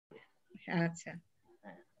আচ্ছা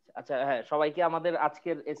আচ্ছা, হ্যাঁ, সবাইকে আমাদের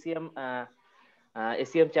আজকের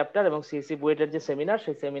এসিএম চ্যাপ্টার এবং সিএসসি বুয়েটের যে সেমিনার,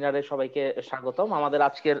 সেই সেমিনারে সবাইকে স্বাগতম। আমাদের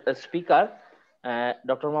আজকের speaker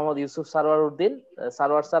doctor Mohammad Yusuf Sarwar Uddin.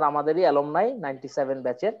 Sarwar sir আমাদেরই অ্যালুমনাই 97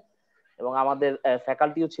 ব্যাচের, এবং আমাদের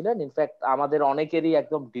ফ্যাকাল্টিও ছিলেন। ইনফ্যাক্ট আমাদের অনেকেরই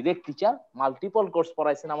একদম ডিরেক্ট টিচার, মাল্টিপল কোর্স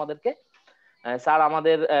পড়াইছেন আমাদেরকে। স্যার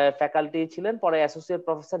আমাদের ফ্যাকাল্টি ছিলেন, পরে অ্যাসোসিয়েট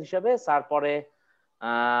প্রফেসর হিসেবে স্যার পরে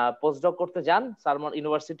পোস্টডক করতে যান। Sir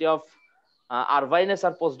university of আরভাইনে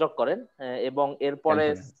sir postdoc করেন, এবং এরপরে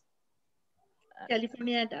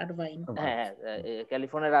ক্যালিফোর্নিয়ার আরভাইন, হ্যাঁ,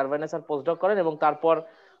 ক্যালিফোর্নিয়ার আরভাইনে স্যার পোস্টডক করেন। এবং তারপর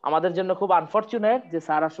আমাদের জন্য খুব আনফরচুনেট যে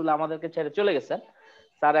স্যার আসলে আমাদেরকে ছেড়ে চলে গেছেন।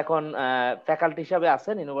 স্যার এখন ফ্যাকাল্টি হিসাবে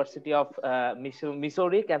আছেন university of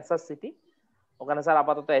Missouri, Kansas city. ওখানে স্যার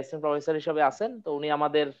আপাতত অ্যাসিস্ট্যান্ট প্রফেসর হিসেবে আছেন। তো উনি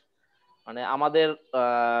আমাদের আমাদের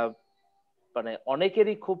মানে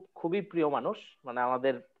অনেকেরই খুবই প্রিয় মানুষ, মানে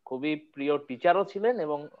আমাদের খুবই প্রিয় টিচারও ছিলেন।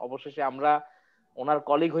 এবং অবশেষে আমরা ওনার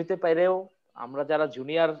কলিগ হইতে পেরেও, আমরা যারা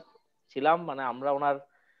জুনিয়র ছিলাম, মানে আমরা ওনার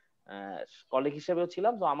কলিগ হিসেবেও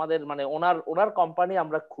ছিলাম। তো আমাদের ওনার কোম্পানি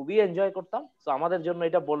আমরা খুবই এনজয় করতাম। তো আমাদের জন্য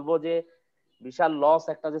এটা বলবো যে বিশাল লস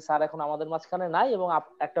একটা যে স্যার এখন আমাদের মাঝখানে নাই, এবং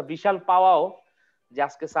একটা বিশাল পাওয়াও যে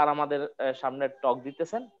আজকে স্যার আমাদের সামনে টক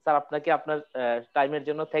দিতেছেন। স্যার আপনাকে আপনার টাইমের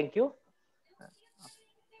জন্য থ্যাংক ইউ।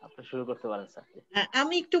 আপনি শুরু করতে পারেন স্যার।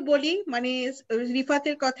 আমি একটু বলি,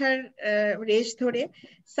 রিফাতের কথার রেশ ধরে,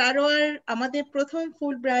 সারোয়ার আমাদের প্রথম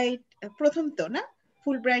ফুল ব্রাইট, প্রথম তো না,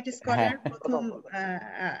 ফুল ব্রাইট স্কলার প্রথম,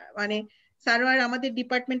 সারোয়ার আমাদের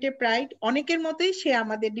ডিপার্টমেন্টের প্রাইড। অনেকের মতোই সে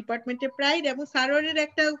আমাদের ডিপার্টমেন্টের প্রাইড। এবং সারোয়ারের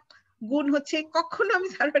একটা গুণ হচ্ছে, কখনো আমি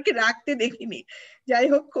সারোয়ারকে রাখতে দেখিনি। যাই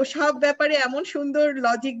হোক, সব ব্যাপারে এমন সুন্দর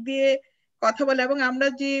লজিক দিয়ে কথা বলে। এবং আমরা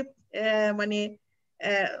যে মানে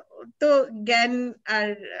তো জ্ঞান আর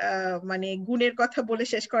গুণের কথা বলে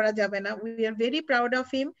শেষ করা যাবে না। We are very proud of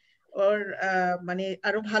him. ওর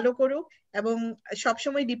আরো ভালো করুক, এবং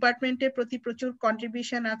সবসময় ডিপার্টমেন্টের প্রতি প্রচুর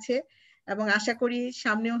কন্ট্রিবিউশন আছে, এবং আশা করি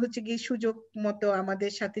সামনেও হচ্ছে গিয়ে সুযোগ মতো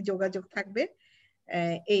আমাদের সাথে যোগাযোগ থাকবে।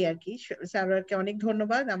 এই আর কি। সারওয়ারকে অনেক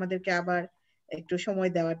ধন্যবাদ আমাদেরকে আবার একটু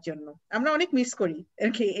সময় দেওয়ার জন্য। আমরা অনেক মিস করি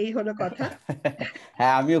আর কি, এই হলো কথা।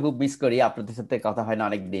 হ্যাঁ, আমিও খুব মিস করি, আপনাদের সাথে কথা হয় না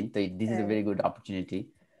অনেকদিন। তো this is a very good opportunity,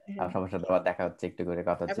 সবার সাথে আবার দেখা হচ্ছে, একটু করে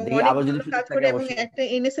কথা হচ্ছে। দেখি আবার যদি সুযোগ থাকে এবং একটা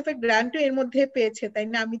এনএসএফ এর গ্র্যান্টও এর মধ্যে পেয়েছে, তাই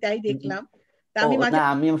না? আমি তাই দেখলাম।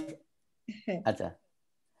 আমি আচ্ছা,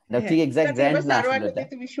 ঠিক এক্সাক্ট গ্র্যান্ট না আসলে।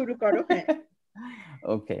 তুমি শুরু করো। হ্যাঁ,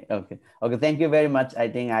 okay. Thank you very much. I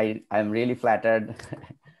think I'm really flattered.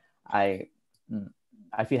 I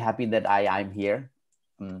I feel happy that I'm here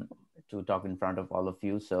to talk in front of all of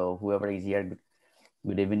you. So whoever is here,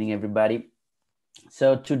 good evening, everybody.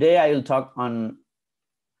 So today I will talk on.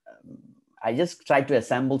 I just try to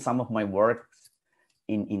assemble some of my works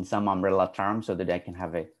in some umbrella terms so that I can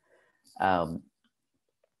have a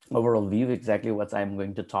overall view exactly what I'm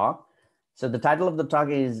going to talk. So the title of the talk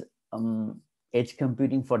is edge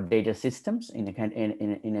computing for data systems in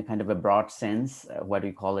a kind of a broad sense. What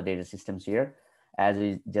we call the data systems here, as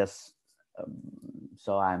we just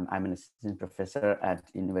so I'm an assistant professor at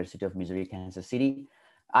University of Missouri, Kansas City.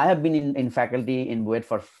 I have been in faculty in BUET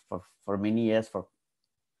for many years,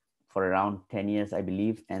 for around 10 years, I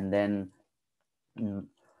believe, and then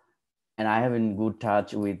and I have in good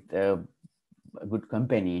touch with a good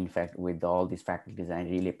company, in fact, with all these faculties. I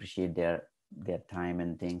really appreciate their time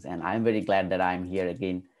and things, and I'm very glad that I'm here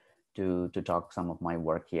again to talk some of my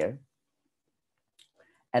work here.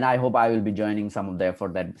 And I hope I will be joining some of the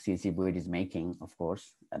effort that CC BUET is making, of course,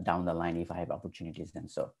 down the line if I have opportunities. And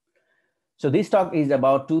so this talk is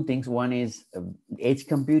about two things. One is edge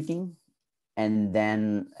computing, and then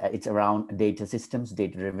it's around data systems,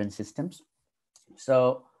 data-driven systems. So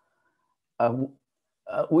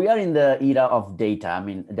we are in the era of data. I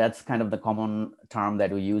mean, that's kind of the common term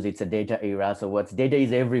that we use. It's a data era. So data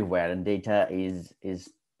is everywhere, and data is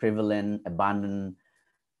prevalent, abundant.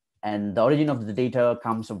 And the origin of the data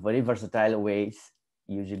comes from very versatile ways,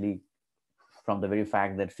 usually from the very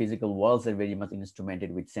fact that physical worlds are very much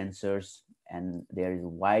instrumented with sensors, and there is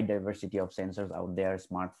a wide diversity of sensors out there: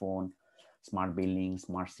 smartphone, smart building,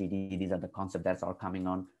 smart city. These are the concepts that's all coming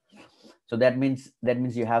on. So that means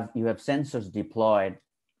you have sensors deployed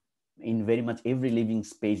in very much every living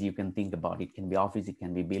space you can think about. It can be office, it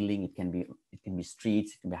can be building, it can be streets,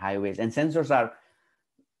 it can be highways. And sensors are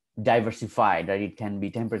diversified, right? It can be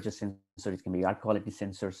temperature sensor, it can be air quality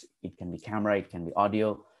sensors, it can be camera, it can be audio.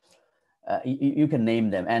 You can name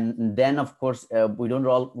them. And then of course we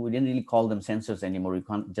didn't really call them sensors anymore. We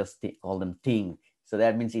can't just call them things. So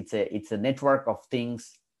that means it's a network of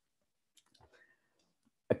things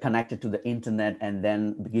connected to the internet, and then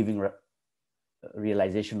giving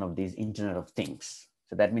realization of these Internet of Things.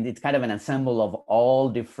 So that means it's kind of an ensemble of all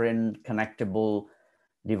different connectable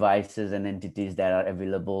devices and entities that are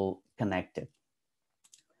available connected.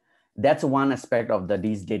 That's one aspect of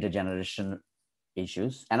these data generation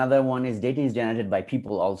issues. Another one is data is generated by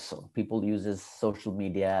people also. People uses social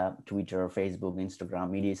media, Twitter, Facebook, Instagram,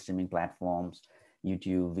 media streaming platforms,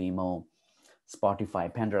 YouTube, Vimeo,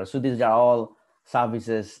 Spotify, Pandora. So these are all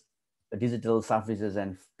services, digital services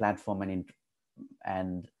and platform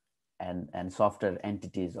and software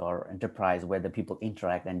entities or enterprise where the people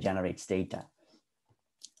interact and generates data.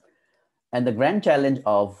 And the grand challenge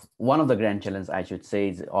one of the grand challenges, I should say,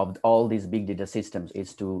 is of all these big data systems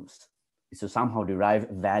is to somehow derive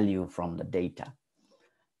value from the data.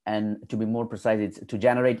 And to be more precise, it's to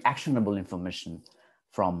generate actionable information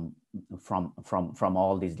from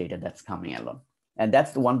all this data that's coming along. And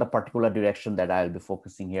that's the particular direction that I'll be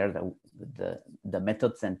focusing here, the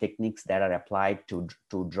methods and techniques that are applied to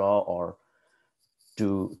draw or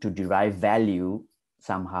to derive value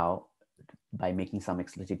somehow by making some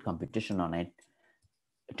explicit computation on it,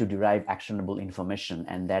 to derive actionable information,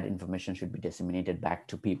 and that information should be disseminated back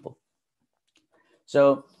to people.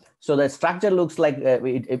 So the structure looks like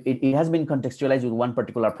it has been contextualized with one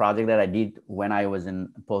particular project that I did when I was in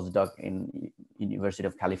postdoc in University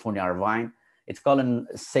of California, Irvine. It's called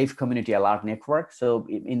a Safe Community Alert Network. So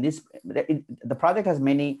in this, the project has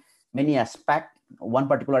many aspects. One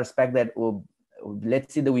particular aspect that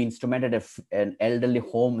let's say that we instrumented an elderly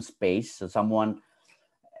home space. So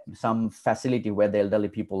some facility where the elderly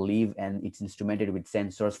people live, and it's instrumented with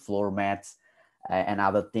sensors, floor mats, and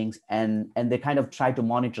other things. And they kind of try to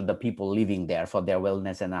monitor the people living there for their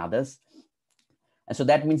wellness and others. And so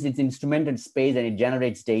that means it's instrumented space and it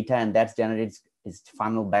generates data, and that is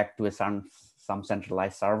funneled back to some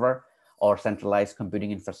centralized server or centralized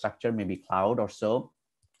computing infrastructure, maybe cloud or so,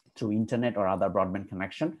 through internet or other broadband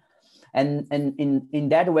connection. And in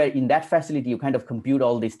that facility, you kind of compute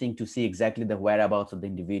all these things to see exactly the whereabouts of the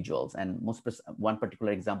individuals. And one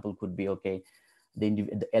particular example could be, okay,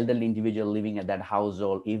 the elderly individual living at that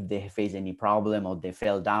household, if they face any problem or they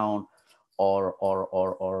fell down or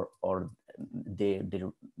they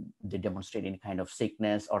demonstrate any kind of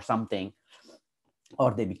sickness or something,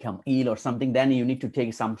 or they become ill or something, then you need to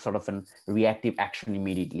take some sort of a reactive action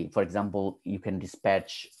immediately. For example, you can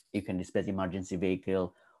dispatch emergency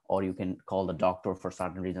vehicle, or you can call the doctor for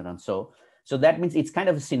certain reason. And so that means it's kind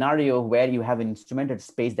of a scenario where you have an instrumented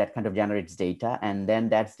space that kind of generates data, and then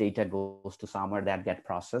that data goes to somewhere that gets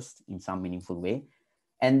processed in some meaningful way.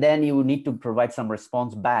 And then you need to provide some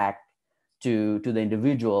response back to the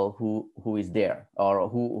individual who is there, or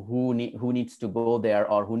who needs to go there,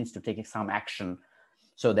 or who needs to take some action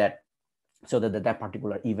so that that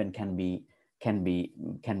particular event can be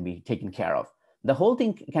taken care of. The whole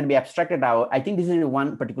thing can be abstracted out. I think this is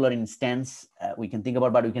one particular instance we can think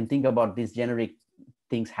about, but we can think about these generic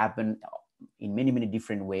things happen in many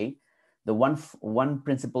different ways. The one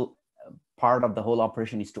principal part of the whole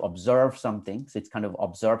operation is to observe something. So it's kind of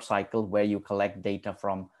observe cycle where you collect data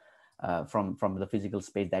from the physical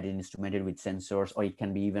space that is instrumented with sensors, or it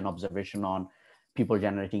can be even observation on people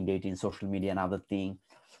generating data in social media and other things.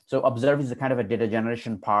 So observe is a kind of a data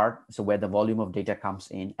generation part, so where the volume of data comes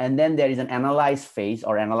in. And then there is an analyze phase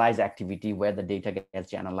or analyze activity where the data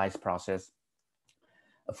gets analyzed process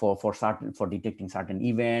for detecting certain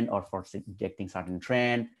event or for detecting certain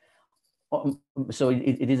trend. So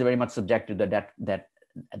it is very much subject to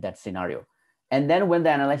that scenario. And then when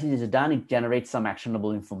the analysis is done, it generates some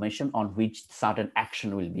actionable information on which certain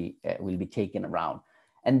action will be taken around.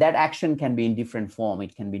 And that action can be in different form.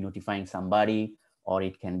 It can be notifying somebody, or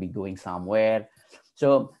it can be going somewhere.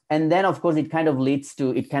 So, and then of course it kind of leads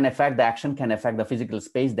to, it can affect the action, can affect the physical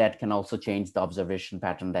space, that can also change the observation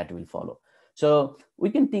pattern that will follow. So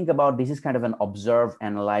we can think about this is kind of an observe,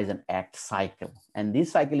 analyze, and act cycle. And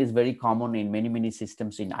this cycle is very common in many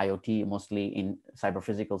systems in IoT, mostly in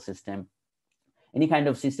cyber-physical system. Any kind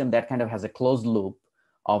of system that kind of has a closed loop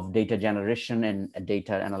of data generation and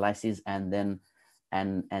data analysis, and then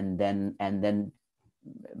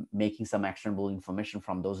making some actionable information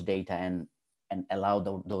from those data and allow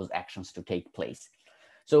those actions to take place.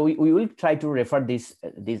 So we will try to refer these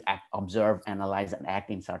observe, analyze, and act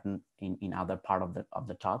in other part of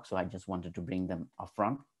the talk. So I just wanted to bring them up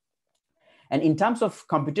front. And in terms of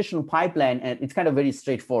computational pipeline, it's kind of very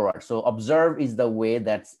straightforward. So observe is the way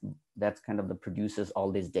that's kind of the produces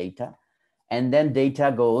all this data, and then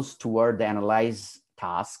data goes toward the analyze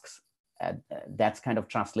tasks. That's kind of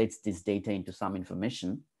translates this data into some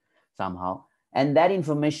information somehow, and that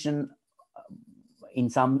information in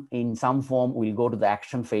some form will go to the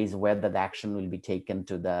action phase, where the action will be taken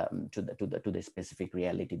to the specific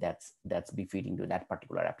reality that's befitting to that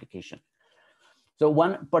particular application. So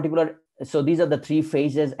these are the three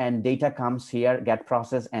phases, and data comes here, get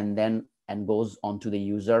processed, and then goes on to the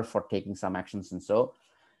user for taking some actions.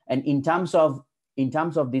 And in terms of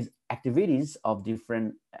these activities of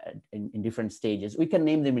different in different stages, we can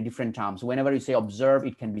name them in different terms. Whenever you say observe,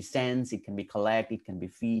 it can be sense, it can be collect, it can be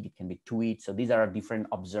feed, it can be tweet. So these are different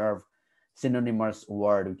observe synonymous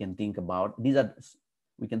word we can think about. We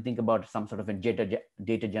can think about some sort of a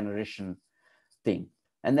data generation thing.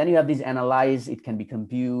 And then you have these analyze, it can be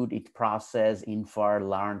compute, it process, infer,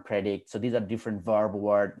 learn, predict. So these are different verb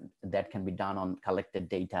word that can be done on collected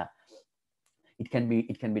data. It can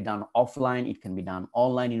be done offline, it can be done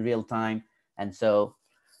online in real time.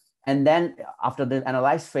 And then after the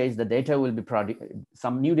analyze phase, the data will be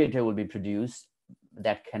some new data will be produced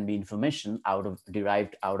that can be information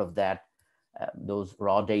derived out of that those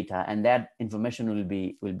raw data, and that information will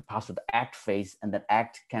be passed to the act phase, and that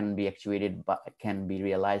act can be actuated, but can be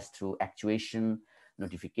realized through actuation,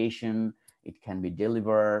 notification. It can be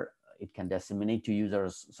delivered, it can disseminate to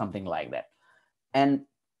users, something like that. And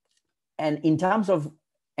in terms of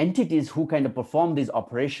entities who kind of perform this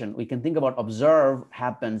operation, we can think about observe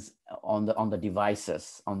happens on the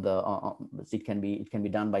devices. It can be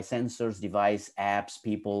done by sensors, device, apps,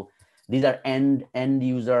 people. These are end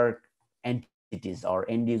user entities or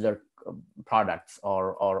end user products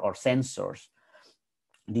or sensors,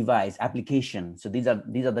 device, application. So these are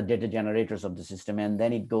the data generators of the system, and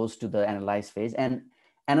then it goes to the analyze phase. And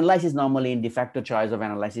analysis normally in de facto choice of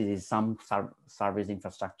analysis is some service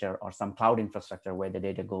infrastructure or some cloud infrastructure where the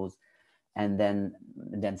data goes, and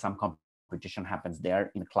then some computation happens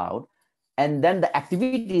there in cloud. And then the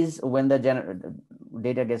activities when the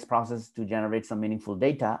data gets processed to generate some meaningful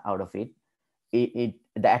data out of it,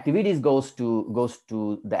 the activities goes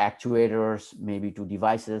to the actuators, maybe to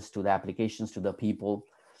devices, to the applications, to the people,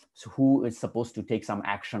 so who is supposed to take some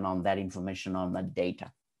action on that information, on that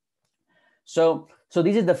data. So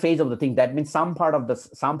this is the phase of the thing. That means some part of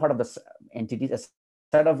the entities, a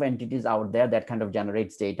set of entities out there that kind of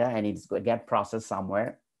generates data, and it's get processed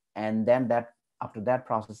somewhere, and then after that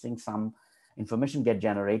processing, some information get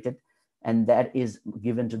generated, and that is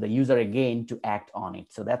given to the user again to act on it.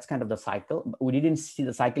 So that's kind of the cycle. We didn't see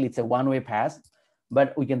the cycle, it's a one-way pass,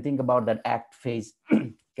 but we can think about that act phase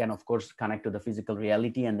can of course connect to the physical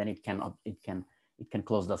reality, and then it can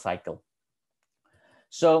close the cycle.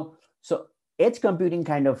 So edge computing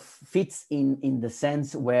kind of fits in the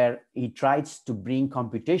sense where it tries to bring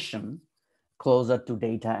computation closer to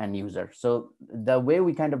data and user. So the way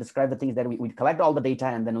we kind of describe the thing is that we collect all the data,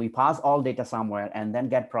 and then we pass all data somewhere, and then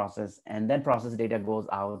get processed, and then process data goes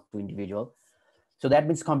out to individual. So that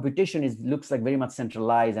means computation looks like very much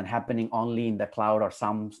centralized and happening only in the cloud or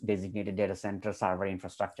some designated data center server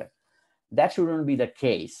infrastructure. That shouldn't be the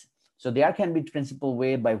case. So there can be principal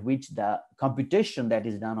way by which the computation that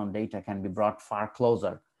is done on data can be brought far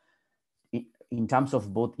closer in terms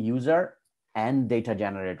of both user and data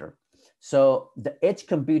generator. So the edge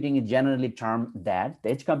computing is generally termed that.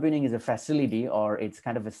 The edge computing is a facility, or it's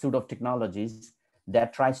kind of a suite of technologies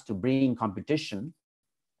that tries to bring computation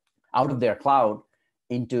out of their cloud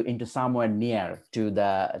into somewhere near to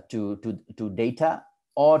data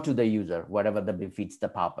or to the user, whatever that befits the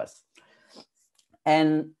purpose.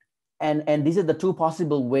 And these are the two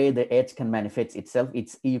possible way the edge can manifest itself.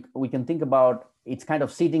 We can think about it's kind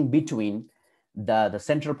of sitting between the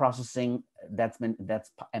central processing that's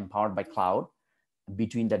empowered by cloud,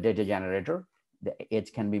 between the data generator. The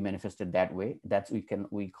edge can be manifested that way.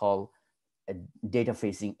 We call a data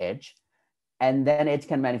facing edge. And then edge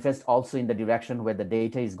can manifest also in the direction where the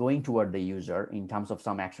data is going toward the user in terms of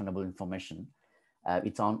some actionable information.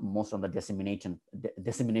 It's most on the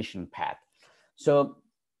dissemination path. So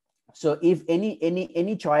if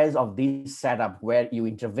any choice of this setup where you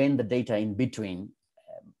intervene the data in between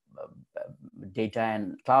data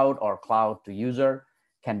and cloud or cloud to user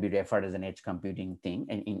can be referred as an edge computing thing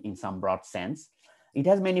in some broad sense. It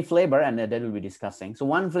has many flavor, and that we'll be discussing. So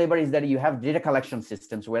one flavor is that you have data collection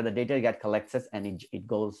systems where the data get collected and it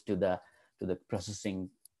goes to the processing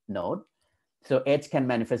node. So edge can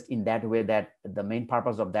manifest in that way, that the main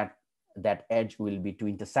purpose of that edge will be to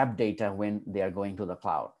intercept data when they are going to the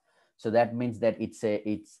cloud. So that means that it's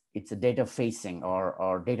a data facing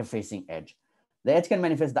or data facing edge. The edge can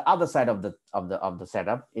manifest the other side of the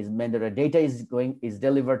setup, is when the data is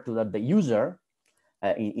delivered to the user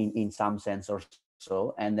in some sense or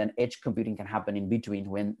so, and then edge computing can happen in between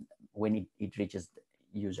when it reaches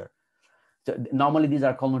the user. So normally these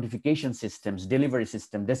are called notification systems, delivery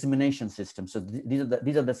system, dissemination systems. So these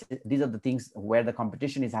are the things where the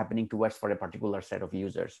competition is happening towards for a particular set of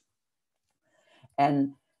users.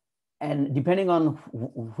 And depending on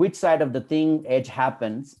which side of the thing edge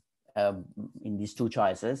happens in these two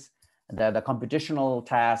choices, the computational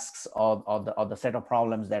tasks or the set of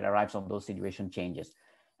problems that arrives on those situations changes.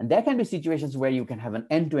 And there can be situations where you can have an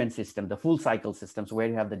end-to-end system, the full cycle systems, where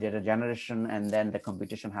you have the data generation and then the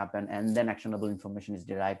computation happen and then actionable information is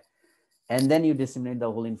derived. And then you disseminate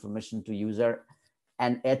the whole information to user,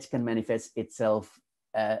 and edge can manifest itself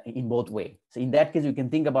in both ways. So in that case, you can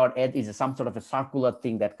think about edge as some sort of a circular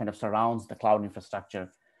thing that kind of surrounds the cloud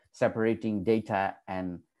infrastructure, separating data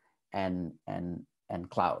and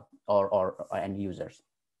cloud or end users.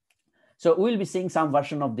 So we'll be seeing some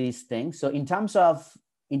version of these things. So in terms of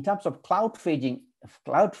cloud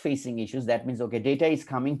facing issues, that means, okay, data is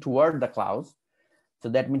coming toward the clouds. So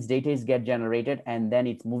that means data is get generated and then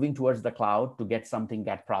it's moving towards the cloud to get something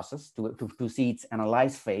get processed to see its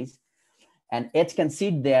analyze phase. And edge can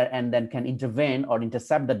sit there and then can intervene or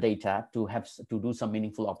intercept the data to do some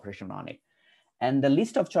meaningful operation on it. And the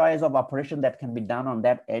list of choice of operation that can be done on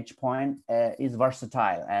that edge point is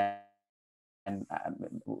versatile. And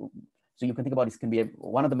so you can think about this can be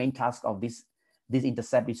one of the main tasks of this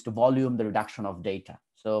intercept is to volume the reduction of data.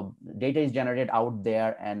 So data is generated out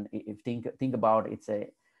there, and if think about it's an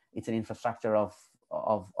infrastructure of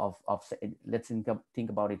let's think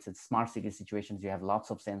about it's a smart city situations. You have lots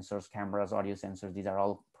of sensors, cameras, audio sensors. These are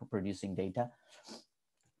all producing data,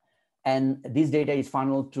 and this data is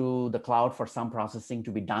funneled to the cloud for some processing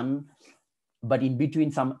to be done. But in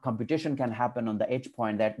between, some computation can happen on the edge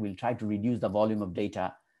point that will try to reduce the volume of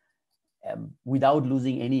data without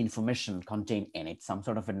losing any information contained in it, some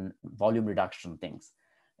sort of a volume reduction things.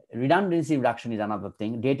 Redundancy reduction is another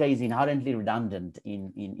thing. Data is inherently redundant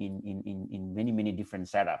in many different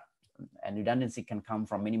setups, and redundancy can come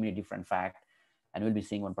from many different facts, and we'll be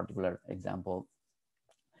seeing one particular example.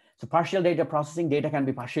 So partial data processing, data can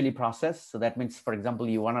be partially processed. So that means, for example,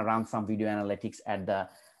 you want to run some video analytics at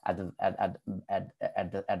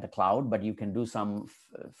the cloud, but you can do some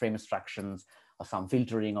frame instructions or some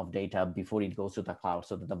filtering of data before it goes to the cloud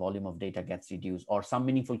so that the volume of data gets reduced, or some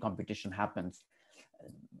meaningful computation happens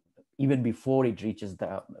even before it reaches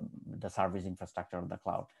the service infrastructure of the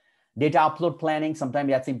cloud. Data upload planning, sometimes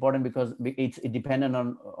that's important because it's dependent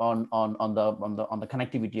on the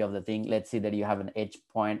connectivity of the thing. Let's say that you have an edge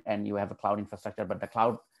point and you have a cloud infrastructure, but the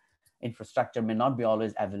cloud infrastructure may not be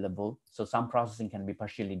always available. So some processing can be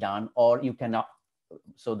partially done, or you cannot.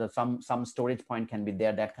 So that some storage point can be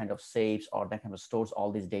there that kind of saves or that kind of stores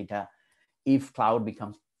all this data if cloud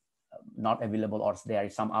becomes not available or there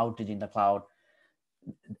is some outage in the cloud.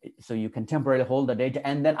 So you can temporarily hold the data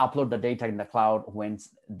and then upload the data in the cloud when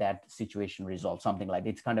that situation resolves, something like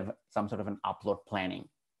it's kind of some sort of an upload planning.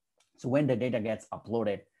 So when the data gets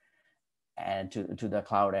uploaded and to the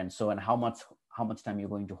cloud and so, and how much time you're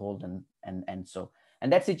going to hold and so.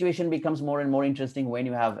 And that situation becomes more and more interesting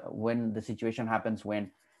when the situation happens when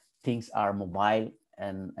things are mobile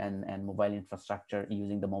and mobile infrastructure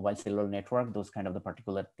using the mobile cellular network, those kind of the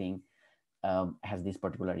particular thing has this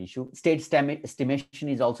particular issue. State estimation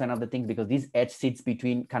is also another thing because this edge sits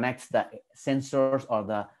between, connects the sensors or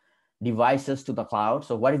the devices to the cloud.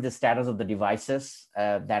 So what is the status of the devices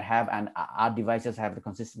that have, and our devices have the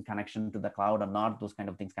consistent connection to the cloud or not? Those kind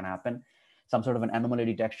of things can happen. Some sort of an anomaly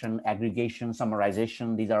detection, aggregation,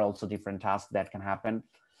 summarization. These are also different tasks that can happen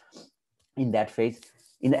in that phase.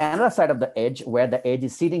 In the other side of the edge, where the edge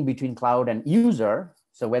is sitting between cloud and user,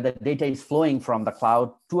 so where the data is flowing from the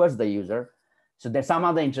cloud towards the user, so there's some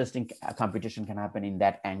other interesting computation can happen in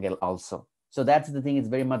that angle also. So that's the thing, it's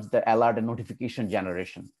very much the alert and notification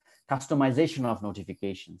generation, customization of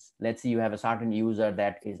notifications. Let's say you have a certain user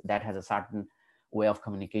that has a certain way of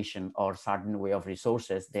communication or certain way of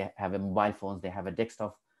resources. They have a mobile phones, they have a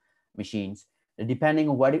desktop machines. Depending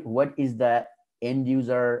on what is the end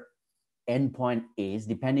user endpoint is,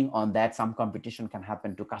 depending on that, some computation can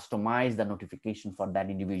happen to customize the notification for that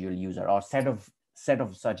individual user or set of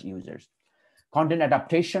such users. Content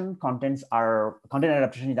adaptation. Content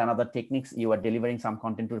adaptation is another techniques. You are delivering some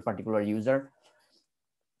content to a particular user,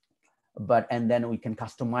 and then we can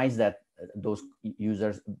customize those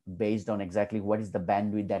users based on exactly what is the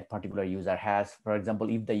bandwidth that particular user has. For example,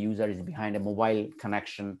 if the user is behind a mobile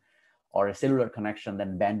connection or a cellular connection,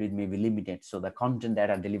 then bandwidth may be limited. So the content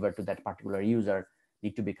that are delivered to that particular user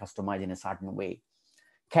need to be customized in a certain way.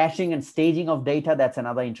 Caching and staging of data, that's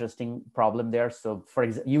another interesting problem there. So for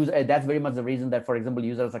example, that's very much the reason that, for example,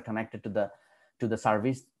 users are connected to the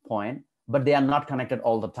service point, but they are not connected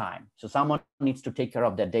all the time. So someone needs to take care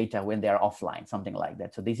of their data when they are offline, something like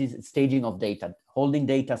that. So this is staging of data, holding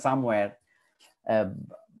data somewhere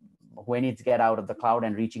when it's get out of the cloud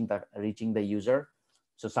and reaching the user.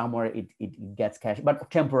 So somewhere it gets cached, but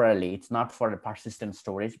temporarily. It's not for a persistent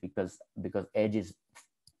storage because edge is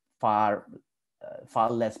far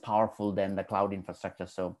less powerful than the cloud infrastructure.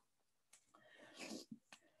 So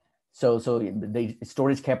the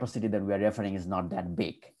storage capacity that we are referring is not that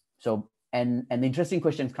big. So and the interesting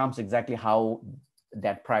question comes exactly how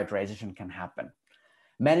that prioritization can happen.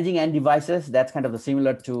 Managing end devices, that's kind of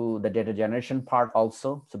similar to the data generation part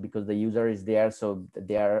also. So because the user is there, so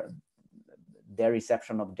their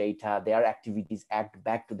reception of data, their activities act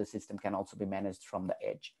back to the system can also be managed from the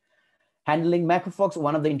edge. Handling macrofogs,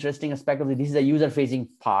 one of the interesting aspects of it, this is a user-facing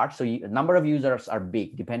part. So a number of users are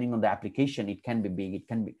big. Depending on the application, it can be big, it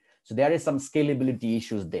can be. So there is some scalability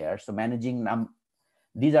issues there. So managing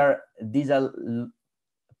these are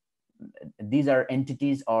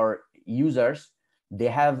entities or users. They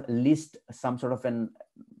have list some sort of an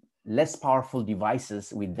less powerful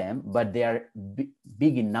devices with them, but they are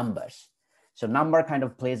big in numbers. So number kind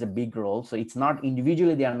of plays a big role. So it's not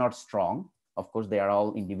individually, they are not strong. Of course, they are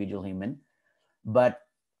all individual human, but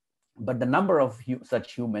the number of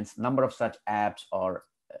such humans, number of such apps or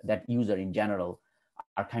that user in general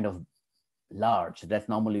are kind of large. That's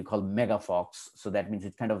normally called megafogs. So that means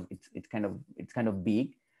it's kind of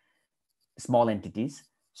big, small entities.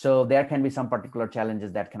 So there can be some particular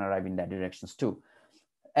challenges that can arrive in that directions too.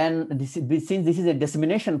 And since this is a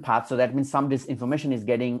dissemination path, so that means some this information is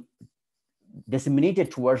getting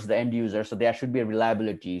disseminated towards the end user. So there should be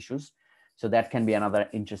reliability issues. So that can be another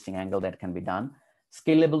interesting angle that can be done.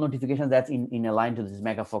 Scalable notifications, that's in line to this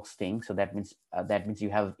megafox thing. So that means you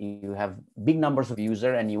have big numbers of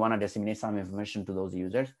users and you want to disseminate some information to those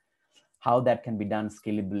users. How that can be done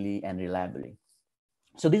scalably and reliably.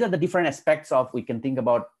 So these are the different aspects of, we can think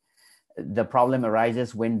about the problem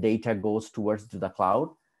arises when data goes towards to the cloud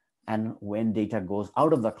and when data goes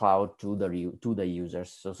out of the cloud to the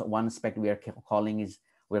users. So one aspect we're calling is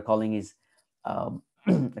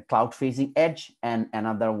cloud-facing edge, and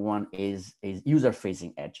another one is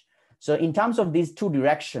user-facing edge. So in terms of these two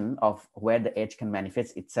directions of where the edge can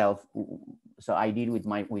manifest itself, so I did with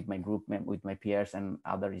my group, with my peers and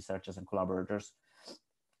other researchers and collaborators,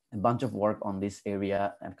 a bunch of work on this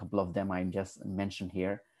area, and a couple of them I just mentioned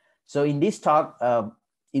here. So in this talk,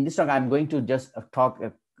 I'm going to just talk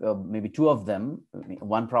maybe two of them.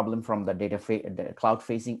 One problem from the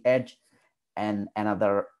cloud-facing edge, and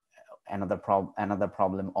another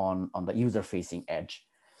problem on the user-facing edge.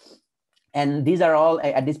 And these are all,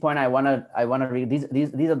 at this point, I wanna read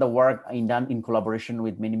these are the work done in collaboration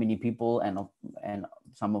with many people, and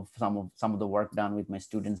some of the work done with my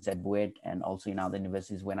students at BUET and also in other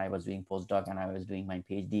universities when I was doing postdoc and I was doing my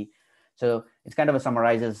PhD. So it's kind of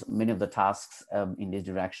summarizes many of the tasks in this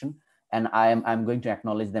direction. And I'm going to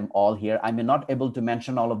acknowledge them all here. I may not able to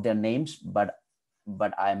mention all of their names, but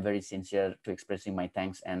I am very sincere to expressing my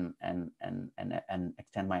thanks and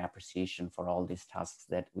extend my appreciation for all these tasks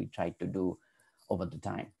that we tried to do over the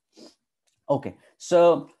time. Okay,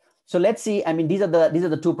 so let's see. I mean, these are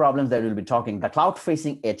the two problems that we'll be talking. The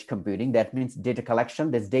cloud-facing edge computing, that means data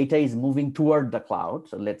collection. This data is moving toward the cloud.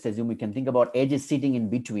 So let's assume we can think about edge is sitting in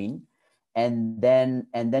between, and then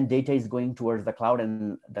data is going towards the cloud,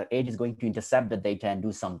 and the edge is going to intercept the data and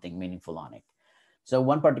do something meaningful on it. So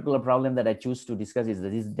one particular problem that I choose to discuss is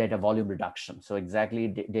this data volume reduction. So exactly,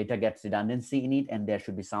 data gets redundancy in it, and there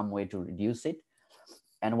should be some way to reduce it.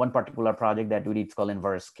 And one particular project that we did, it's called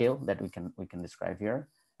inverse scale, that we can describe here.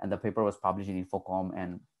 And the paper was published in Infocom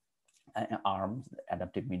and ARMS,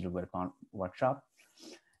 Adaptive Middleware Workshop.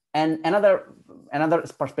 And another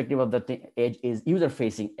perspective of the edge is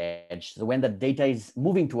user-facing edge. So when the data is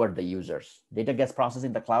moving toward the users, data gets processed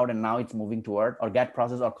in the cloud, and now it's moving toward, or get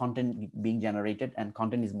processed, or content being generated, and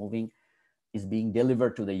content is being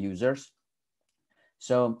delivered to the users.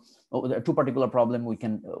 So there are two particular problems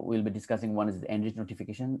we'll be discussing. One is the enrich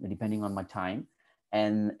notification, depending on my time,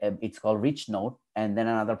 and it's called rich node. And then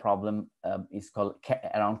another problem is called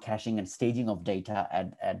around caching and staging of data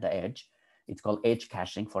at the edge. It's called edge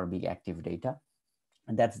caching for big active data.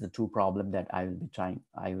 And that's the two problems that I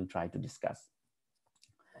will try to discuss.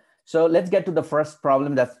 So let's get to the first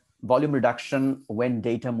problem, that's volume reduction when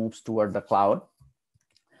data moves toward the cloud.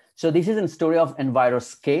 So this is a story of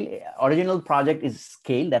EnviroScale. Original project is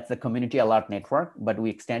Scale, that's the community alert network, but we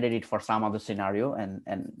extended it for some other scenario, and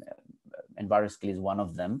EnviroScale is one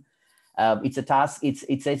of them. It's a task, it's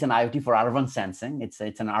an IoT for urban sensing. It's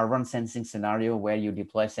an urban sensing scenario where you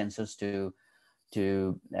deploy sensors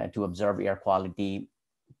to observe air quality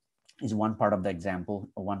is one part of the example,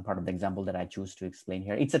 that I choose to explain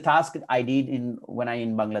here. It's a task I did when I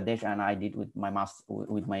in Bangladesh, and I did with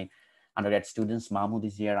my undergrad students. Mahmoud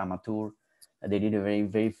is here, Amatur. They did a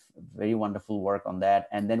very wonderful work on that.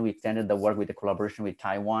 And then we extended the work with a collaboration with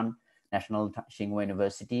Taiwan National Tsinghua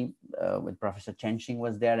University, with Professor Chen Xing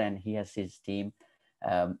was there, and he has his team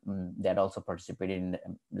that also participated in,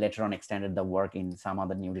 later on extended the work in some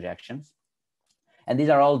other new directions. And these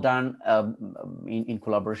are all done in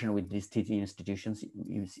collaboration with these three institutions: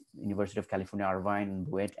 University of California, Irvine,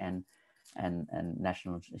 BUET, and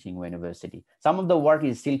National Tsinghua University. Some of the work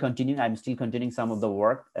is still continuing. I'm still continuing some of the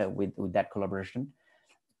work with that collaboration.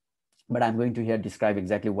 But I'm going to here describe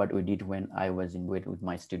exactly what we did when I was in BUET with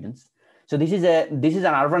my students. So this is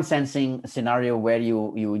an urban sensing scenario where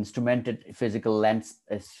you instrumented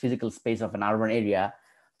physical space of an urban area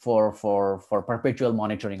for perpetual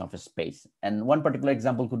monitoring of a space. And one particular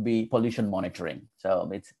example could be pollution monitoring. So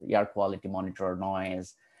it's air quality monitor,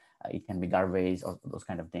 noise, it can be garbage or those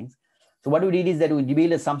kind of things. So what we did is that we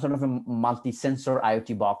built some sort of a multi-sensor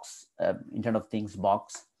IoT box, Internet of Things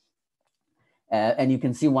box. And you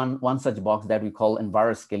can see one such box that we call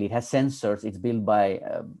EnviroScale. It has sensors. It's built by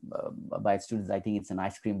students. I think it's an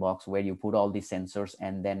ice cream box where you put all these sensors,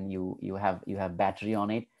 and then you have battery on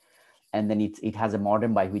it, and then it has a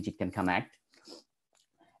modem by which it can connect.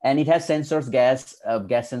 And it has sensors, gas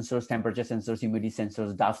sensors, temperature sensors, humidity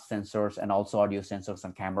sensors, dust sensors, and also audio sensors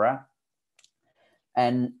and camera.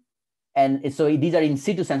 And so these are in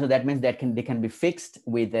situ sensors. That means that they can be fixed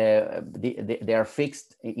with they are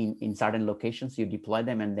fixed in certain locations. You deploy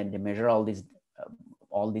them, and then they measure all these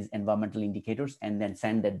environmental indicators, and then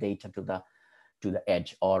send that data to the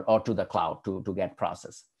edge or to the cloud to get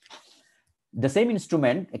processed. The same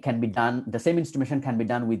instrumentation can be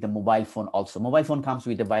done with the mobile phone also. Mobile phone comes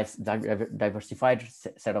with a diversified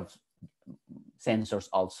set of sensors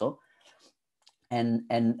also, and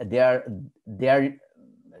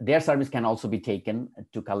their service can also be taken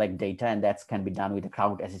to collect data, and that can be done with a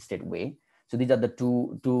crowd-assisted way. So these are the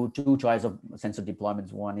two choice of sensor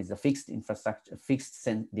deployments. One is a fixed infrastructure,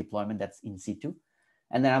 deployment that's in situ,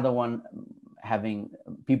 and another one having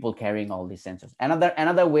people carrying all these sensors.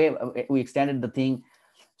 Another way we extended the thing.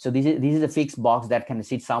 So this is a fixed box that can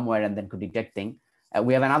sit somewhere and then could detect things.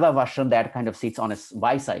 We have another version that kind of sits on a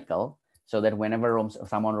bicycle, so that whenever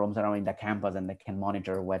someone roams around in the campus, and they can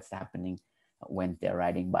monitor what's happening when they're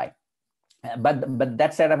riding by. But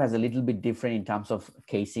that setup has a little bit different in terms of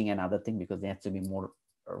casing and other thing, because they have to be more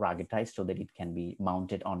ruggedized so that it can be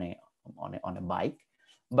mounted on a bike.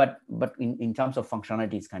 But in terms of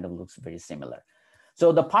functionality, it kind of looks very similar.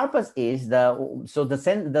 So the purpose is the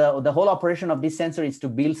whole operation of this sensor is to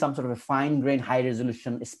build some sort of a fine-grained,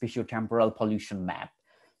 high-resolution spatiotemporal pollution map,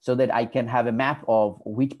 so that I can have a map of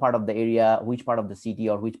which part of the area, which part of the city,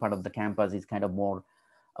 or which part of the campus is kind of more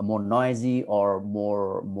noisy or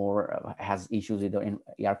more has issues with the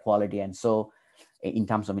air quality, and so in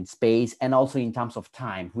terms of its space, and also in terms of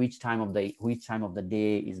time, which time of the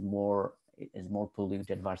day is more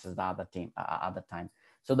polluted versus the other time.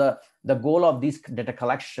 So the goal of this data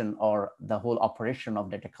collection, or the whole operation of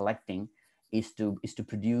data collecting, is to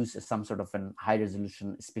produce some sort of a high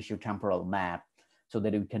resolution spatiotemporal map, so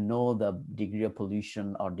that we can know the degree of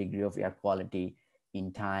pollution or degree of air quality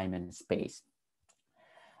in time and space.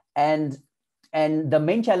 And the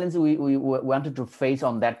main challenge we wanted to face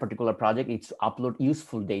on that particular project is to upload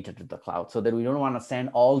useful data to the cloud, so that we don't want to send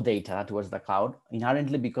all data towards the cloud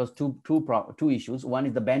inherently, because two issues. One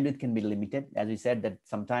is the bandwidth can be limited. As we said, that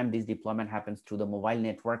sometimes this deployment happens through the mobile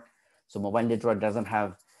network. So mobile network doesn't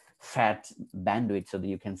have fat bandwidth, so that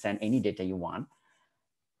you can send any data you want.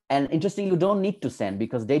 And interestingly, you don't need to send,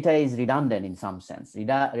 because data is redundant in some sense.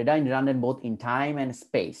 Redundant both in time and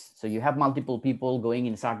space. So you have multiple people going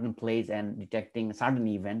in a certain place and detecting a certain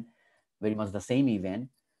event, very much the same event.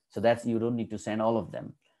 So that's, you don't need to send all of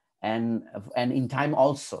them. And in time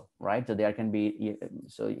also, right? So there can be,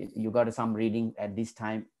 so you got some reading at this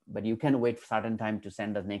time, but you can wait for certain time to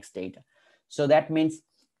send the next data. So that means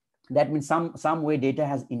some way data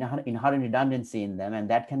has inherent redundancy in them, and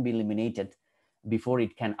that can be eliminated before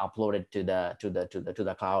it can upload it to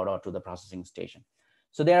the cloud or to the processing station.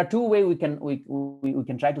 So there are two ways we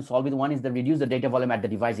can try to solve it. One is to reduce the data volume at the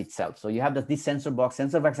device itself. So you have this sensor box.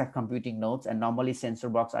 Sensor box are computing nodes, and normally sensor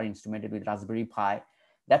box are instrumented with Raspberry Pi.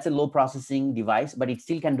 That's a low processing device, but it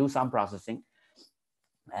still can do some processing.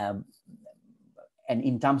 And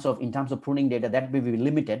in terms of pruning data, that may be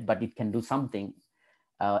limited, but it can do something.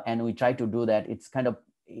 And we try to do that. It's kind of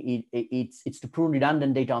it's to prune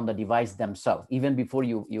redundant data on the device themselves, even before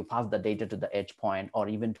you pass the data to the edge point, or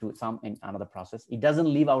even to some in another process. It doesn't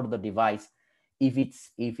leave out of the device if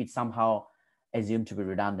it's somehow assumed to be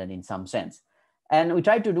redundant in some sense. And we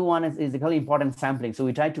try to do one is really important sampling. So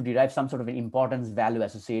we try to derive some sort of an importance value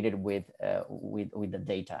associated with the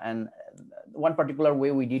data. And one particular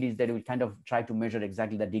way we did is that we kind of try to measure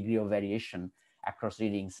exactly the degree of variation across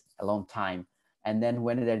readings along time. And then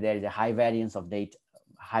when there is a high variance of the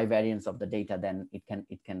data, then it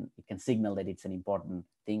can signal that it's an important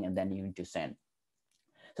thing, and then you need to send.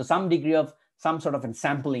 So some sort of a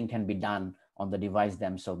sampling can be done on the device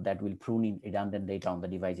themselves that will prune redundant data on the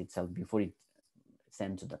device itself before it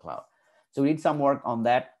sent to the cloud. So we did some work on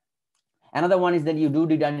that. Another one is that you do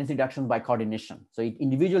redundancy reduction by coordination. So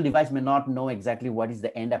individual device may not know exactly what is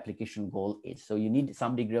the end application goal is. So you need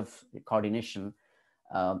some degree of coordination.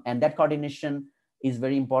 And that coordination is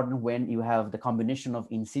very important when you have the combination of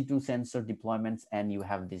in situ sensor deployments and you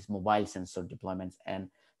have these mobile sensor deployments. And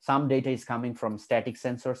some data is coming from static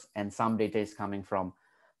sensors and some data is coming from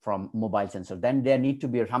mobile sensors. Then there need to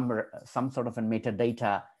be some sort of a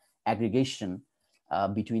metadata aggregation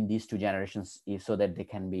between these two generations so that they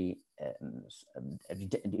can be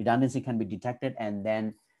redundancy can be detected, and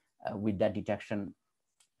then with that detection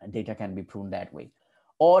data can be pruned that way.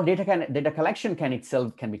 Or data collection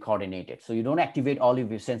can be coordinated, so you don't activate all of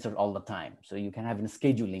your sensors all the time, so you can have a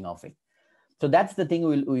scheduling of it. So that's the thing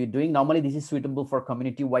we're doing. Normally this is suitable for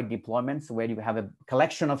community-wide deployments where you have a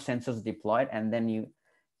collection of sensors deployed, and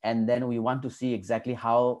then we want to see exactly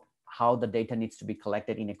how the data needs to be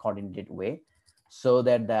collected in a coordinated way, so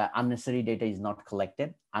that the unnecessary data is not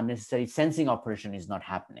collected, unnecessary sensing operation is not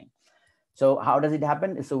happening. So how does it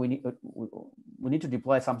happen? So we need to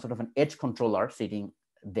deploy some sort of an edge controller sitting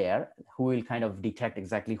there who will kind of detect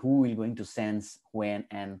exactly who will going to sense when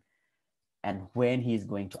and when he's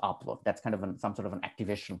going to upload. That's kind of some sort of an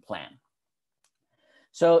activation plan.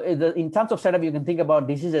 So in terms of setup, you can think about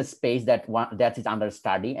this is a space that is under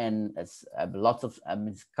study, and lots of a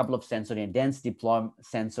couple of sensory and dense deployment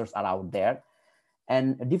sensors are out there.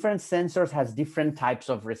 And different sensors has different types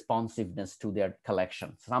of responsiveness to their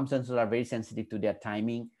collection. Some sensors are very sensitive to their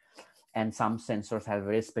timing, and some sensors have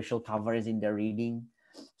very special coverage in their reading.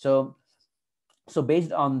 So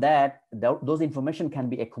based on that, those information can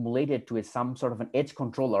be accumulated to some sort of an edge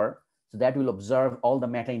controller. So that will observe all the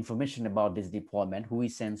meta information about this deployment, who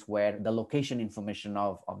is sensed where, the location information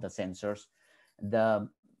of the sensors, the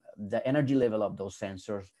energy level of those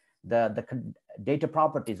sensors, the data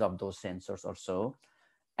properties of those sensors or so.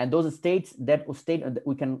 And those states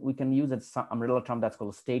we can use an umbrella term that's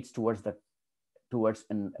called states towards a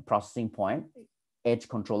processing point, edge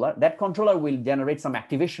controller. That controller will generate some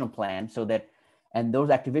activation plan and those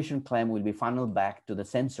activation plan will be funneled back to the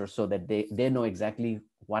sensor so that they know exactly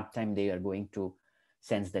what time they are going to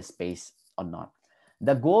sense the space or not.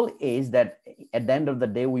 The goal is that at the end of the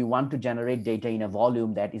day, we want to generate data in a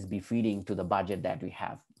volume that is befitting to the budget that we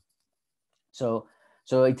have. So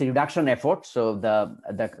it's a reduction effort. So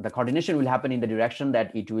the coordination will happen in the direction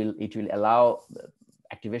that it will allow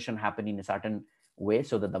activation happen in a certain way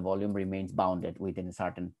so that the volume remains bounded within a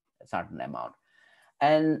certain amount.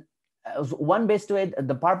 And one best way,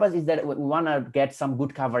 the purpose is that we want to get some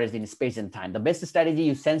good coverage in space and time. The best strategy,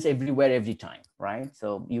 you sense everywhere, every time, right?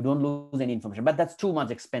 So you don't lose any information, but that's too much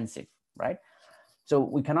expensive, right? So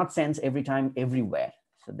we cannot sense every time, everywhere.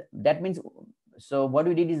 So that means, so what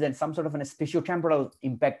we did is that some sort of a spatiotemporal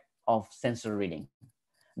impact of sensor reading.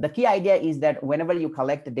 The key idea is that whenever you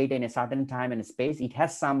collect the data in a certain time and space, it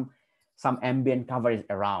has some ambient coverage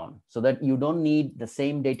around, so that you don't need the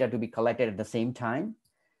same data to be collected at the same time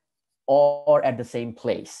or at the same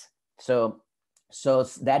place. So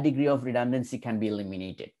that degree of redundancy can be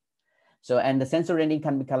eliminated. So, and the sensor reading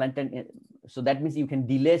can be collected. So that means you can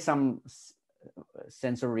delay some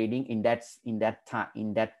sensor reading in that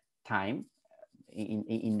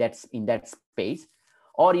space,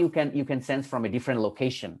 or you can sense from a different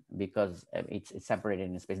location because it's separated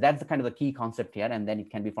in space. That's the kind of the key concept here, and then it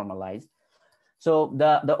can be formalized. So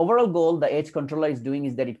the overall goal the edge controller is doing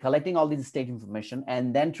is that it's collecting all this state information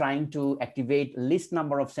and then trying to activate least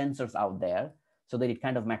number of sensors out there so that it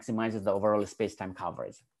kind of maximizes the overall space-time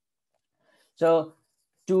coverage. So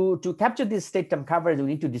to capture this state-time coverage, we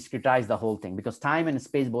need to discretize the whole thing because time and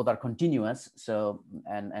space both are continuous. So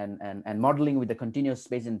and modeling with the continuous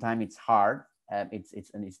space and time, it's hard.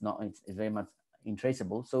 It's very much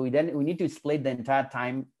intraceable. So we need to split the entire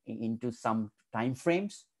time into some time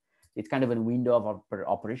frames. It's kind of a window of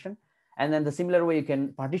operation. And then the similar way, you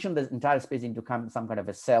can partition the entire space into some kind of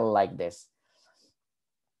a cell like this.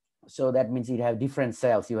 So that means you have different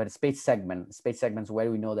cells. You have space segments where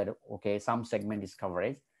we know that, okay, some segment is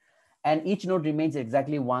coverage. And each node remains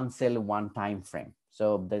exactly one cell, one time frame.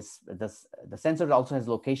 So the sensor also has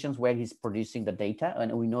locations where he's producing the data,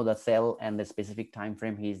 and we know the cell and the specific time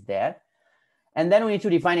frame he's there. And then we need to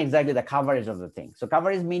define exactly the coverage of the thing. So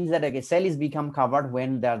coverage means that a cell is become covered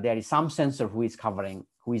when there is some sensor who is covering,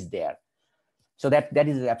 who is there. So that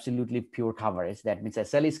is absolutely pure coverage. That means a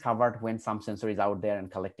cell is covered when some sensor is out there and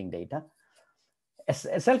collecting data. A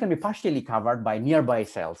cell can be partially covered by nearby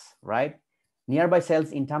cells, right? Nearby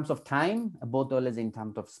cells in terms of time, both well as in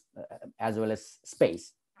terms of as well as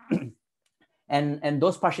space. And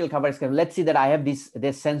those partial coverage can, let's see that I have this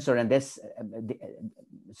sensor and this,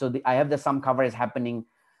 I have some coverage happening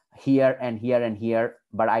here and here and here,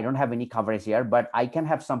 but I don't have any coverage here, but I can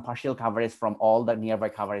have some partial coverage from all the nearby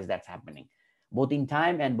coverage that's happening, both in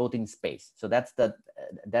time and both in space. So that's the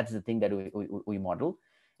thing that we model.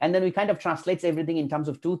 And then we kind of translates everything in terms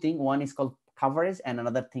of two things. One is called coverage, and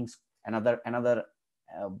another thing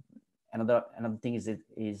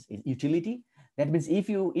is utility. That means if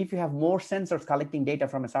you have more sensors collecting data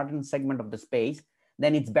from a certain segment of the space,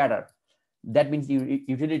 then it's better. That means your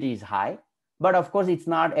utility is high, but of course it's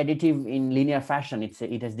not additive in linear fashion.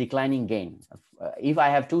 It has declining gain. If I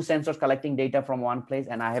have two sensors collecting data from one place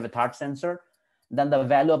and I have a third sensor, then the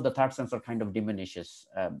value of the third sensor kind of diminishes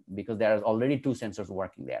because there are already two sensors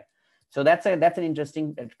working there. So that's an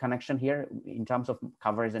interesting connection here in terms of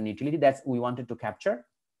coverage and utility that we wanted to capture.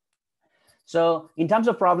 So in terms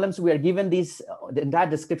of problems, we are given the entire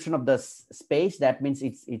description of the space. That means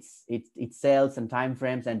it's cells and time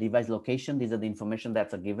frames and device location. These are the information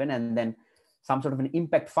that's given, and then some sort of an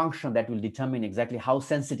impact function that will determine exactly how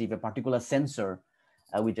sensitive a particular sensor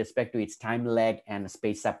with respect to its time lag and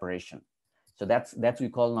space separation. So that's we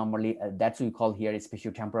call normally that's we call here a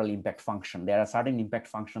spatiotemporal impact function. There are certain impact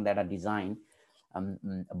functions that are designed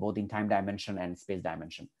both in time dimension and space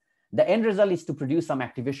dimension. The end result is to produce some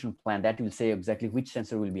activation plan that will say exactly which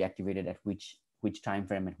sensor will be activated at which time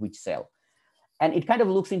frame and which cell. And it kind of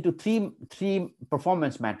looks into three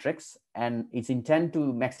performance metrics, and it's intended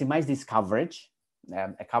to maximize this coverage.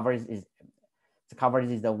 Coverage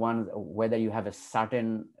is the one whether you have a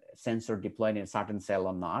certain sensor deployed in a certain cell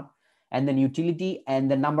or not, and then utility and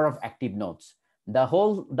the number of active nodes. The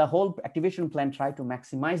whole activation plan try to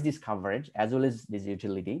maximize this coverage as well as this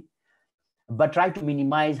utility, but try to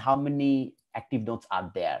minimize how many active nodes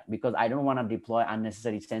are there, because I don't want to deploy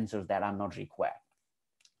unnecessary sensors that are not required.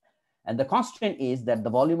 And the constraint is that the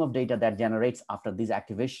volume of data that generates after this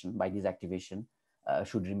activation,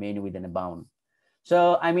 should remain within a bound.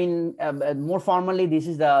 So, I mean, more formally, this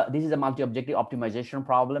is a multi-objective optimization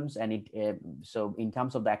problems, and so in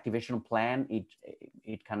terms of the activation plan,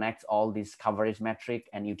 it connects all these coverage metric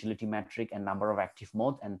and utility metric and number of active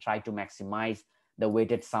modes and try to maximize the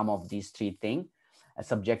weighted sum of these three things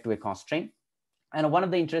subject to a constraint. And one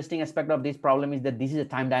of the interesting aspects of this problem is that this is a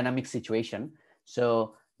time dynamic situation.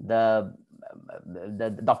 So the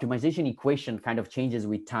optimization equation kind of changes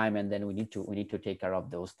with time, and then we need to take care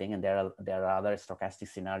of those things. And there are other stochastic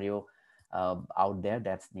scenario out there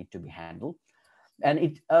that need to be handled.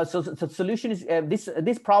 And so solution is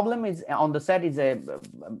this problem is on the set is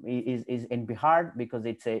in hard because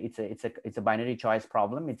it's a binary choice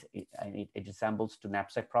problem. It resembles to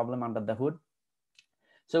knapsack problem under the hood.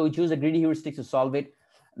 So we choose a greedy heuristic to solve it.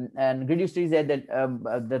 And greedy heuristic is that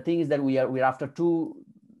the thing is that we're after two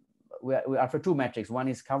metrics. One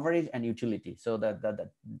is coverage and utility. So the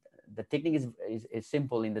technique is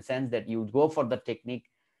simple in the sense that you go for the technique,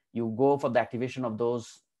 you go for the activation of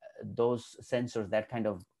those sensors that kind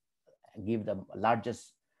of give the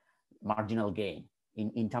largest marginal gain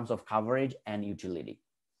in terms of coverage and utility.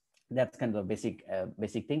 That's kind of basic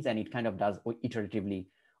things, and it kind of does iteratively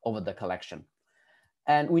over the collection.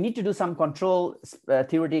 And we need to do some control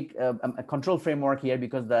theoretic control framework here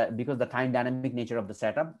because the time dynamic nature of the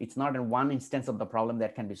setup. It's not in one instance of the problem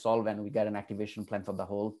that can be solved and we get an activation plan for the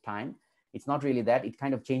whole time. It's not really that. It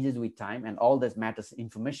kind of changes with time, and all this matters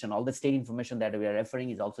information, all the state information that we are referring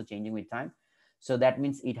is also changing with time. So that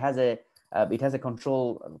means it has a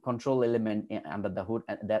control element under the hood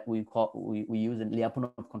that we use a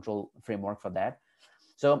Lyapunov control framework for that.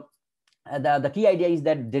 So the key idea is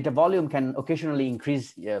that data volume can occasionally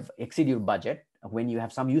exceed your budget when you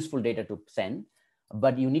have some useful data to send,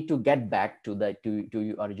 but you need to get back to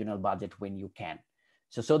your original budget when you can.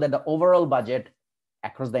 So that the overall budget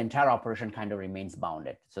across the entire operation kind of remains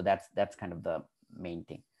bounded. So that's kind of the main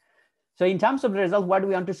thing. So in terms of the result, what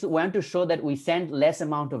we want to show that we send less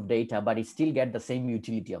amount of data, but it still get the same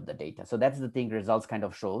utility of the data. So that's the thing results kind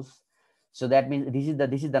of shows. So that means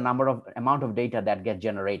this is the amount of data that gets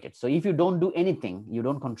generated. So if you don't do anything, you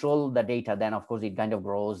don't control the data, then of course it kind of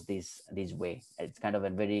grows this way. It's kind of a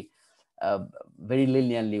very very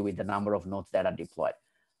linearly with the number of nodes that are deployed.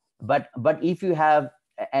 But if you have,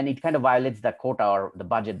 and it kind of violates the quota or the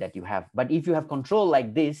budget that you have. But if you have control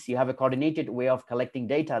like this, you have a coordinated way of collecting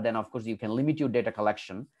data, then of course you can limit your data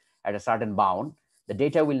collection at a certain bound. The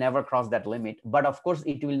data will never cross that limit, but of course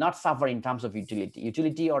it will not suffer in terms of utility.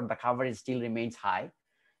 Utility or the coverage still remains high,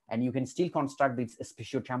 and you can still construct this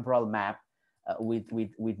spatiotemporal map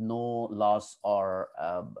with no loss or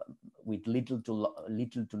with little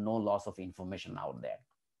to no loss of information out there.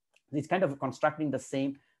 It's kind of constructing the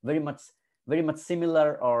same, very much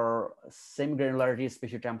similar or same granularity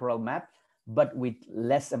spatiotemporal map, but with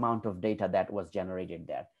less amount of data that was generated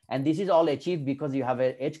there. And this is all achieved because you have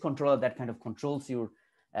an edge controller that kind of controls your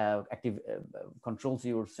controls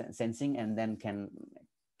your sensing, and then can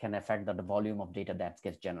affect the volume of data that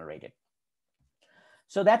gets generated.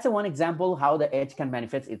 So that's one example how the edge can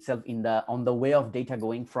manifest itself on the way of data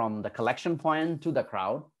going from the collection point to the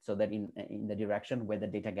crowd, so that in the direction where the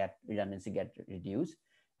data redundancy get reduced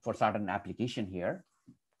for certain application here.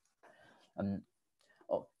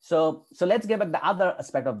 So let's get back the other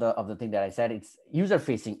aspect of the thing that I said. It's user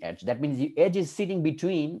facing edge. That means the edge is sitting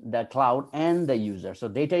between the cloud and the user. So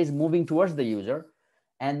data is moving towards the user,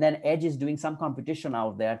 and then edge is doing some computation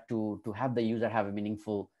out there to have the user have a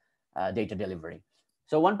meaningful data delivery.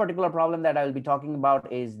 So one particular problem that I will be talking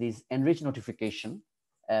about is this enriched notification.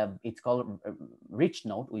 It's called Rich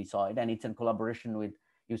Note. We saw it, and it's in collaboration with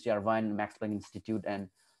UC Irvine, Max Planck Institute, and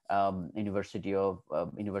University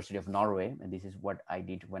of Norway. And this is what I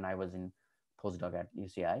did when I was in postdoc at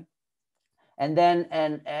UCI. And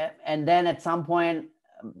then at some point,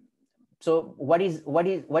 so what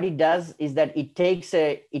it does is that it takes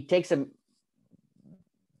a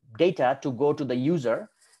data to go to the user.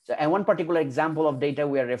 So, and one particular example of data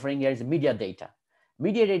we are referring here is media data.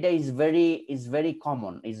 Media data is very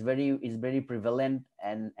common, is very prevalent,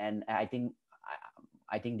 and I think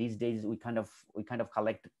these days we kind of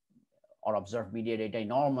collect or observe media data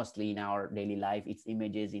enormously in our daily life. It's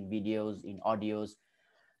images, in videos, in audios,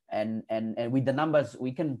 and with the numbers,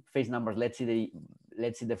 we can face numbers. Let's see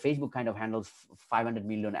the Facebook kind of handles 500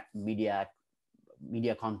 million media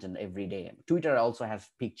content every day. Twitter also has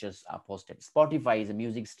pictures posted. Spotify is a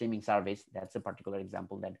music streaming service. That's a particular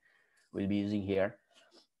example that we'll be using here.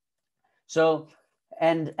 So,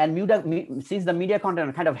 and since the media content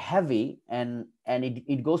are kind of heavy and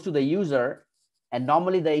it goes to the user, and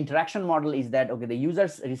normally the interaction model is that, okay, the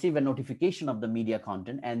users receive a notification of the media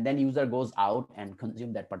content, and then user goes out and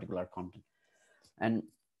consume that particular content. And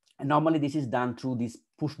normally this is done through this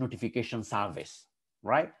push notification service,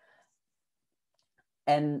 right?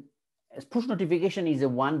 And push notification is the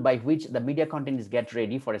one by which the media content is get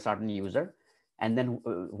ready for a certain user. And then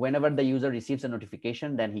whenever the user receives a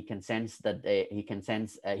notification, then he can sense that he can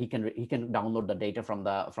download the data from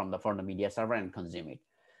the media server and consume it.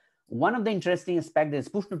 One of the interesting aspects is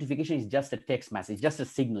push notification is just a text message, just a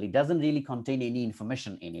signal. It doesn't really contain any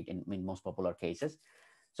information in it in most popular cases.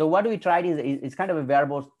 So what we tried is it's kind of a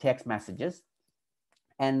variable text messages,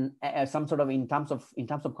 and some sort of in terms of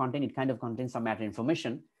content, it kind of contains some matter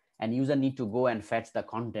information, and user need to go and fetch the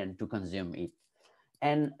content to consume it.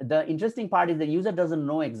 And the interesting part is the user doesn't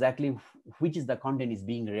know exactly which is the content is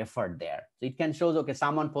being referred there. So it can show, okay,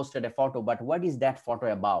 someone posted a photo, but what is that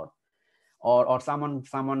photo about? Or someone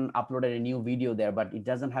uploaded a new video there, but it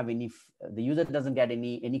doesn't have any, the user doesn't get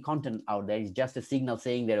any content out there. It's just a signal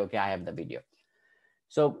saying that, okay, I have the video.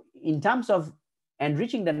 So in terms of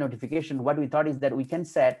enriching the notification, what we thought is that we can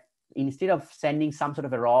set, instead of sending some sort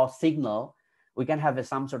of a raw signal, we can have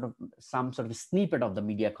some sort of snippet of the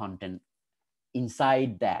media content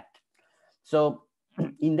inside that. So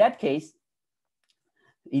in that case,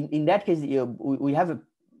 we have a,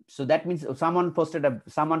 so that means someone posted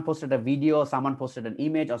a video, someone posted an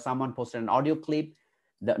image, or someone posted an audio clip,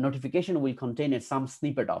 the notification will contain some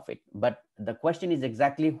snippet of it. But the question is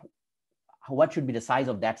exactly what should be the size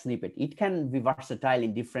of that snippet. It can be versatile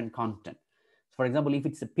in different content. For example, if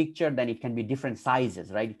it's a picture, then it can be different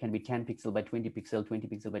sizes, right? It can be 10 pixel by 20 pixel, 20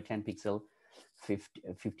 pixel by 10 pixel,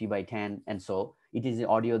 50 by 10. And so it is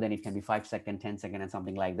audio, then it can be 5 second, 10 second, and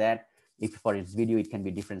something like that. If for its video, it can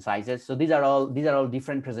be different sizes. So these are all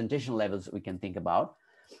different presentation levels we can think about.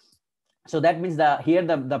 So that means that here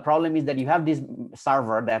the problem is that you have this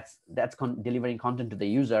server that's delivering content to the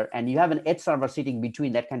user, and you have an edge server sitting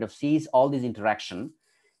between that kind of sees all this interaction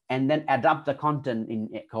and then adapt the content in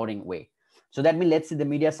a coding way. So that means, let's say the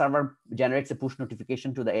media server generates a push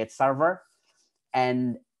notification to the edge server,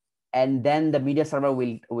 and then the media server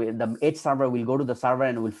the edge server will go to the server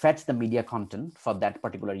and will fetch the media content for that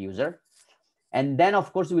particular user. And then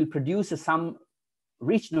of course we will produce some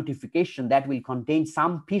rich notification that will contain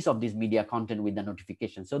some piece of this media content with the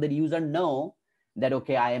notification, so that user know that,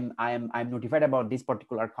 okay, I'm notified about this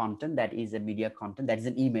particular content, that is a media content, that is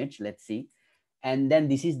an image, let's see, and then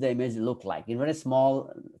this is the image look like in very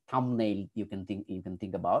small thumbnail you can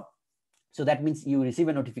think about. So that means you receive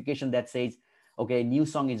a notification that says, okay, new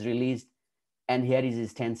song is released, and here is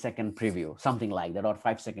his 10-second preview, something like that, or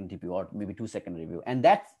 5-second preview, or maybe 2-second review. And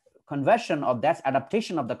that conversion of that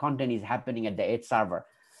adaptation of the content is happening at the edge server.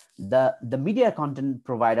 The media content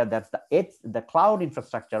provider, that's the cloud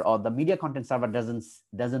infrastructure, or the media content server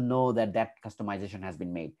doesn't know that customization has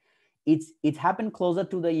been made. It's happened closer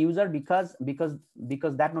to the user because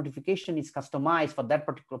that notification is customized for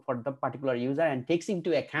the particular user and takes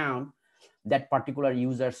into account that particular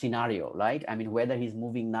user scenario, right? I mean, whether he's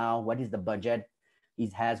moving now, what is the budget he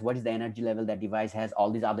has, what is the energy level that device has, all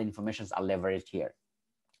these other informations are leveraged here.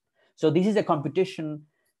 So this is a computation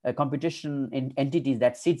entity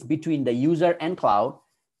that sits between the user and cloud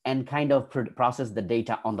and kind of process the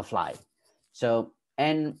data on the fly. So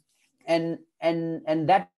and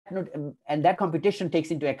that computation takes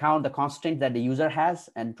into account the constraints that the user has,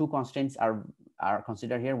 and two constraints are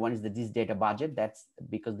considered here. One is this data budget. That's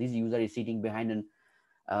because this user is sitting behind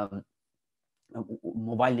a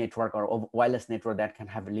mobile network or wireless network that can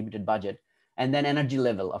have a limited budget. And then energy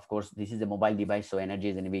level, of course, this is a mobile device, so energy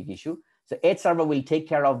is a big issue. So edge server will take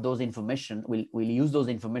care of those information, will use those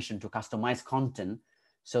information to customize content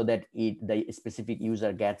so that the specific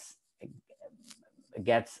user gets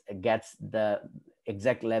the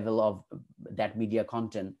exact level of that media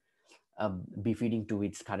content befitting to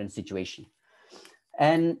its current situation.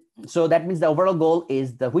 And so that means the overall goal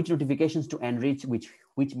is which notifications to enrich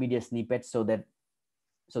which media snippets so that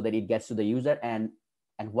it gets to the user, and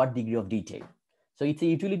what degree of detail. So it's a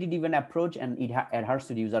utility driven approach, and it adheres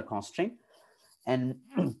to the user constraint. And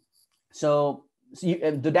so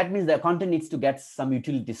that means the content needs to get some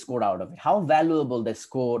utility score out of it. How valuable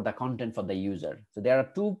the content for the user. So there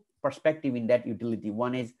are two perspectives in that utility.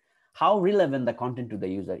 One is how relevant the content to the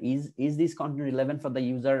user is. Is this content relevant for the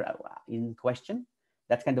user in question?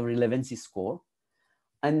 That's kind of relevancy score.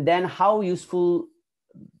 And then how useful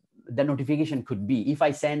the notification could be. If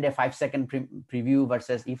I send a 5-second preview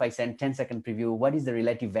versus if I send 10-second preview, what is the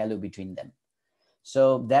relative value between them?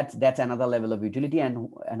 So that's another level of utility.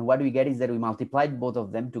 And what we get is that we multiplied both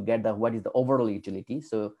of them to get what is the overall utility.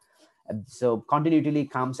 So content utility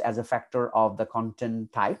comes as a factor of the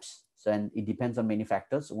content types. So, and it depends on many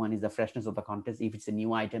factors. One is the freshness of the content. If it's a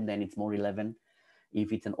new item, then it's more relevant.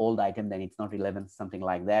 If it's an old item, then it's not relevant, something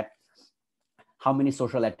like that. How many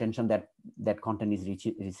social attention that content is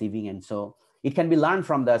receiving. And so it can be learned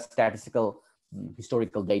from the statistical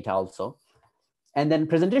historical data also. And then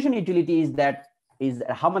presentation utility is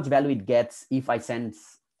how much value it gets if I send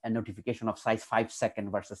a notification of size 5-second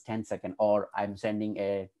versus 10-second, or I'm sending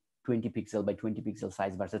a 20 pixel by 20 pixel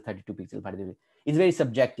size versus 32 pixel by 32. It's very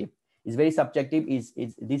subjective. It's very subjective.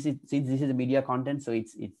 This is a media content, so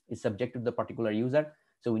it's subjective to the particular user.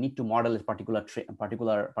 So we need to model a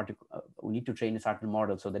we need to train a certain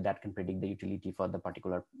model so that can predict the utility for the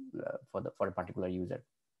particular for a particular user.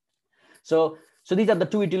 So these are the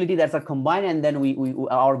two utilities that are combined, and then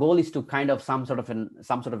our goal is to kind of some sort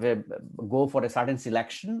of a go for a certain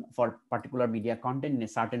selection for particular media content in a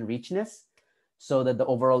certain richness, so that the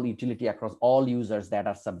overall utility across all users that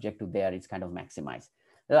are subject to there is kind of maximized.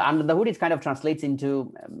 Under the hood, it kind of translates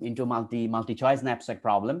into multi-choice knapsack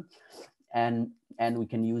problem, and we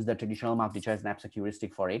can use the traditional multi-choice knapsack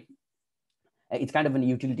heuristic for it. It's kind of an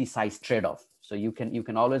utility size trade-off. So you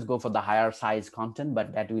can always go for the higher size content,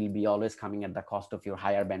 but that will be always coming at the cost of your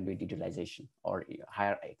higher bandwidth utilization or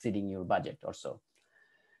higher exceeding your budget or so.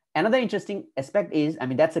 Another interesting aspect is, I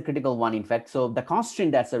mean, that's a critical one, in fact. So the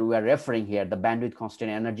constraint that we are referring here, the bandwidth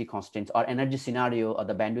constraint, energy constraints, or energy scenario, or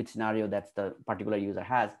the bandwidth scenario that the particular user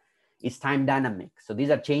has, is time dynamic. So these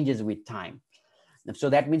are changes with time. So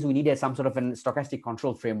that means we need some sort of a stochastic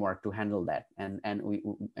control framework to handle that, and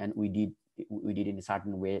we did in a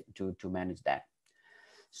certain way to manage that.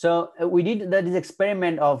 So we did this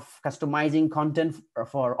experiment of customizing content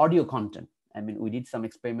for audio content. I mean, we did some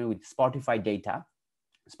experiment with Spotify data.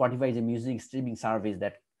 Spotify is a music streaming service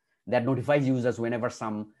that notifies users whenever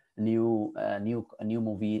some new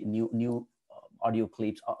movie, new audio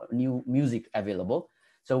clips, new music available.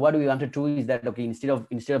 So what we want to do is that, okay, instead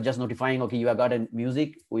of just notifying, okay, you have got a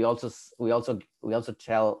music, we also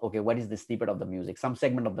tell, okay, what is the snippet of the music? Some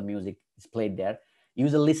segment of the music is played there.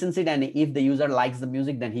 User listens it, and if the user likes the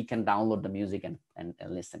music, then he can download the music and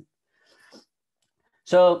listen.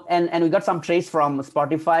 So and we got some trace from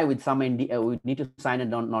Spotify with some we need to sign a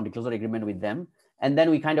non-disclosure agreement with them, And then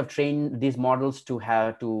we kind of train these models to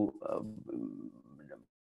have to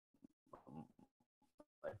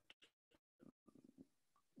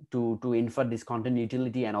infer this content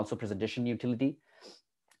utility and also presentation utility.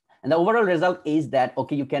 And the overall result is that,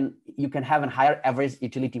 okay, you can have a higher average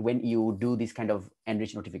utility when you do this kind of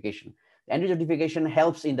enriched notification. The enriched notification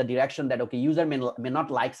helps in the direction that, okay, user may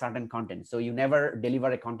not like certain content. So you never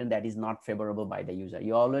deliver a content that is not favorable by the user.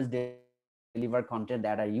 You always deliver content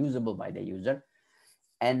that are usable by the user.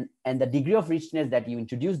 And the degree of richness that you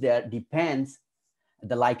introduce there depends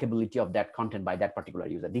the likability of that content by that particular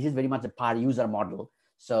user. This is very much a per user model.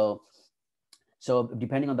 So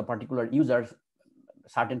depending on the particular user,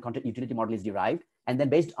 certain content utility model is derived, and then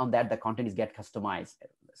based on that, the content is get customized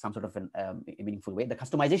some sort of a meaningful way. The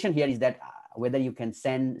customization here is that whether you can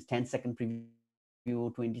send 10-second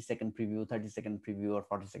preview, 20-second preview, 30-second preview, or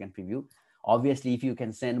 40-second preview. Obviously, if you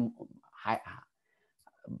can send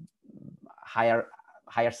higher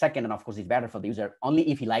second, and of course it's better for the user only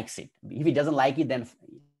if he likes it. If he doesn't like it, then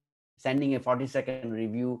sending a 40-second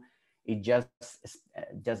review is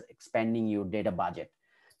just expanding your data budget.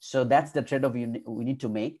 So that's the trade-off we need to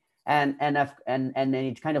make. And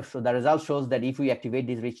it kind of, so the result shows that if we activate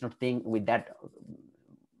this rich node thing with that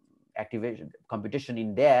activation computation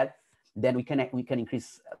in there, then we can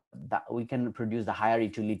increase we can produce the higher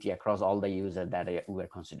utility across all the users that we are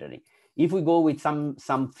considering. If we go with some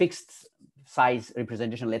fixed size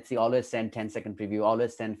representation, let's say always send 10-second preview,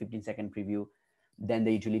 always send 15-second preview, then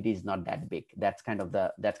the utility is not that big. That's kind of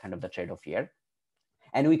the trade-off here.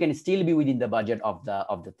 And we can still be within the budget of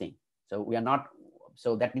the thing. So we are not.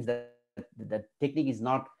 So that means that the technique is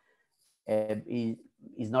not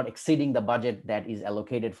exceeding the budget that is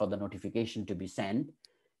allocated for the notification to be sent.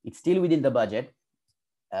 It's still within the budget.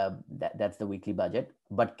 That's the weekly budget,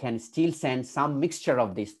 but can still send some mixture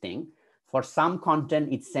of this thing. For some content,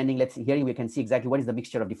 it's sending. Let's see, here we can see exactly what is the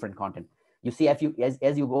mixture of different content. You see, as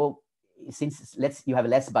you go, since you have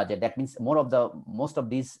less budget, that means most of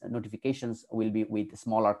these notifications will be with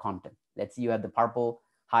smaller content. Let's see, you have the purple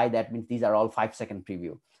high, that means these are all 5-second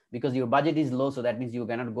preview, because your budget is low. So that means you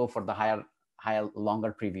cannot go for the higher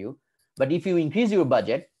longer preview. But if you increase your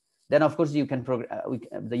budget, then of course you can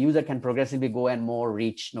the user can progressively go and more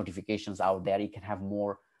rich notifications out there. You can have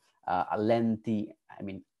more lengthy,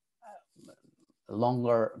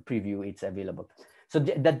 longer preview. It's available. So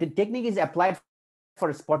the technique is applied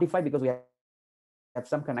for Spotify because we have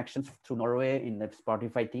some connections through Norway in the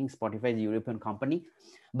Spotify thing. Spotify is a European company,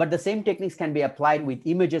 but the same techniques can be applied with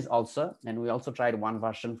images also. And we also tried one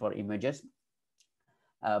version for images,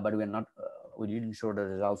 but we didn't show the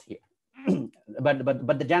results here.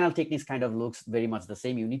 but the general techniques kind of looks very much the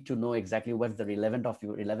same. You need to know exactly what's the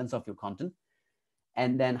relevance of your content,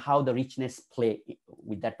 and then how the richness play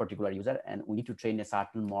with that particular user. And we need to train a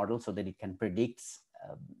certain model so that it can predict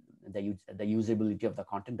the usability of the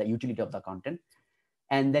content, the utility of the content.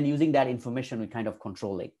 And then using that information, we kind of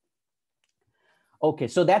control it. Okay,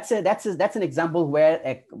 so that's an example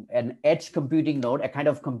where an edge computing node, a kind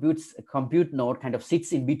of compute node, kind of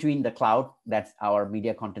sits in between the cloud, that's our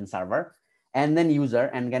media content server, and then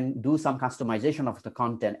user, and can do some customization of the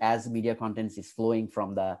content as media content is flowing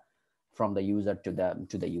from the user to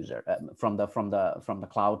the user, from the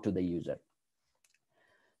cloud to the user.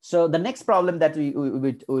 So the next problem that we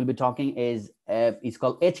will be talking is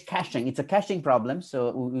called edge caching. It's a caching problem. So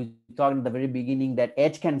we talked at the very beginning that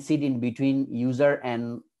edge can sit in between user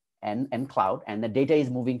and cloud, and the data is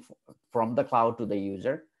moving from the cloud to the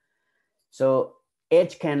user. So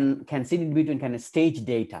edge can sit in between, kind of stage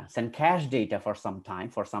data, send cache data for some time,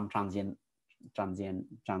 for some transient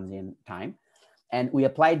time. And we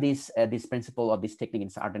applied this principle of this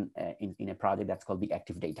technique in a project that's called Big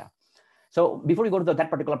Active Data. So before we go to that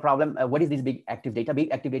particular problem, what is this big active data?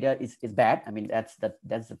 Big active data is bad. That's the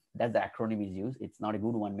acronym is used. It's not a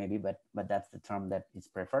good one maybe, but that's the term that is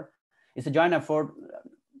preferred. It's a joint effort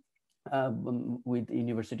with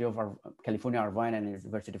University of California, Irvine, and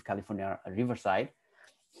University of California, Riverside.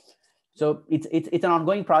 So it's an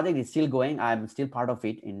ongoing project. It's still going. I'm still part of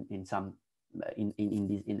it in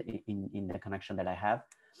the connection that I have.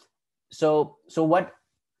 So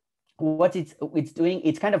what it's doing,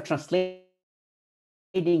 it's kind of translating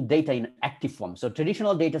data in active form. So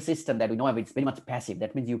traditional data system that we know of, it's very much passive.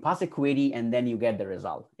 That means you pass a query and then you get the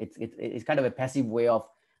result. It's kind of a passive way of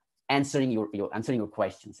answering your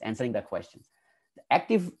questions, answering the questions.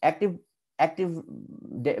 The active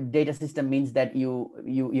data system means that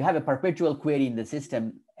you have a perpetual query in the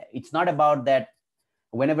system. It's not about that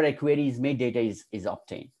whenever a query is made, data is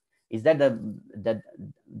obtained. Is that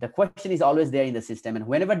the question is always there in the system, and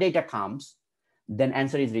whenever data comes, then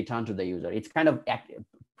answer is returned to the user. It's kind of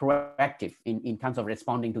proactive in terms of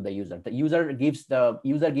responding to the user. The user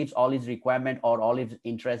gives all his requirement or all his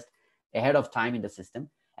interest ahead of time in the system.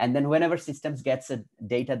 And then whenever systems gets a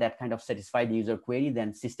data that kind of satisfy the user query,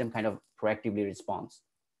 then system kind of proactively responds.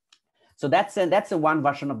 So that's a one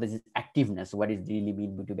version of this activeness. What is really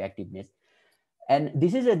mean to be activeness? And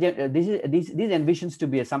this envisions to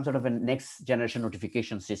be some sort of a next generation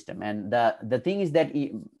notification system. And the thing is that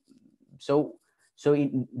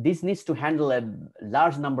this needs to handle a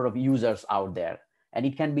large number of users out there, and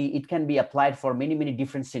it can be applied for many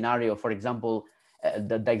different scenarios. For example,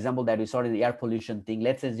 the example that we saw in the air pollution thing.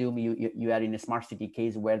 Let's assume you are in a smart city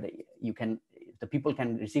case where the people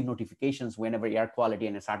can receive notifications whenever air quality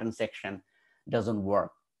in a certain section doesn't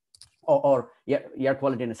work, or air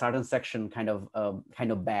quality in a certain section kind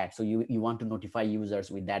of bad. So you want to notify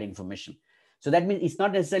users with that information. So that means it's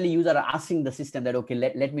not necessarily user asking the system that, okay,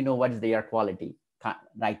 let me know what is the air quality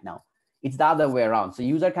right now. It's the other way around. So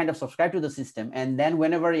user kind of subscribe to the system, and then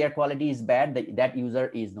whenever air quality is bad, that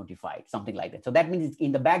user is notified, something like that. So that means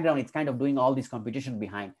in the background, it's kind of doing all this computation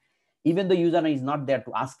behind, even though user is not there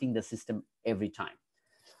to asking the system every time.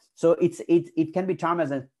 So it can be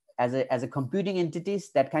termed as a computing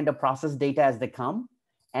entities that kind of process data as they come,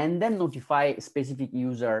 and then notify specific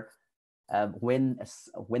user when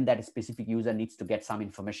that specific user needs to get some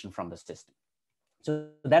information from the system. So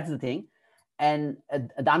that's the thing. And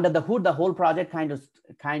under the hood, the whole project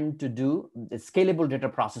kind to do the scalable data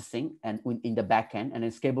processing and in the backend, and a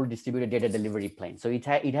scalable distributed data delivery plane. So it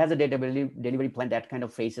has a data delivery plane that kind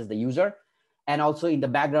of faces the user, and also in the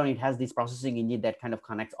background it has this processing engine that kind of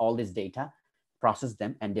connects all this data, process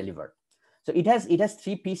them, and deliver. So it has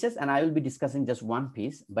three pieces, and I will be discussing just one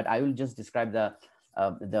piece, but I will just describe the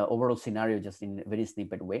overall scenario just in a very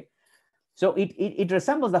snippet way. So it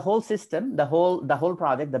resembles the whole system, the whole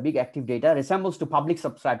project, the big active data resembles to public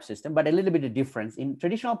subscribe system, but a little bit of difference. In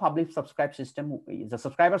traditional public subscribe system, the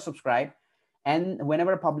subscriber subscribe, and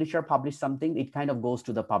whenever a publisher publish something, it kind of goes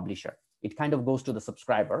to the publisher. It kind of goes to the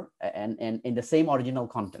subscriber and in the same original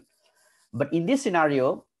content. But in this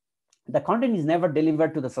scenario, the content is never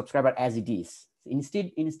delivered to the subscriber as it is.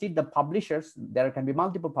 Instead, the publishers, there can be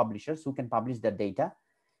multiple publishers who can publish the data.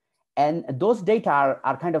 And those data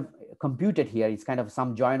are kind of computed here. It's kind of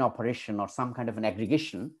some joint operation or some kind of an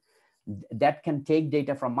aggregation that can take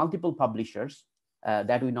data from multiple publishers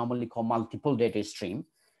that we normally call multiple data stream,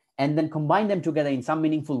 and then combine them together in some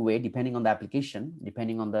meaningful way, depending on the application,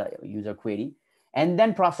 depending on the user query, and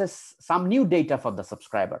then process some new data for the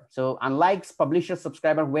subscriber. So unlike publisher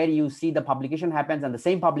subscriber, where you see the publication happens and the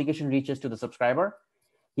same publication reaches to the subscriber,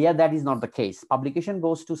 here that is not the case. Publication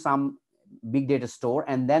goes to some big data store,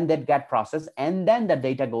 and then that get processed, and then the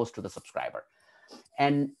data goes to the subscriber.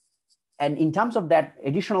 And in terms of that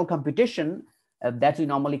additional computation, that we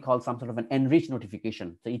normally call some sort of an enriched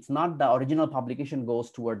notification. So it's not the original publication goes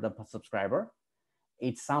toward the subscriber.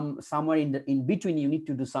 It's somewhere in between. You need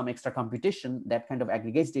to do some extra computation that kind of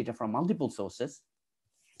aggregates data from multiple sources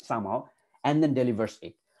somehow, and then delivers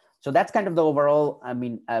it. So that's kind of the overall,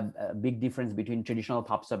 a big difference between traditional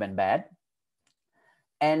PubSub and BAD.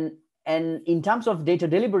 And in terms of data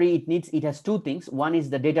delivery, it has two things. One is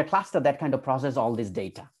the data cluster that kind of process all this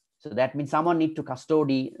data. So that means someone need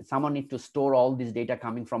to store all this data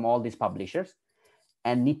coming from all these publishers,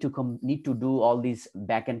 and need to do all this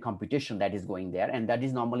backend computation that is going there. And that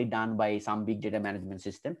is normally done by some big data management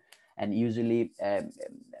system. And usually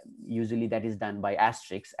that is done by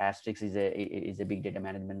Asterisk. Asterisk is a big data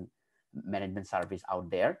management service out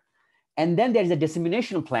there. And then there is a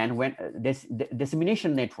dissemination plan, when this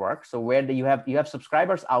dissemination network. So where you have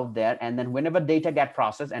subscribers out there, and then whenever data get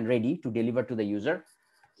processed and ready to deliver to the user,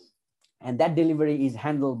 and that delivery is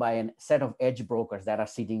handled by a set of edge brokers that are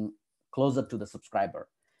sitting closer to the subscriber.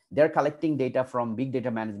 They're collecting data from big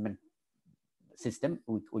data management system.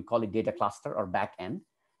 We call it data cluster or backend,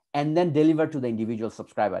 and then deliver to the individual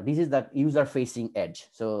subscriber. This is the user-facing edge.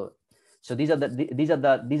 So these are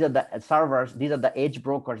the servers. These are the edge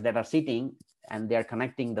brokers that are sitting, and they are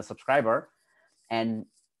connecting the subscriber, and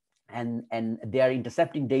they are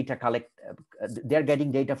intercepting data. They're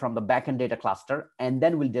getting data from the backend data cluster, and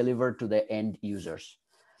then will deliver to the end users.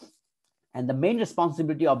 And the main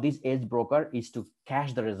responsibility of this edge broker is to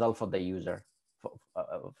cache the result for the user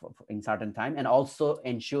in certain time, and also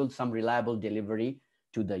ensure some reliable delivery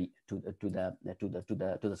to the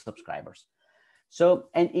subscribers. So,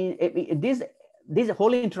 and this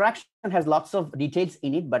whole interaction has lots of details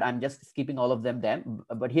in it, but I'm just skipping all of them then.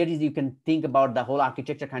 But here is, you can think about the whole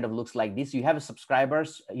architecture kind of looks like this. You have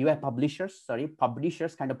subscribers, you have publishers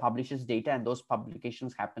kind of publishes data, and those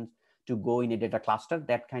publications happen to go in a data cluster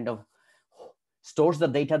that kind of stores the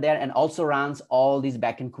data there, and also runs all these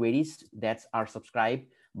backend queries that are subscribed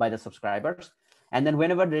by the subscribers. And then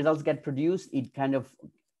whenever the results get produced, it kind of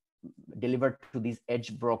delivered to this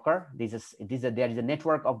edge broker. There is a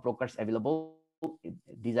network of brokers available.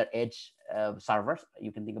 These are edge servers.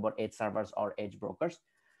 You can think about edge servers or edge brokers.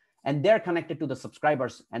 And they're connected to the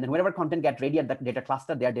subscribers. And then whenever content gets ready at the data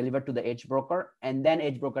cluster, they are delivered to the edge broker. And then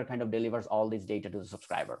edge broker kind of delivers all this data to the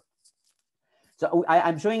subscriber. So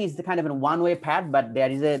I'm showing is the kind of a one-way path, but there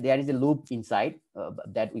is a loop inside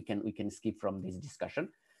that we can skip from this discussion.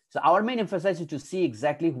 So our main emphasis is to see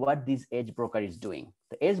exactly what this edge broker is doing.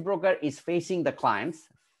 The edge broker is facing the clients,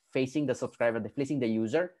 facing the subscriber, facing the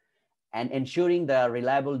user, and ensuring the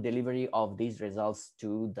reliable delivery of these results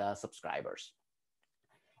to the subscribers,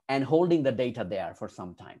 and holding the data there for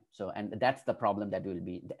some time. So, and that's the problem that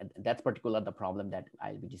that's the problem that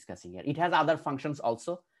I'll be discussing here. It has other functions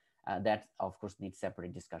also that of course needs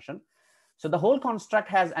separate discussion. So the whole construct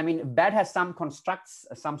has, BAD has some constructs,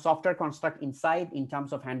 some software construct inside in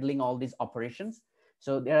terms of handling all these operations.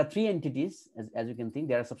 So there are three entities, as you can think.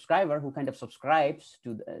 There are a subscriber who kind of subscribes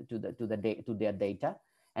to their data,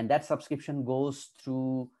 and that subscription goes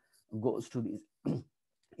through this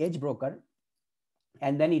edge broker,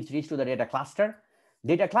 and then it reaches to the data cluster.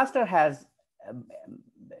 Data cluster has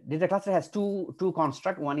two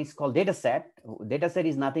constructs. One is called dataset. Dataset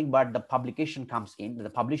is nothing but the publication comes in. The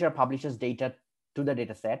publisher publishes data to the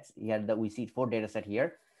datasets. Here we see 4 dataset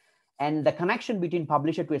here. And the connection between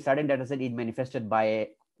publisher to a certain dataset is manifested by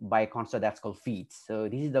a construct that's called feeds. So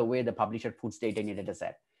this is the way the publisher puts data in a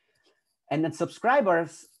dataset. And then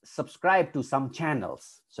subscribers subscribe to some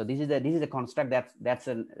channels. So this is a construct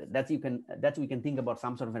we can think about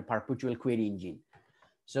some sort of a perpetual query engine.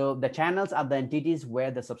 So the channels are the entities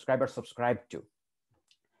where the subscribers subscribe to.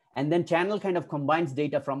 And then channel kind of combines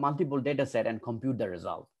data from multiple data set and compute the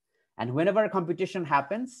result. And whenever computation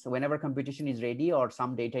happens, whenever computation is ready or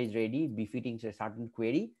some data is ready befitting a certain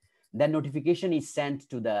query, then notification is sent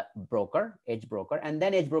to the broker, edge broker, and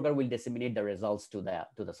then edge broker will disseminate the results to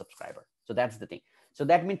the subscriber. So that's the thing. So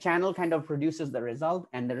that means channel kind of produces the result,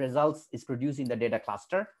 and the results is produced in the data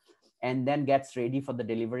cluster and then gets ready for the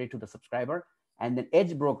delivery to the subscriber. And then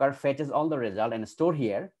edge broker fetches all the result and store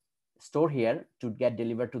here to get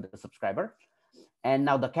delivered to the subscriber. And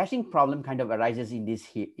now the caching problem kind of arises in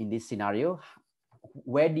this scenario.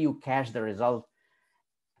 Where do you cache the result?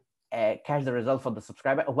 Cache the result for the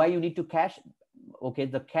subscriber. Why you need to cache? Okay,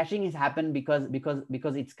 the caching is happened because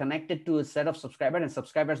it's connected to a set of subscribers, and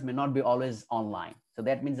subscribers may not be always online. So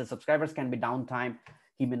that means the subscribers can be downtime.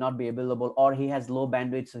 He may not be available, or he has low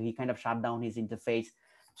bandwidth, so he kind of shut down his interface.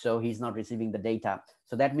 So he's not receiving the data.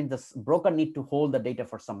 So that means the broker need to hold the data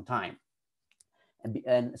for some time,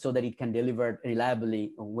 and so that it can deliver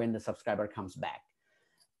reliably when the subscriber comes back.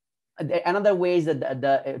 Another way is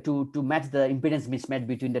that to match the impedance mismatch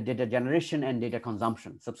between the data generation and data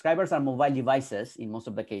consumption. Subscribers are mobile devices in most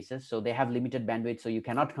of the cases, so they have limited bandwidth, so you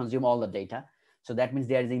cannot consume all the data. So that means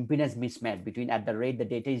there is an impedance mismatch between at the rate the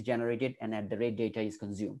data is generated and at the rate data is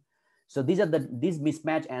consumed. So these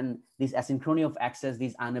mismatch and this asynchrony of access,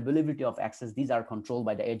 this unavailability of access, these are controlled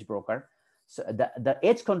by the edge broker. So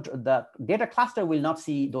the data cluster will not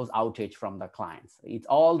see those outage from the clients. It's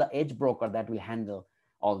all the edge broker that will handle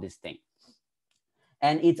all these things.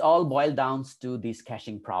 And it's all boiled down to this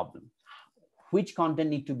caching problem. Which content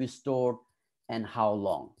need to be stored and how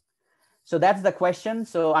long? So that's the question.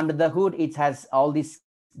 So under the hood, it has all these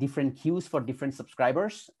different queues for different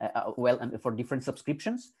subscribers, for different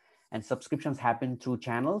subscriptions. And subscriptions happen through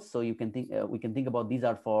channels. So you can think, we can think about these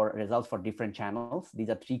are for results for different channels. These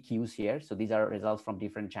are 3 queues here. So these are results from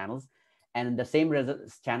different channels. And the same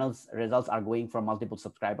results are going from multiple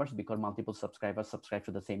subscribers because multiple subscribers subscribe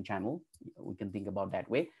to the same channel. We can think about that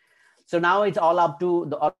way. So now it's all up to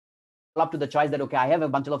the choice that, okay, I have a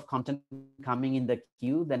bunch of content coming in the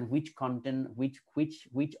queue, then which content, which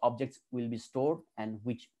objects will be stored and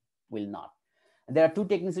which will not. And there are 2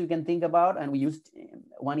 techniques we can think about, and we used,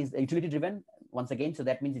 one is utility driven once again. So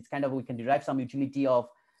that means it's kind of, we can derive some utility of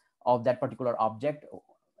that particular object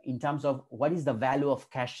in terms of what is the value of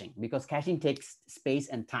caching, because caching takes space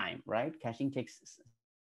and time, right? Caching takes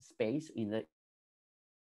space in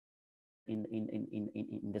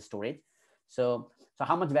the storage. So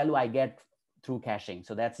how much value I get through caching.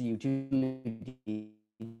 So that's a utility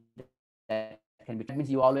that can be, that means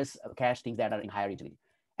you always cache things that are in higher utility.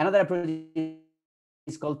 Another approach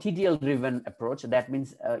is called TTL driven approach. That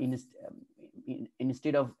means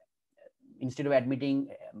instead of admitting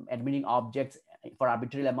objects for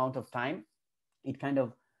arbitrary amount of time, it kind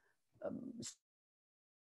of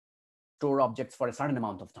store objects for a certain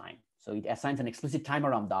amount of time. So it assigns an explicit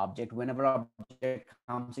timer on the object. Whenever object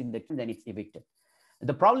comes in the queue, then it's evicted.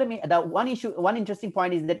 The problem is, one interesting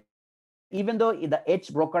point is that even though the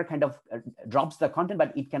H broker kind of drops the content,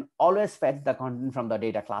 but it can always fetch the content from the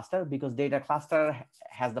data cluster, because data cluster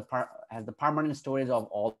has the permanent storage of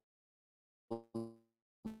all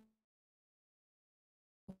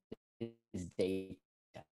this data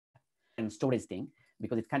and storage thing,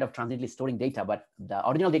 because it's kind of transiently storing data, but the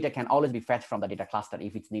original data can always be fetched from the data cluster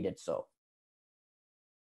if it's needed. So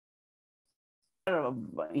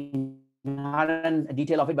inherent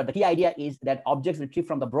detail of it, but the key idea is that objects retrieved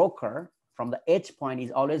from the broker, from the H point,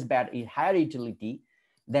 is always in higher utility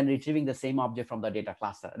than retrieving the same object from the data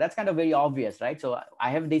cluster. That's kind of very obvious, right? So I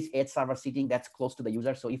have this H server sitting that's close to the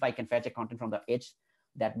user. So if I can fetch a content from the H,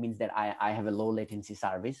 that means that I have a low latency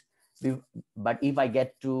service. But if I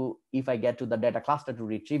get to the data cluster to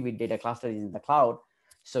retrieve it, data cluster is in the cloud,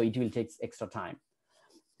 so it will take extra time.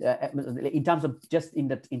 In terms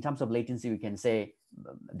of latency, we can say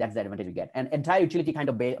that's the advantage we get. And entire utility kind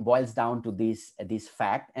of boils down to this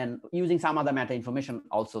fact, and using some other meta information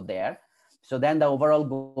also there. So then the overall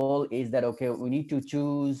goal is that, okay, we need to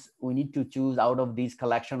choose out of these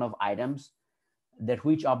collection of items that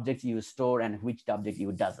which objects you store and which object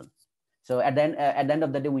you doesn't. So at the end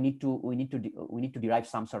of the day, we need to derive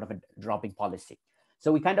some sort of a dropping policy.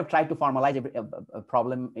 So we kind of try to formalize a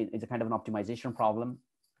problem. It's a kind of an optimization problem.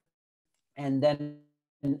 And then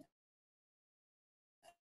the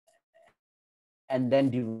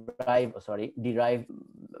entire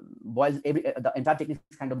technique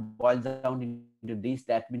kind of boils down into this.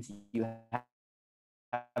 That means you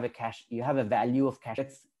have a value of cache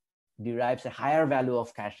that derives a higher value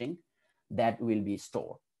of caching that will be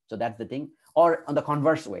stored. So that's the thing. Or on the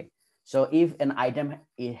converse way. So if an item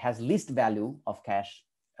has least value of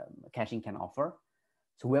caching can offer,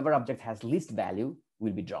 so whoever object has least value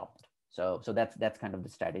will be dropped. So that's kind of the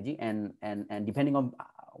strategy, and depending on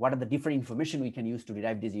what are the different information we can use to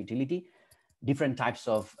derive this utility, different types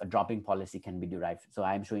of dropping policy can be derived. So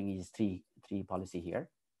I'm showing you three policy here.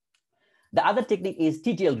 The other technique is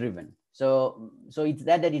TTL driven. So it's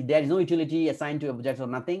that if there is no utility assigned to objects or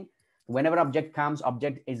nothing, whenever object comes,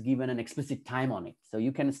 object is given an explicit time on it. So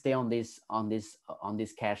you can stay on this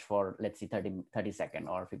cache for, let's say, 30 seconds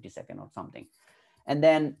or 50 seconds or something, and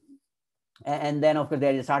then of course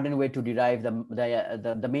there is a certain way to derive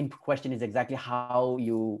the main question is exactly how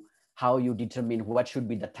you determine what should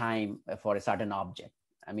be the time for a certain object.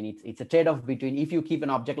 I mean, it's a trade-off between, if you keep an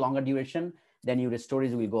object longer duration, then your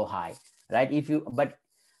storage will go high, right?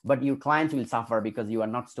 But your clients will suffer because you are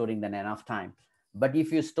not storing them enough time. But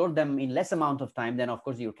if you store them in less amount of time, then of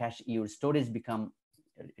course your storage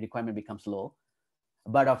requirement becomes low.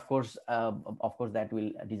 But of course that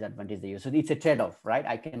will disadvantage the user. So it's a trade-off, right?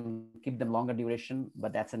 I can keep them longer duration,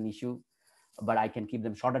 but that's an issue. But I can keep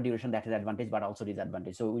them shorter duration, that is advantage, but also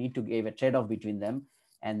disadvantage. So we need to give a trade-off between them,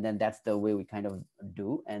 and then that's the way we kind of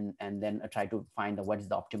do, and then try to find what is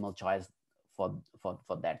the optimal choice for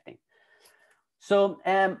that thing. So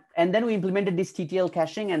and then we implemented this TTL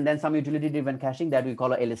caching, and then some utility-driven caching that we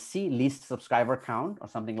call a LSC, least subscriber count, or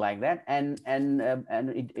something like that. And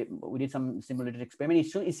we did some simulated experiment.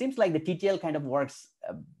 It seems like the TTL kind of works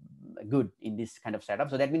good in this kind of setup.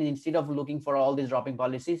 So that means instead of looking for all these dropping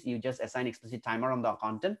policies, you just assign explicit timer on the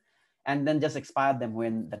content, and then just expire them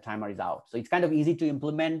when the timer is out. So it's kind of easy to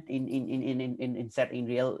implement in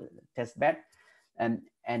real test bed, and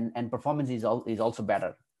performance is also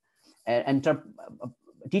better. And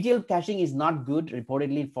TTL caching is not good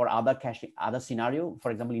reportedly for other scenario. For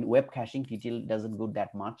example, in web caching, TTL doesn't go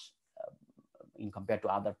that much in compared to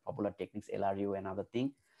other popular techniques, LRU and other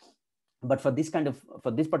thing. But for this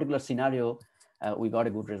particular scenario, we got a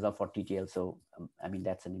good result for TTL. So I mean,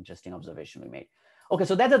 that's an interesting observation we made. Okay,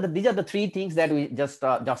 so these are the three things that we just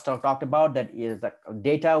talked about. That is the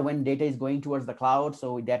data, when data is going towards the cloud.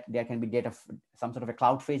 So that there can be data, some sort of a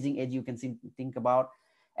cloud phasing edge you can think about.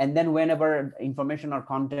 And then whenever information or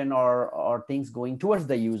content or things going towards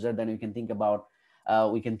the user, then we can think about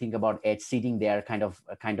edge sitting there, kind of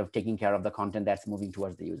taking care of the content that's moving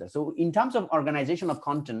towards the user. So in terms of organization of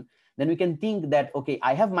content, then we can think that, okay,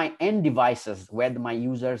 I have my end devices where my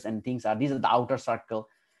users and things are. These are the outer circle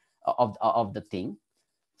of the thing.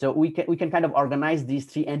 So we can kind of organize these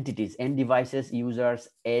three entities: end devices, users,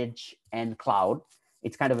 edge, and cloud.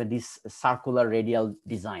 It's kind of this circular radial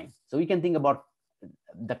design. So we can think about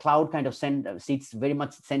the cloud kind of sits very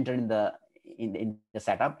much centered in the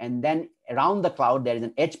setup, and then around the cloud there is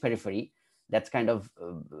an edge periphery that's kind of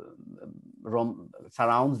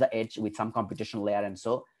surrounds the edge with some computational layer, and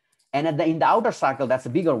so. And in the outer circle, that's a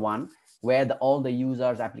bigger one where all the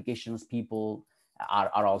users, applications, people,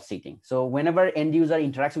 are all sitting. So whenever end user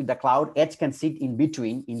interacts with the cloud, edge can sit in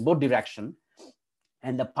between in both direction.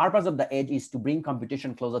 And the purpose of the edge is to bring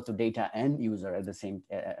computation closer to data and user at the same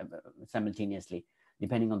simultaneously,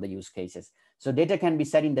 depending on the use cases. So data can be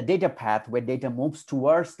set in the data path where data moves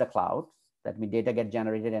towards the cloud. That means data get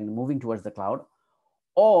generated and moving towards the cloud,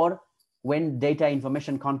 or when data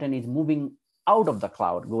information content is moving out of the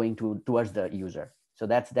cloud, going towards the user. So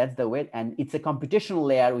that's the way, and it's a computational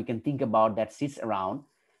layer we can think about that sits around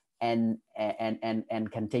and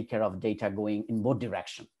can take care of data going in both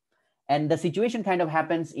directions. And the situation kind of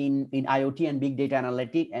happens in IoT and big data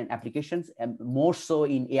analytic and applications, and more so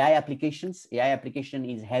in AI applications. AI application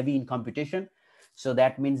is heavy in computation. So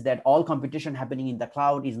that means that all computation happening in the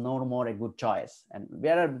cloud is no more a good choice. And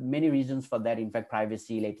there are many reasons for that, in fact,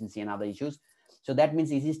 privacy, latency, and other issues. So that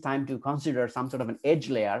means it is time to consider some sort of an edge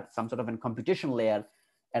layer, some sort of a computation layer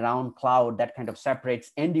around cloud that kind of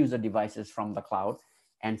separates end user devices from the cloud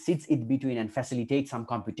and sits in between and facilitates some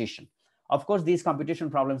computation. Of course, these computation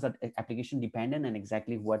problems are application dependent, and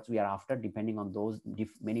exactly what we are after, depending on those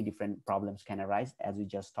many different problems can arise, as we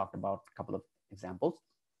just talked about a couple of examples.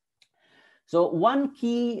 So one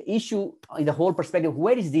key issue in the whole perspective,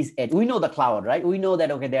 where is this edge? We know the cloud, right? We know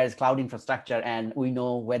that, okay, there is cloud infrastructure and we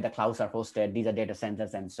know where the clouds are hosted. These are data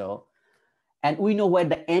centers and so. And we know where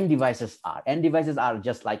the end devices are. End devices are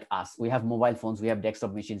just like us. We have mobile phones, we have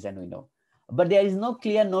desktop machines, and we know. But there is no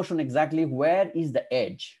clear notion exactly where is the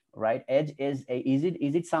edge, right? Edge is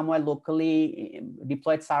it somewhere locally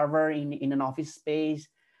deployed server in an office space,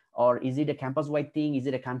 or is it a campus-wide thing? Is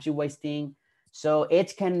it a country-wide thing? So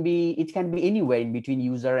it can be anywhere in between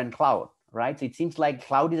user and cloud, right? So it seems like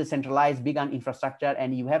cloud is a centralized big infrastructure,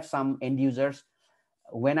 and you have some end users.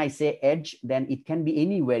 When I say edge, then it can be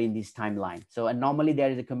anywhere in this timeline. So and normally there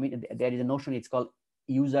is a notion, it's called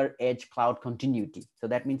user edge cloud continuity. So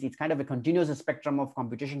that means it's kind of a continuous spectrum of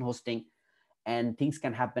computation hosting, and things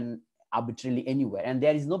can happen arbitrarily anywhere. And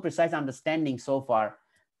there is no precise understanding so far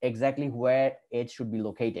exactly where edge should be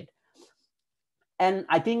located. And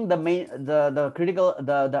I think the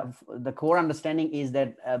core understanding is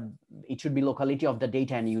that it should be locality of the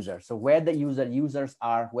data and user. So where the users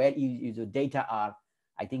are, where user data are,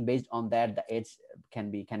 I think based on that, the edge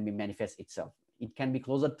can be manifest itself. It can be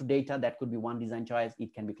closer to data. That could be one design choice.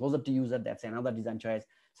 It can be closer to user. That's another design choice.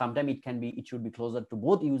 Sometimes it should be closer to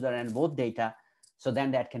both user and both data. So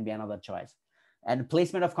then that can be another choice. And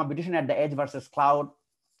placement of computation at the edge versus cloud,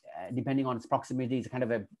 depending on its proximity, is kind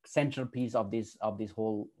of a central piece of this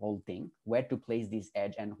whole thing. Where to place this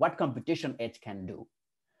edge and what computation edge can do.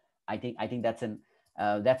 I think that's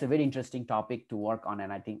a very interesting topic to work on,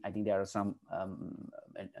 and I think there are some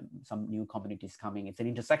new communities coming. It's an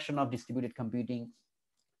intersection of distributed computing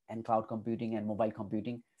and cloud computing and mobile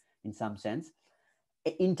computing in some sense.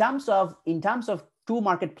 In terms of two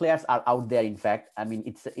market players are out there. In fact, I mean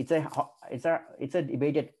it's a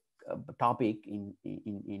debated topic in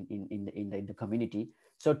the community.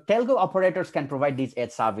 So telco operators can provide these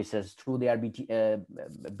edge services through their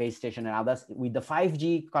base station and others. With the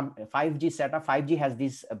 5G setup, 5G has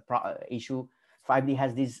this issue. 5G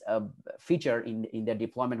has this feature in their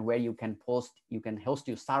deployment where you can host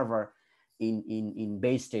your server in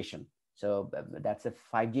base station. So that's a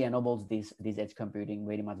 5G enables this edge computing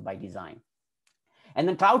very much by design. And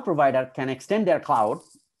then cloud provider can extend their cloud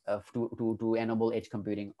to enable edge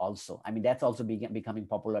computing also. I mean, that's also becoming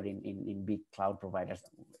popular in big cloud providers,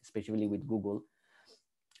 especially with Google.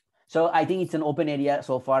 So I think it's an open area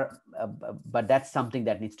so far, but that's something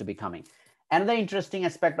that needs to be coming. Another interesting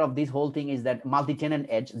aspect of this whole thing is that multi-tenant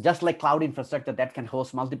edge, just like cloud infrastructure that can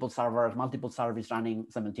host multiple servers, multiple services running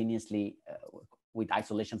simultaneously with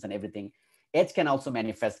isolations and everything, edge can also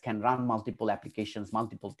manifest, can run multiple applications,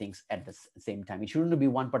 multiple things at the same time. It shouldn't be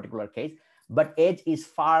one particular case, but edge is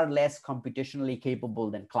far less computationally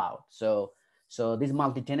capable than cloud. So this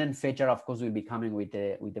multi-tenant feature, of course, will be coming with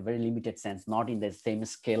a very limited sense, not in the same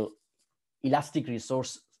scale, elastic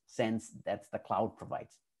resource sense that the cloud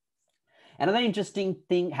provides. Another interesting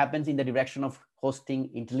thing happens in the direction of hosting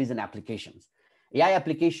intelligent applications. AI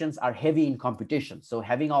applications are heavy in computation. So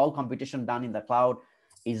having all computation done in the cloud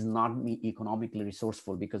is not economically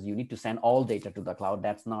resourceful because you need to send all data to the cloud.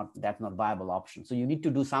 That's not viable option. So you need to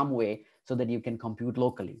do some way so that you can compute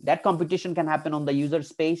locally. That computation can happen on the user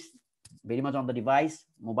space, very much on the device,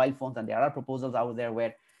 mobile phones, and there are proposals out there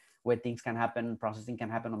where things can happen, processing can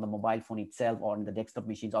happen on the mobile phone itself or in the desktop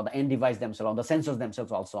machines or the end device themselves, on the sensors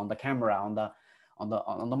themselves also, on the camera, on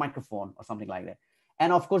the microphone or something like that.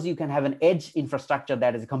 And of course, you can have an edge infrastructure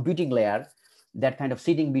that is a computing layer that kind of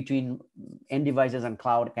sitting between end devices and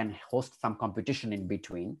cloud can host some computation in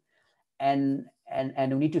between. And and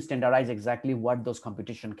we need to standardize exactly what those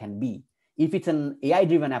computation can be. If it's an AI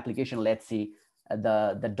driven application, let's see,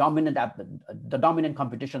 the dominant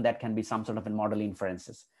computation, that can be some sort of a model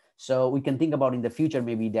inferences. So we can think about in the future,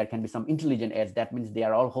 maybe there can be some intelligent edge. That means they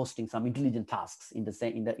are all hosting some intelligent tasks in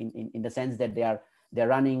the sense that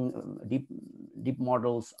they're running deep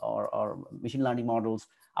models or machine learning models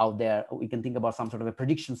out there. We can think about some sort of a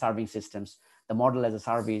prediction serving systems, the model as a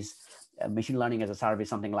service, machine learning as a service,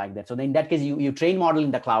 something like that. So then in that case, you train model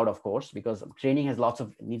in the cloud, of course, because training has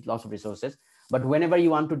needs lots of resources. But whenever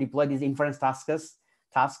you want to deploy these inference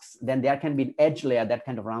tasks, then there can be an edge layer that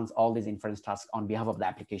kind of runs all these inference tasks on behalf of the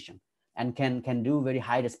application and can do very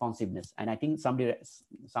high responsiveness. And I think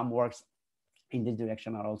some works in this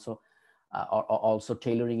direction are also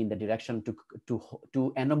tailoring in the direction to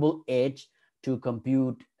enable edge to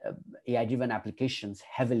compute AI-driven applications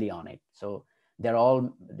heavily on it. So they're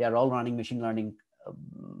all running machine learning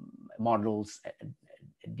models,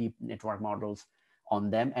 deep network models on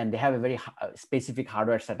them, and they have a very specific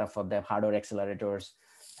hardware setup for them, hardware accelerators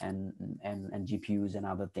and GPUs and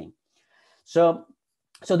other things. So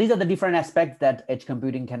these are the different aspects that edge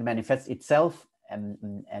computing can manifest itself, and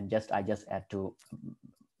I just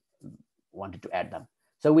wanted to add them.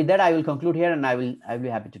 So with that, I will conclude here, and I'll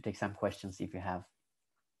be happy to take some questions if you have.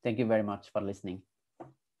 Thank you very much for listening.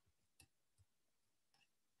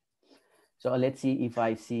 So let's see if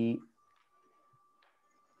I see.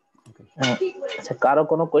 আচ্ছা, কারো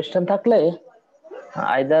কোনো question থাকলে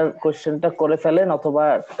either কোশ্চেনটা করে ফেলেন অথবা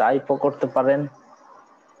টাইপও করতে পারেন।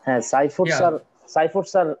 হ্যাঁ, সাইফুর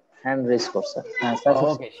স্যার হ্যান্ড রেজ করছেন। হ্যাঁ, সাইফুর।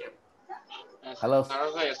 ওকে, হ্যালো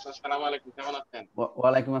সারওয়ার ভাই, আসসালামু আলাইকুম, কেমন আছেন?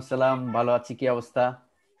 ওয়ালাইকুম আসসালাম, ভালো আছি, কি অবস্থা?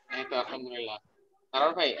 এই তো আলহামদুলিল্লাহ।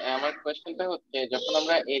 সারওয়ার ভাই, আমার কোশ্চেনটা হচ্ছে, যখন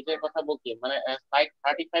আমরা এজের কথা বলছি, মানে সাইট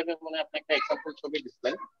 35 এ মনে আপনি একটা এক্সাম্পল ছবি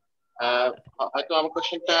দিচ্ছেন, হয়তো আমার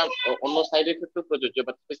কোশ্চেনটা অন্য সাইডের ক্ষেত্রে প্রযোজ্য,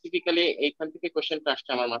 বাট স্পেসিফিক্যালি এইখান থেকে কোশ্চেনটা আসছে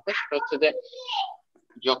আমার মাথায়। সেটা হচ্ছে যে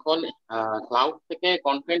যখন ক্লাউড থেকে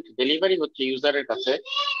কন্টেন্ট ডেলিভারি হচ্ছে ইউজারের কাছে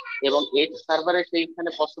এবং এজ সার্ভারে সেইখানে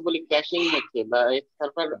পসিবলি ক্যাশিং হচ্ছে, বা এজ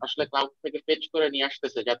সার্ভার আসলে ক্লাউড থেকে ফেচ করে নিয়ে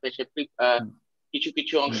আসতেছে যাতে সে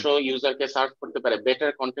কিছু অংশ ইউজারকে সার্ভ করতে পারে,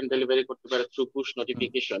 বেটার কন্টেন্ট ডেলিভারি করতে পারে through push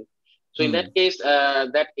notification. So in that case,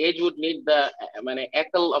 that edge would need the মানে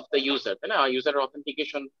echo of the user, তাই না? ইউজার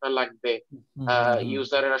অথেন্টিকেশন লাগবে,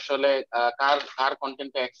 ইউজারের আসলে কার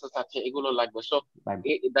কন্টেন্টে অ্যাক্সেস আছে এগুলো লাগবে। সো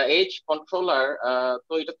the edge controller,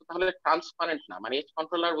 তো এটা তো তাহলে ট্রান্সপারেন্ট না, মানে edge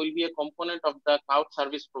controller will be a component of the cloud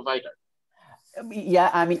service provider. Yeah,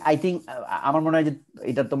 I mean, I think আমার মনে হয় যে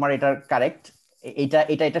এটা কারেক্ট।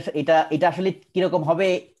 এটা আসলে কিরকম হবে,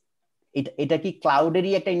 এটা কি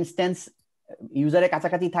ক্লাউডেরই একটা ইনস্ট্যান্স ইউজারের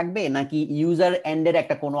কাছাকাছি থাকবে, নাকি ইউজার এন্ডের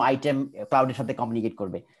একটা কোনো আইটেম ক্লাউডের সাথে কমিউনিকেট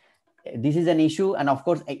করবে? This is an issue, and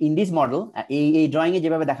of course in this model, এই ড্রয়িং এ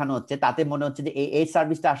যেভাবে দেখানো হচ্ছে তাতে মনে হচ্ছে যে এই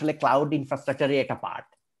সার্ভিসটা আসলে ক্লাউড ইনফ্রাস্ট্রাকচারের একটা পার্ট,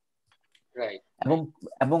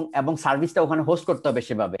 এবং সার্ভিসটা ওখানে হোস্ট করতে হবে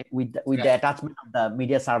সেভাবে with the attachment of the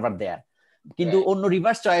media server দেয়ার। কিন্তু অন্য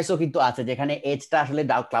রিভার্স চয়েসও কিন্তু আছে, যেখানে এজটা আসলে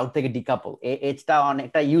ক্লাউড থেকে ডিকাপল, এজটা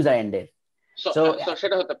অনেকটা ইউজার এন্ডের। So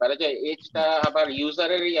সেটা হতে পারে যে এজটা আবার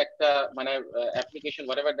ইউজারেরই একটা মানে application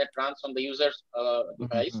whatever that runs on the user's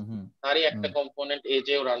device, তারই একটা কম্পোনেন্ট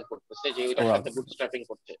এজেও রান করতেছে, যে ওইটার সাথে বুটস্ট্র্যাপিং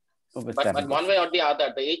করছে। But one way or the other,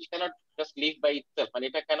 the edge cannot just live by itself, and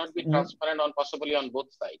it cannot be transparent on possibly on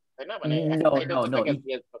both sides, তাই না? মানে no.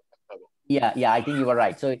 Yeah, I think you are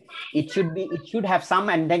right. So it should have some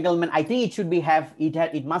entanglement. I think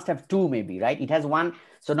it must have two, maybe, right? It has one.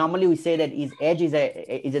 So normally we say that edge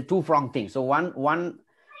is a two-pronged thing. So one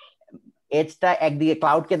edge টা একদিকে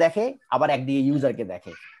cloud কে দেখে, আবার একদিকে user কে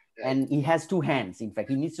দেখে, and he has two hands. In fact,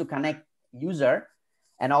 he needs to connect user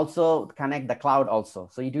and also connect the cloud also.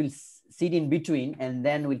 So it will sit in between, and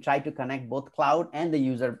then we'll try to connect both cloud and the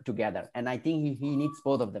user together. And I think he needs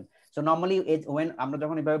both of them. So normally when আমরা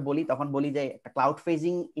যখন এভাবে বলি, তখন বলি যে একটা cloud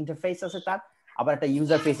facing interface আছে তার, আবার একটা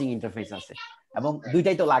ইউজার ফেসিং ইন্টারফেস আছে, এবং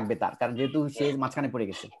দুইটাই তো লাগবে তার, কারণ যেহেতু সে মাঝখানে পড়ে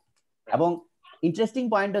গেছে। এবং ইন্টারেস্টিং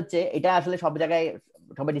পয়েন্ট হচ্ছে, এটা আসলে সব জায়গায়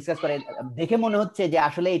সবাই ডিসকাস করে, দেখে মনে হচ্ছে যে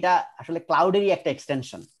আসলে এটা আসলে ক্লাউডেরই একটা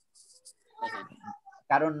এক্সটেনশন।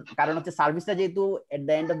 কারণ হচ্ছে সার্ভিসটা যেহেতু at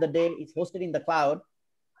the end of the day is hosted in the cloud,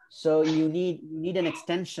 so you need an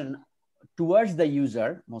extension towards the user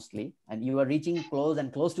mostly, and you are reaching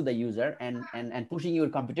close to the user and pushing your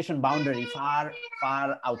computation boundary far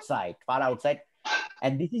outside,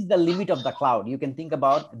 and this is the limit of the cloud. You can think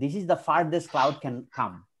about, this is the farthest cloud can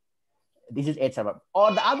come. This is edge server. Or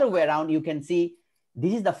the other way around, you can see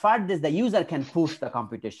this is the farthest the user can push the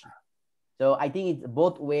computation. So I think it's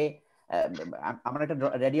both way. আমার একটা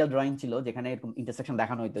radial drawing ছিল যেখানে এরকম intersection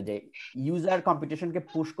দেখানো হইতো যে user কম্পিটিশনকে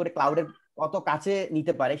push করে ক্লাউডের কত কাছে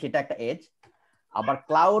নিতে পারে, সেটা একটা এজ, আবার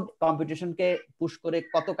ক্লাউড কম্পিউটেশনকে পুশ করে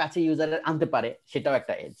কত কাছে ইউজারের আনতে পারে সেটাও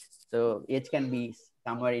একটা age. So age can be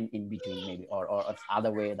somewhere in between maybe or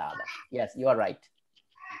other way the other. Yes, you are right.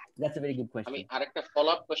 That's a very good আমি question. আরেকটা ফলো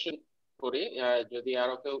আপ কোশ্চেন করি, যদি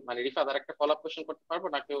আরো কেউ মানে রিফাত আরেকটা ফলো আপ কোশ্চেন করতে পারবো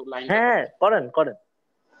না কেউ লাইন? হ্যাঁ করেন করেন।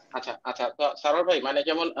 আচ্ছা আচ্ছা, তো সারোয়ার ভাই মানে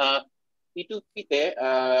যেমন P2P তে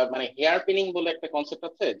মানে হেয়ার পিনিং বলে একটা কনসেপ্ট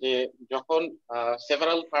আছে, যে যখন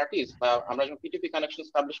সেভারাল পার্টিস বা আমরা যখন P2P কানেকশন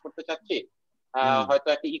স্টাবলিশ করতে চাচ্ছি, হয়তো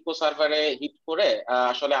একটা ইকো সার্ভারে হিট করে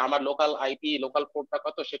আসলে আমার লোকাল আইপি লোকাল পোর্টটা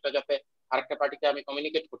কত সেটা যাতে আরেকটা পার্টিকে আমি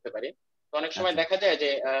কমিউনিকেট করতে পারি। তো অনেক সময় দেখা যায় যে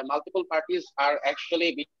multiple parties R actually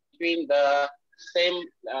between the same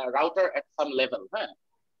router at some level, হ্যাঁ,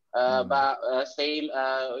 বা সেম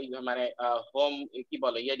মানে হোম কি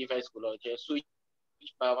বলে ইয়ে ডিভাইস গুলো, যে সুইচ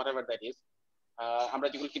বা whatever that is, আমরা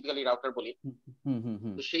যেগুলো টিপিক্যালি রাউটার বলি।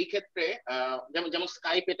 তো সেই ক্ষেত্রে যেমন যেমন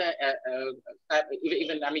স্কাইপ, এটা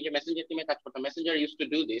ইভেন আমি যে মেসেঞ্জার টিমে কাজ করতাম, Messenger use to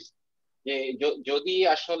do this, যে যদি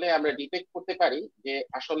আসলে আমরা ডিটেক্ট করতে পারি যে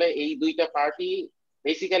আসলে এই দুইটা পার্টি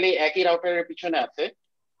বেসিক্যালি একই রাউটারের পিছনে আছে,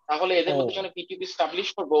 তাহলে এদের মধ্যে যখন P2P স্টাবলিশ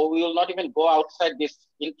করবো, we will not even go outside this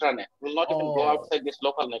intranet, we will not even go outside this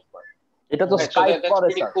local network. এটা তো স্কাইপ করে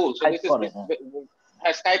pretty sir, cool. So Skype this করে।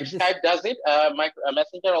 is Skype does it.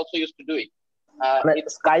 Messenger also used to do it.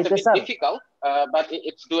 It's a bit difficult, but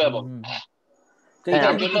it's doable.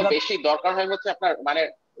 এর জন্য বেশি দরকার হয় হচ্ছে আপনার মানে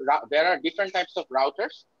there are different types of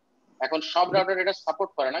routers. এখন সব রাউটার এটা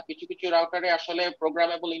সাপোর্ট করে না, কিছু কিছু রাউটারে আসলে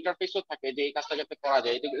প্রোগ্রামেবল ইন্টারফেসও থাকে যে এই কাজটা যাতে করা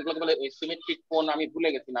যায়। এগুলো বলে সিমেট্রিক ফোন, আমি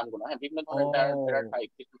ভুলে গেছি নামগুলো, হ্যাঁ, বিভিন্ন ধরনের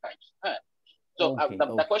টাইপস, হ্যাঁ। So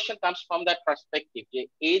the question comes from that perspective, যে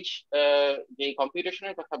এজ যে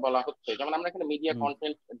কম্পিউটেশনের কথা বলা হচ্ছে, যেমন আমরা এখানে মিডিয়া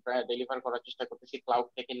কন্টেন্ট ডেলিভার করার চেষ্টা করতেছি ক্লাউড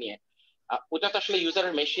থেকে নিয়ে, ওটা তো আসলে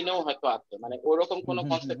ইউজারের মেশিনেও হয়তো আছে, মানে ওরকম কোন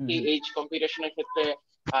কনসেপ্ট কি এজ কম্পিউটেশনের ক্ষেত্রে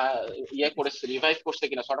ইয়ে করেছে, রিভাইভ করছে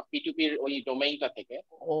কিনা সর্ট অফ P2P এর ওই ডোমেইনটা থেকে,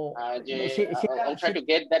 যে try to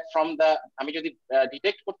get that from the, আমি যদি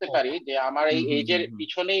ডিটেক্ট করতে পারি যে আমার এই এজের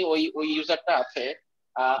পিছনেই ওই ইউজারটা আছে,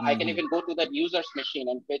 I can even go to that user's machine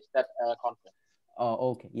and fetch that content. Oh,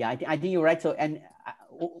 okay. Yeah, I think you're right. So, and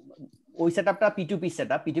ওই সেটআপটা P2P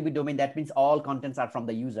setup, P2P domain, that means all contents are from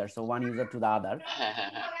the user, so one user to the other.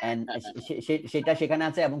 And সেটা সেখানে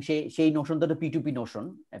আছে, এবং সেই নোশনটা তো P2P Notion,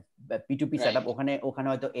 P2P setup, ওখানে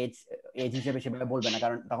হয়তো age হিসেবে সেভাবে বলবে না,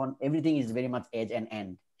 কারণ তখন everything is very much edge and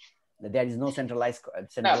end. There is no centralized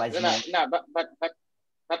না, but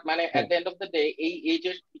মানে at the end of the day এই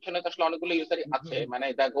এজের পিছনে তো আসলে অনেকগুলো ইউজারই আছে, মানে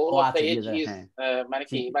the goal of the edge is মানে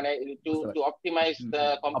কি, মানে to optimize the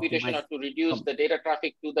computation or to reduce the data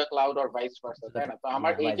traffic to the cloud or vice versa, তাই না? তো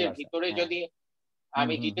আমার এজের ভিতরে যদি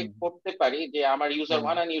আমি ডিটেক্ট করতে পারি যে আমার user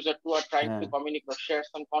 1 and user 2 are trying to communicate or share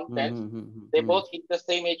some content, they both hit the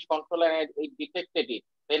same edge controller and it detected it,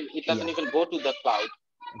 then it doesn't even go to the cloud,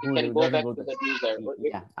 it can go back to the user.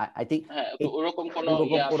 Yeah, I think ওরকম কোন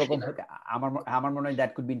আমার মনে হয়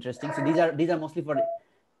that could be interesting. So these are mostly for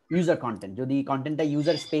user content, যদি কন্টেন্টটা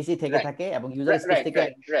user স্পেসে থেকে থাকে এবং ইউজার স্পেস থেকে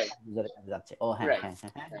ইউজার যাচ্ছে। ও হ্যাঁ,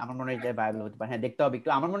 আমার মনে হয় যে ভাইবল হতে পারে। হ্যাঁ, দেখতে হবে একটু।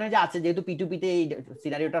 আমার মনে হয় যে আছে, যেহেতু P2P তে এই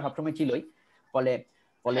সিনারিওটা সবসময় ছিলই, ফলে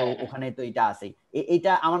ওখানে তো এটা আছে।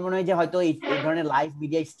 এটা আমার মনে হয় যে হয়তো এই ধরনের লাইভ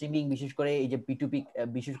মিডিয়া স্ট্রিমিং, বিশেষ করে এই যে P2P,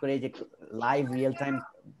 বিশেষ করে এই যে লাইভ রিয়েল টাইম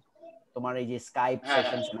তোমার এই যে স্কাইপ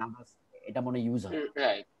সেশনস, এটা মনে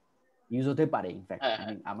ইউজ হতে পারে। ইনফ্যাক্ট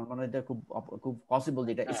আমার মনে হয় এটা খুব পসিবল,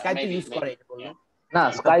 যেটা স্কাইপ তো ইউজ করে, এটা বললেন না।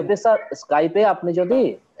 স্কাইপে আপনি যদি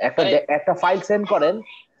একটা ফাইল সেন্ড করেন,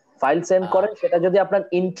 সেটা যদি আপনার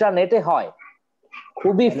ইন্ট্রানেটে হয়,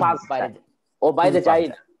 খুবই ফাস্ট, ও বাইরে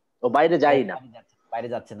যায় না, বাইরে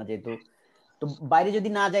যাচ্ছে না যেহেতু। তো বাইরে যদি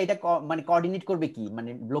না যায়, এটা মানে কোঅর্ডিনেট করবে কি, মানে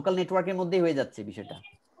লোকাল নেটওয়ার্কের মধ্যেই হয়ে যাচ্ছে বিষয়টা।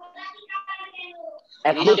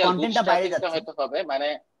 আমার কন্টেন্টটা বাইরে যাচ্ছে হয়তো হবে, মানে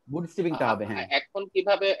বুটস্ট্র্যাপিংটা হবে। হ্যাঁ, এখন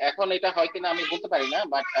কিভাবে, এখন এটা হয় কিনা আমি বলতে পারি না,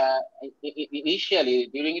 but initially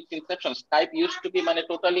during its Inception Skype used to B মানে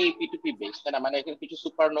টোটালি P2P বেসড, না মানে এখানে কিছু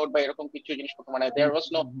সুপার নোড বা এরকম কিছু জিনিসপত্র, মানে দেয়ার was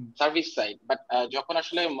no service side. But যখন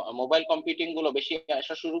আসলে মোবাইল কম্পিউটিং গুলো বেশি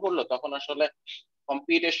আসা শুরু করলো, তখন আসলে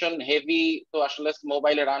কম্পিউটেশন হেভি, তো আসলে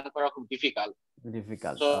মোবাইলে রান করা খুব difficult.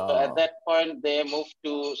 So at that point they moved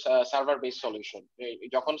to server based solution.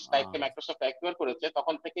 যখন স্কাইপকে মাইক্রোসফট অ্যাকুয়ার করেছে,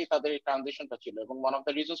 তখন থেকেই তাদের এই ট্রানজিশনটা ছিল, এবং one of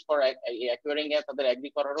the reasons for অ্যাকুয়ারিং এ তাদের এগ্রি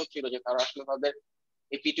করারও ছিল যে তারা আসলে তাদের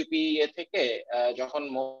এই P2P থেকে যখন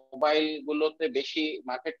মোবাইল গুলোতে বেশি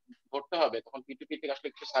মার্কেট ধরতে হবে, তখন P2P থেকে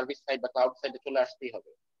আসলে একটু সার্ভিস সাইড বা ক্লাউড সাইডে চলে আসতেই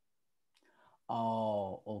হবে।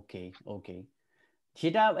 ওকে।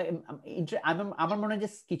 সেটা আমার মনে হয় যে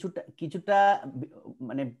কিছুটা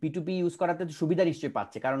মানে P2P ইউজ করাতে সুবিধা নিশ্চয়ই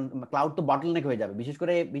পাচ্ছে, কারণ ক্লাউড তো বটলনেক হয়ে যাবে। বিশেষ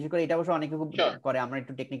করে এটা অবশ্য অনেকে খুব করে, আমরা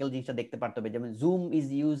একটু টেকনিক্যাল জিনিসটা দেখতে পারতে হবে। যেমন zoom is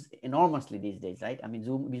use এনরমাসলি this days, right? আমি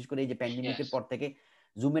জুম বিশেষ করে এই যে প্যান্ডেমিকের পর থেকে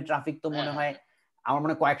জুমের ট্রাফিক তো মনে হয় আমার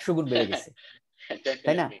মনে হয় কয়েকশো গুণ বেড়ে গেছে,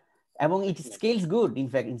 তাই না? এবং ইট scales good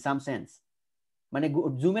in fact in some sense. মানে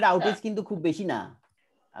জুমের আউটেজ কিন্তু খুব বেশি না।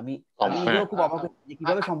 আমি নিজেও খুব অবাক হয়েছি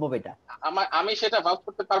কিভাবে সম্ভব এটা। আমি সেটা ভাব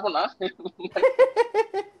করতে পারবো না।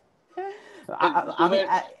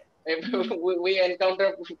 we encounter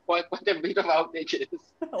quite a bit of outages.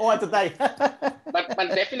 ও আচ্ছা, তাই? but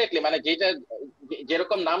definitely মানে যেটা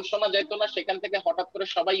যেরকম নাম শোনা যেত না সেখান থেকে হঠাৎ করে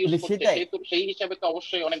সবাই ইউজ করছে, সেই হিসাবে তো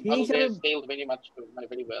অবশ্যই অনেক ভালো, যে স্কেল ভেরি মাচ, মানে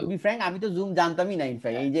very well. Two be frank আমি তো জুম জানতামই না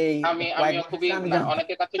ইনফ্যাক্ট। এই যে আমি খুবই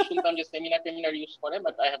অনেকের কাছে শুনতাম যে সেমিনার ইউজ করে,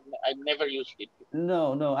 but I never used it.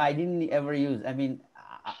 No, I didn't ever use. I mean,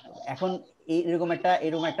 এখন এরকম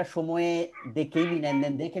একটা সময়ে they came in and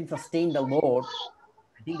then they can sustain the load.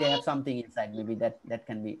 I think they have something inside, maybe that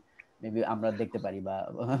can be, maybe আমরা দেখতে পারি বা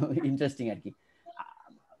interesting আর কি।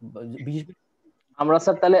 আমরা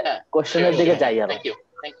স্যার তাহলে কোশ্চেনের দিকে যাই। আর থ্যাংক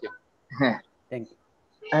ইউ। হ্যাঁ, থ্যাংক ইউ।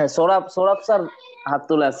 হ্যাঁ, সৌরভ স্যার হাত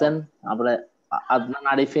তুলে আছেন। আমরা আদনান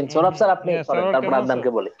আরিফিন, সৌরভ স্যার আপনি করেন, তারপর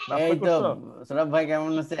আদনানকে বলি। এই তো সৌরভ ভাই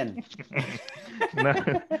কেমন আছেন?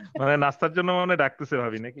 মানে নাস্তার জন্য মানে ডাকতেছে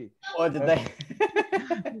ভাবি নাকি? ও তাই।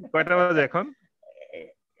 কয়টা বাজে এখন?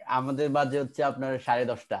 আমাদের বাজে হচ্ছে আপনার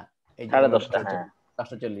 10:30। 10:30, হ্যাঁ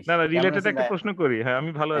 10:40। না রিলেটেড একটা প্রশ্ন করি। হ্যাঁ,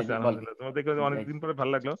 আমি ভালো আছি আলহামদুলিল্লাহ। তোমাদের দেখে অনেকদিন পরে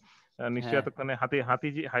ভালো লাগলো। নিশ্চয়ই এতক্ষণে হাতি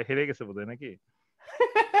হেরে গেছে বোধহয় নাকি?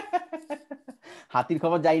 হাতির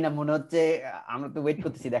খবর যাই না, মনে হচ্ছে আমরা তো ওয়েট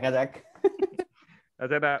করতেছি, দেখা যাক।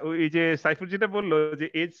 আচ্ছা, ওই যে সাইফুল যেটা বললো যে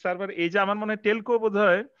এজ সার্ভার, এই যে আমার মনে হয় টেলকো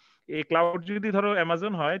বোধহয়, এই ক্লাউড যদি ধরো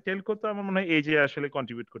অ্যামাজন হয়, টেলকো তো আমার মনে হয় এজে আসলে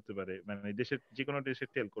কন্ট্রিবিউট করতে পারে, মানে দেশের যে কোনো দেশের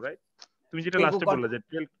টেলকো, রাইট? তুমি যেটা লাস্টে বললে যে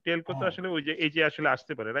টেলকো তো আসলে ওই যে এজে আসলে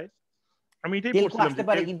আসতে পারে, রাইট? আমি এটাই বলছিলাম যে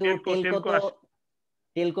কিন্তু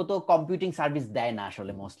টেলকো তো কম্পিউটিং সার্ভিস দেয় না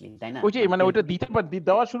আসলে মোস্টলি, তাই না? ওই যে মানে ওইটা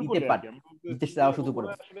দেওয়া শুরু করে দেওয়া শুরু করে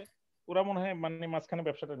আসলে ওরা মনে হয় মানে মাঝখানে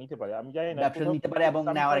ব্যবসাটা নিতে পারে, আমি জানি না, ব্যবসা নিতে পারে এবং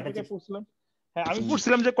নেওয়ার একটা পড়ছিলাম। হ্যাঁ, আমি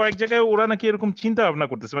পড়ছিলাম যে কয়েক জায়গায় ওরা নাকি এরকম চিন্তা ভাবনা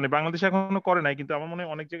করতেছে, মানে বাংলাদেশে এখনো করে নাই, কিন্তু আমার মনে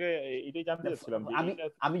হয় অনেক জায়গায় এটাই জানতে চাচ্ছিলাম।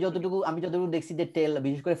 আমি যতটুকু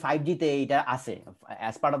বিশেষ করে 5G তে এটা আছে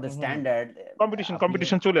as part of the standard.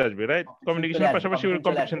 Competition চলে আসবে, রাইট? কমিউনিকেশনের পাশাপাশি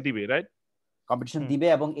কম্পিটিশন দিবে, রাইট? কম্পিটিশন দিবে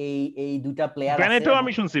এবং এই দুইটা প্লেয়ার আছে। ভ্যানেটো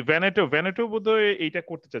আমি শুনছি, ভ্যানেটো বোধহয় এইটা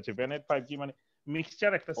করতে চাচ্ছে, ভ্যানেট 5G মানে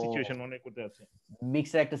মিক্সচার একটা সিচুয়েশন মনে করতে যাচ্ছে,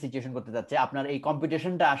 করতে যাচ্ছে। আপনার এই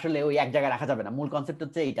কম্পিটিশনটা আসলে ওই এক জায়গায় রাখা যাবে না। মূল কনসেপ্ট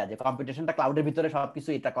হচ্ছে এইটা যে কম্পিটিশনটা ক্লাউডের ভিতরে সবকিছু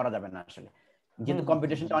এটা করা যাবে না আসলে, যেহেতু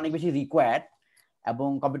কম্পিটিশনটা অনেক বেশি রিকোয়ার্ড এবং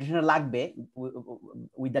কম্পিটিশন লাগবে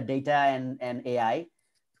with the data and AI.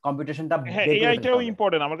 কম্পিটিশনটা এআইটাও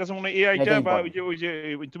important আমার কাছে মনে হয়। এআইটা বা ওই যে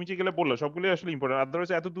তুমি যেগুলো বললো সবগুলো আসলে ইম্পর্টেন্ট,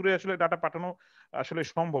 আদারওয়াইজ এত দূরে আসলে ডাটা পাঠানো আসলে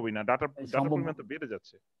সম্ভবই না। ডাটা পরিমাণ তো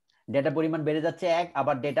বেড়ে যাচ্ছে,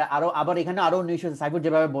 আবার ডেটা আবার এখানে আরো নিউজ সাইফুর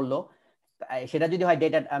যেভাবে বললো, সেটা যদি হয়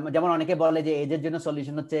ডেটা, যেমন অনেকে বলে যে এজের জন্য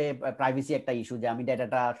সলিউশন হচ্ছে প্রাইভেসি একটা ইস্যু, যে আমি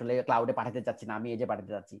ডেটাটা আসলে ক্লাউডে পাঠাতে চাচ্ছি না, আমি এজে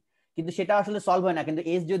পাঠাতে চাচ্ছি, কিন্তু সেটা আসলে সলভ হয় না। কিন্তু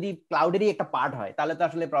এজ যদি ক্লাউডেরই একটা পার্ট হয় তাহলে তো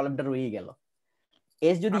আসলে প্রবলেমটা রয়েই গেল।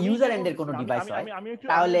 এজ যদি ইউজার এন্ডের কোনো ডিভাইস হয়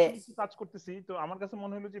তাহলে কাজ করতেছি, তো আমার কাছে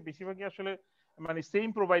মনে হলো যে বেশিরভাগই আসলে মানে সেম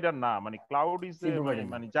প্রোভাইডার না, মানে ক্লাউড ইজ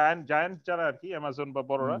মানে জায়ান্ট যারা আর কি অ্যামাজন বা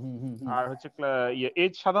বড়রা, আর হচ্ছে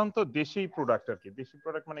এজ সাধারণত দেশি প্রোডাক্ট আর কি, দেশি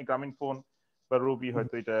প্রোডাক্ট মানে গ্রামীণ ফোন বা রবি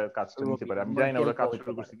হয়তো এটা কাজটা নিতে পারে, আমি জানি না ওরা কাজ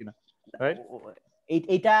শুরু করছে কিনা, রাইট?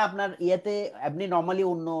 এইটা আপনার ইয়েতে আপনি নরমালি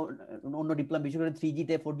অন্য ডিপ্লোমা বিশেষ করে 3G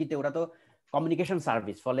তে 4G তে ওরা তো কমিউনিকেশন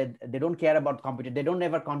সার্ভিস, ফলে they don't care about computer, they don't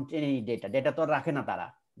ever contain any data তো রাখে না তারা,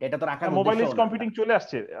 ডেটা তো রাখার মোবাইল কম্পিউটিং চলে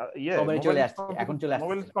আসছে, এখন চলে আসছে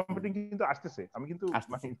মোবাইল কম্পিউটিং কিন্তু আসতেছে, আমি কিন্তু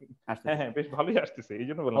হ্যাঁ বেশ ভালোই আসতেছে,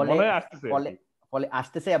 এইজন্য বললাম মনে হয় আসতেছে, ফলে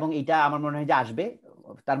আসতেছে এবং এটা আমার মনে হয় যে আসবে।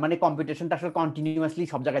 তার মানে কম্পিটিশনটা আসলে কন্টিনিউয়াসলি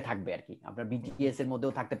সব জায়গায় থাকবে আর কি। আপনার বিটিএস এর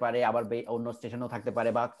মধ্যেও থাকতে পারে, আবার অন্য স্টেশনেও থাকতে পারে,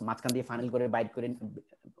 বা মাঝখান দিয়ে ফানেল করে বাইট করে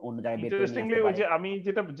অন্য জায়গায় বের করে নিয়ে আসতে পারে। ওই যে আমি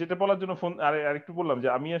যেটা বলার জন্য ফোন আরেকটু বললাম যে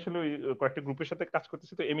আমি আসলে ওই কয়েকটা গ্রুপের সাথে কাজ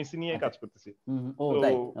করতেছি, তো এমএসসি নিয়ে কাজ করতেছি,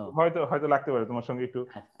 হয়তো লাগতে পারে তোমার সঙ্গে একটু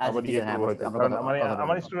আবার মানে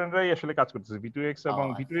আমার স্টুডেন্টরাই আসলে কাজ করতেছে V2X এবং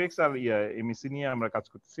V2X আর এমএসসি নিয়ে আমরা কাজ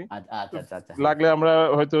করতেছি। আচ্ছা লাগলে আমরা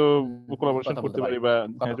হয়তো কোলাবোরেশন করতে পারি বা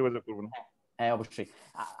যোগাযোগ করব না। হ্যাঁ অবশ্যই।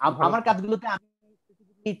 আমার কাজগুলোতে আমি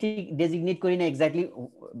ঠিক ডেজিগনেট করি না এক্স্যাক্টলি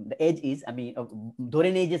দ্য এজ ইজ, আমি ধরে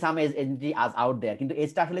নেই যে সাম এন্ট্রি আজ আউট দেয়ার, কিন্তু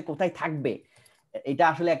এজটা আসলে কোথায় থাকবে এটা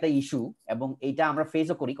আসলে একটা ইস্যু, এবং এইটা আমরা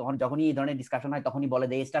ফেসও করি যখনই এই ধরনের ডিসকাশন হয়, তখনই বলে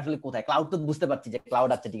যে এজটা আসলে কোথায়। ক্লাউড তো বুঝতে পারছি যে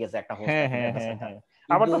ক্লাউড আছে, ঠিক আছে, একটা হোস্ট, হ্যাঁ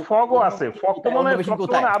আবার তো ফগও আছে, ফগ তো মনে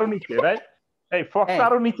হয় আরো নিচে, রাইট? এই ফক্স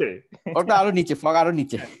আরো নিচে, ওটা আরো নিচে, ফগ আরো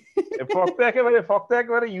নিচে। ফগ তো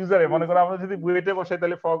একেবারে ইউজারে, মনে করো আমরা যদি বুয়েটে বসাই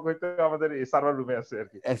তাহলে ফগ হয়তো আমাদের এই সার্ভার রুমে আছে আর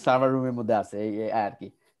কি, সার্ভার রুমের মধ্যে আছে এই আর কি।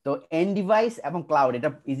 তো এন্ড ডিভাইস এবং ক্লাউড এটা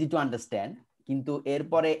ইজি টু আন্ডারস্ট্যান্ড, কিন্তু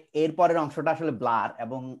এরপরের অংশটা আসলে ব্লার,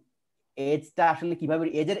 এবং এজটা আসলে কিভাবে,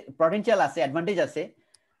 এজের পটেনশিয়াল আছে, অ্যাডভান্টেজ আছে,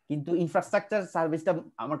 কিন্তু ইনফ্রাস্ট্রাকচার সার্ভিসটা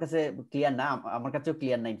আমার কাছে ক্লিয়ার না, আমার কাছেও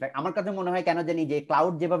ক্লিয়ার না। ইনফ্যাক্ট আমার কাছে মনে হয় কেন জানি যে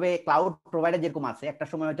ক্লাউড যেভাবে ক্লাউড প্রোভাইডার যেরকম আছে, একটা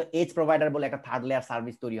সময় হয়তো এজ প্রোভাইডার বলে একটা থার্ড লেয়ার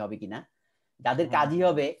সার্ভিস তৈরি হবে কিনা, যাদের কাজই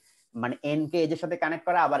হবে মানে এন কে এজের সাথে কানেক্ট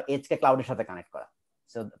করা, আবার এজ কে ক্লাউডের সাথে কানেক্ট করা।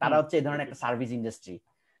 সো তারা হচ্ছে এই ধরনের একটা সার্ভিস ইন্ডাস্ট্রি।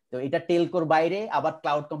 তো এটা টেলকোর বাইরে, আবার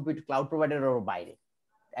ক্লাউড প্রোভাইডারের বাইরে,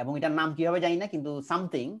 এবং এটার নাম কি হবে জানি না, কিন্তু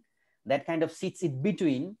something that kind of seats it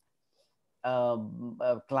between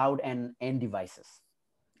cloud and end devices.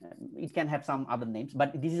 It can have some other names, but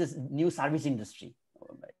this is a new service industry.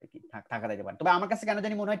 থাকা যেতে পারে। তবে আমার কাছে কেন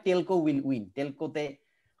জানি মনে হয় টেলকো উইল উইন, টেলকোতে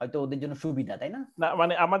হয়তো ওদের জন্য সুবিধা, তাই না? না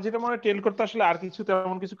মানে আমার যেটা মনে হয় টেলকো তো আসলে আর কিছু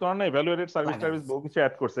তেমন কিছু করার নাই, ভ্যালু এডেড সার্ভিস বহু কিছু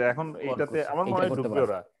অ্যাড করছে, এখন এইটাতে আমার মনে হয় ঢুকবে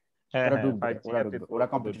ওরা। হ্যাঁ ওরা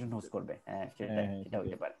কম্পিটিশন হোস্ট করবে। হ্যাঁ সেটা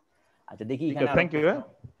হতে পারে। আচ্ছা দেখি এখানে। Thank you.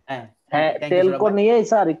 হ্যাঁ টেলকো নিয়ে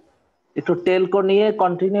স্যার একটু টেলকো নিয়ে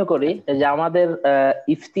কন্টিনিউ করি। যে আমাদের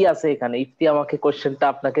ইফতি আছে এখানে, ইফতি আমাকে কোশ্চেনটা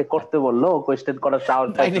আপনাকে করতে বললো, কোশ্চেন করার সাহস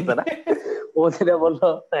পাইছে না। ও যেটা বললো,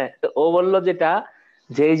 ও বললো যেটা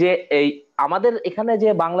যে এই আমাদের এখানে যে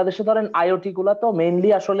বাংলাদেশে ধরেন আইওটি গুলা তো মেইনলি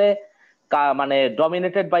আসলে মানে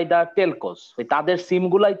ডমিনেটেড বাই দা টেলকোস, ওই তাদের সিম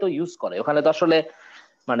গুলাই তো ইউজ করে ওখানে, তো আসলে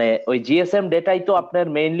মানে ওই জিএসএম ডেটাই তো আপনার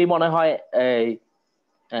মেইনলি মনে হয় এই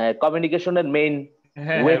কমিউনিকেশনের মেইন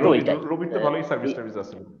ওয়ে তো ওইটাই। রবির তো ভালোই সার্ভিস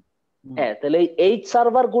আছে। হ্যাঁ, তাহলে এই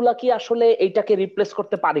সার্ভার গুলা কি আসলে এইটাকে রিপ্লেস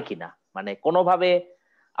করতে পারে কিনা, মানে কোনোভাবে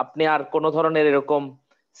আপনি আর কোন ধরনের এরকম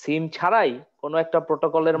সিম ছাড়াই কোনো একটা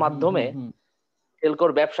প্রোটোকলের মাধ্যমে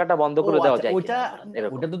টেলকোর ব্যবসাটা বন্ধ করে দেওয়া যায়?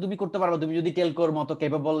 ওটা তো তুমি করতে পারো, তুমি যদি টেলকোর মতো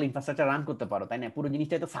কেপেবল ইনফ্রাস্ট্রাকচার রান করতে পারো, তাই না? পুরো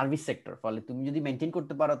জিনিসটা তো সার্ভিস সেক্টর, ফলে তুমি যদি মেইনটেইন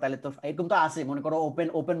করতে পারো তাহলে তো এরকম তো আছে, মনে করো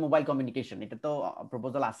ওপেন মোবাইল কমিউনিকেশন, এটা তো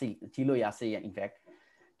প্রপোজাল ছিলই আছে ইনফ্যাক্ট,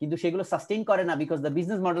 কিন্তু সেগুলো সাস্টেইন করে না, because the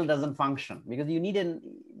business model doesn't function, because you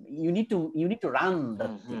need to run the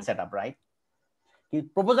setup, right?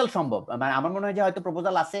 Proposal সম্ভব, মানে আমার মনে হয় যে হয়তো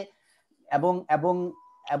প্রপোজাল আছে, এবং এবং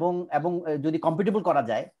এবং এবং যদি কম্পিটেবল করা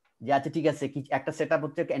যায় যে আচ্ছা ঠিক আছে একটা সেটআপ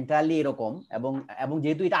হচ্ছে এন্টায়ারলি এরকম, এবং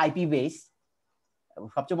যেহেতু এটা আইপি বেস,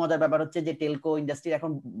 সবচেয়ে মজার ব্যাপার হচ্ছে যে টেলকো ইন্ডাস্ট্রি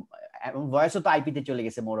এখন ভয়েসও তো আইপি তে চলে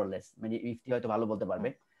গেছে মোর অর লেস, মানে ইফতি হয়তো ভালো বলতে পারবে।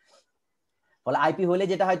 ফলে আইপি হলে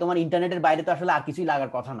যেটা হয়, তোমার ইন্টারনেটের বাইরে তো আসলে আর কিছুই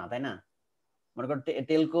লাগার কথা না, তাই না? মনে করো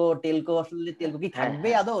টেলকো আসলে টেলকো কি থাকবে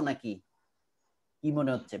আদৌ নাকি, কি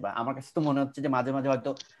মনে হচ্ছে? বা আমার কাছে তো মনে হচ্ছে যে মাঝে মাঝে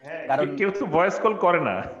হয়তো, কারণ কেউ তো ভয়েস কল করে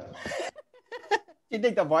না।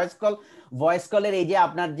 সেটাই তো, ভয়েস কলের এই যে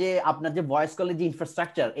আপনার যে ভয়েস কলের যে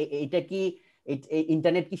ইনফ্রাস্ট্রাকচার, এইটা কি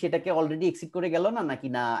ইন্টারনেট কি সেটাকে অলরেডি এক্সিড করে গেল না, নাকি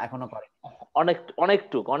না এখনো করে?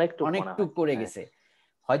 অনেকটুক করে গেছে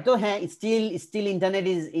হয়তো। হ্যাঁ, still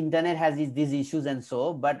internet has these issues and so,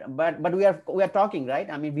 but we are talking, right?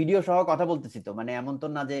 আমি ভিডিও সহ কথা বলতেছি তো, মানে এমন তো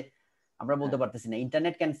না যে আমরা বলতে পারতেছি না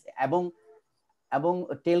ইন্টারনেট ক্যান, এবং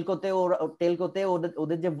টেলকোতে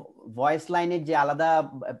ওদের যে ভয়েস লাইনের যে আলাদা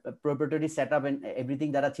প্রপ্রাইটারি সেটআপ এন্ড এভরিথিং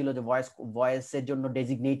দ্বারা ছিল, যে ভয়েসের জন্য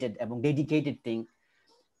ডেজিগনেটেড এবং ডেডিকেটেড থিং,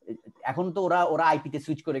 এখন তো ওরা আইপি তে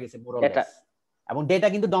সুইচ করে গেছে মোর অর লেস, এবং ডেটা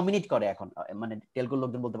কিন্তু ডমিনেট করে এখন, মানে টেলকোর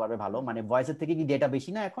লোকজন বলতে পারবে ভালো, মানে ভয়েসের থেকে কি ডেটা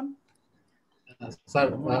বেশি না এখন? স্যার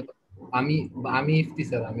আমি ইফতি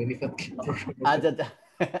স্যার, আমি রিফাত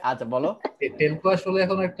আচ্ছা বলো। টেলকো আসলে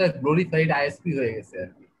এখন একটা গ্লোরিফাইড আইএসপি হয়ে গেছে আর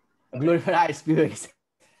কি, গ্লোরিফাইড আইএসপি হয়ে গেছে,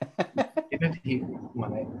 এটা ঠিক।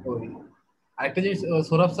 মানে ওই আরেকটা জিনিস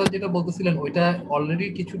সৌরভ স্যার যেটা বলতেছিলেন, ওইটা অলরেডি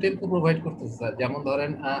কিছু টেলকো প্রোভাইড করতেছে স্যার। যেমন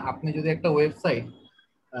ধরেন আপনি যদি একটা ওয়েবসাইট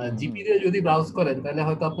জিপি দিয়ে যদি ব্রাউজ করেন তাহলে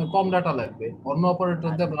হয়তো আপনার কম ডাটা লাগবে, অন্য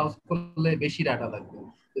অপারেটর দিয়ে ব্রাউজ করলে বেশি ডাটা লাগবে।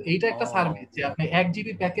 তো এইটা একটা সার্ভিস যে আপনি 1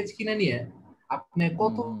 জিবি প্যাকেজ কিনে নিয়ে আপনি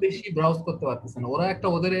কত বেশি ব্রাউজ করতে পারতেছেন। ওরা একটা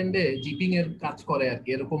ওদের এন্ডে জিপিং এর কাজ করে আর কি,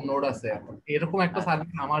 এরকম নোড আছে। এখন এরকম একটা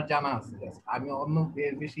সার্ভিস আমার জানা আছে, আমি অন্য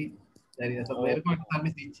এর বেশি জানি না, তবে এরকম একটা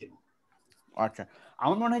সার্ভিস দিচ্ছে। আচ্ছা,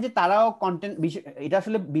 আমার মনে হয় যে তারাও কন্টেন্ট, এটা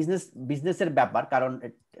আসলে বিজনেসের ব্যাপার, কারণ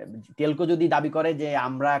টেলকো যদি দাবি করে যে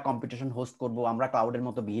আমরা কম্পিটিশন হোস্ট করব, আমরা ক্লাউডের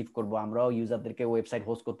মতো বিহেভ করব, আমরাও ইউজারদেরকে ওয়েবসাইট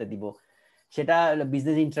হোস্ট করতে দিব, সেটা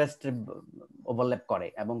বিজনেস ইন্টারেস্ট ওভারল্যাপ করে,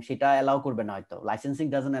 এবং সেটা অ্যালাউ করবে না হয়তো। Licensing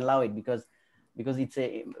doesn't allow it, because it's a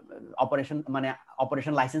operation, মানে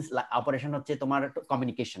অপারেশন হচ্ছে তোমার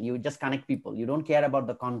communication, you just connect people, you don't care about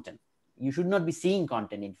the content, you should not be seeing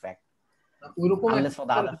contained in fact.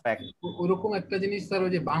 ওইরকম একটা জিনিস স্যার,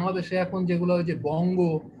 ওই যে বাংলাদেশে এখন যেগুলো ওই যে বঙ্গ,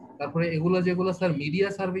 তারপরে এগুলো যেগুলো স্যার মিডিয়া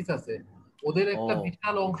সার্ভিস আছে, ওদের একটা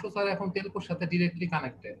বিশাল অংশ স্যার এখন টেলকোর সাথে ডিরেক্টলি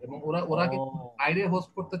কানেক্টেড, এবং ওরা কিন্তু বাইরে হোস্ট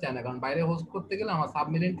করতে চায় না, কারণ বাইরে হোস্ট করতে গেলে আমার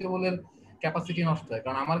সাবমেরিন কেবলের ক্যাপাসিটি নষ্ট হয়,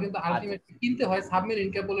 কারণ আমার কিন্তু আলটিমেটলি কিনতে হয় সাবমেরিন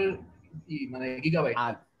কেবলের মানে গিগাবাইট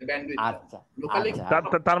ব্যান্ডউইথ। লোকালি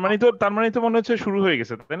তার মানে তো মনে হচ্ছে শুরু হয়ে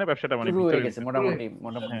গেছে, তাই না? ব্যবসাটা মানে শুরু হয়ে গেছে, মোটামুটি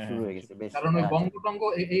শুরু হয়ে গেছে বেশ। কারণ ওই বঙ্গ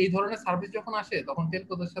এই ধরনের সার্ভিস যখন আসে তখন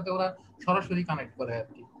টেলকোদের সাথে ওরা সরাসরি কানেক্ট করে আর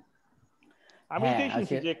কি। আমি এটাই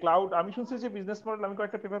শুনছি যে ক্লাউড, আমি শুনছি যে বিজনেস মডেল, আমি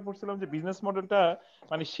কয়েকটা পেপার পড়ছিলাম যে বিজনেস মডেলটা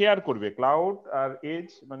মানে শেয়ার করবে ক্লাউড আর এজ,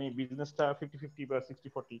 মানে বিজনেসটা 50-50 বা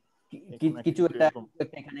 60-40 কিছু একটা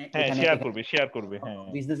এখানে শেয়ার করবে। হ্যাঁ,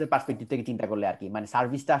 বিজনেসের পার্সপেক্টিভ থেকে চিন্তা করলে আর কি, মানে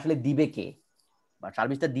সার্ভিসটা আসলে দিবে কে বা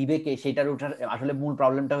সার্ভিসটা দিবে কে, সেটার ওঠার আসলে মূল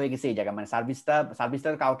প্রবলেমটা হয়ে গেছে এই জায়গা, মানে সার্ভিসটা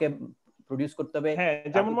কাউকে প্রডিউস করতে হবে। হ্যাঁ,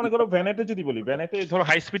 যেমন মনে করো ভ্যানেটে যদি বলি, ভ্যানেটে ধরো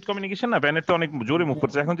হাই স্পিড কমিউনিকেশন না, ভ্যানেট তো অনেক জোরে মুভ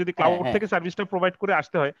করছে, এখন যদি ক্লাউড থেকে সার্ভিসটা প্রোভাইড করে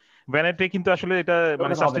আসতে হয় ভ্যানেটে, কিন্তু আসলে এটা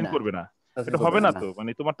মানে সাস্টেইন করবে না, এটা হবে না। তো মানে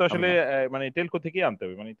তোমার তো আসলে মানে টেলকো থেকেই আনতে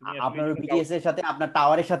হবে, মানে তুমি আপনার বিটিএস এর সাথে আপনার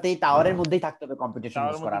টাওয়ারের মধ্যেই থাকতে হবে কম্পিটিশন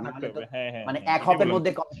ইউজ করা, নাহলে তো মানে এক হপের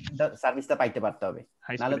মধ্যে সার্ভিসটা পাইতে পারতে হবে,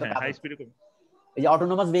 নাহলে তো হাই স্পিডে। এই যে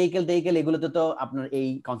অটোনোমাস ভেহিকেল এগুলোতে তো আপনার এই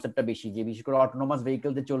কনসেপ্টটা বেশি, যে বিশেষ করে অটোনোমাস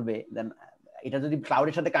ভেহিকেলতে চলবে, দেন এটা যদি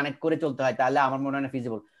ক্লাউডের সাথে কানেক্ট করে চলতে হয় তাহলে আমার মনে হয় না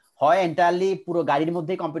ফিজিবল হয়। এন্টায়ারলি পুরো গাড়ির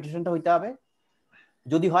মধ্যেই কম্পিটিশনটা হইতে হবে,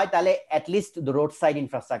 যদি হয় তাহলে at least the roadside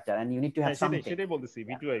infrastructure and you need to have something. সেটাই বলতেছি,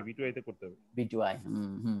 V2I তে করতে হবে, V2I।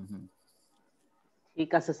 ঠিক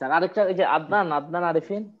আছে স্যার। আরেকটা এই যে আদনান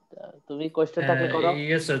আরিফিন, তুমি কোশ্চেন থাকলে করো।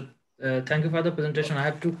 Yes sir, thank you for the presentation. I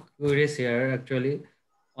have two queries here actually.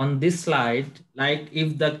 On this slide, like if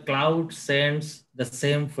the cloud sends the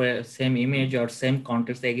same image or same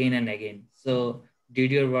context again and again, so did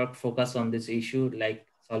your work focus on this issue, like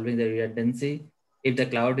solving the redundancy if the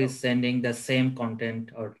cloud is sending the same content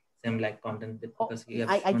or same like content? Because you have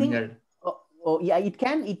I think yeah, it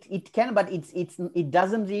can, but it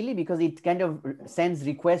doesn't really, because it kind of sends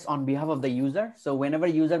requests on behalf of the user. So whenever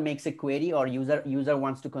user makes a query or user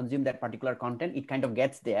wants to consume that particular content, it kind of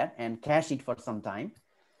gets there and cache it for some time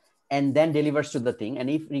and then delivers to the thing. And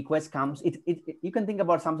if request comes, you can think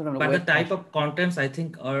about some sort of but the type of contents I think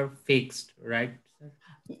are fixed, right?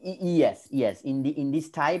 Yes, in this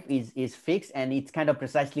type is fixed, and it's kind of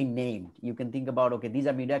precisely named. You can think about, okay, these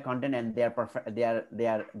are media content and they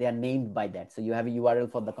are named by that. So you have a URL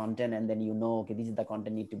for the content, and then you know, okay, this is the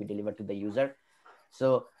content need to be delivered to the user. So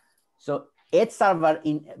Edge server,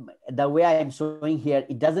 in the way I am showing here,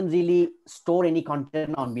 it doesn't really store any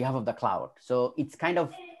content on behalf of the cloud. So it's kind of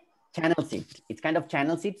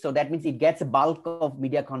channels it. So that means it gets a bulk of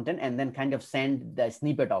media content and then kind of send the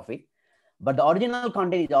snippet of it. But the original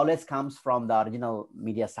content, it always comes from the original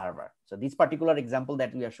media server. So this particular example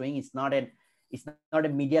that we are showing is not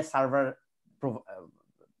a media server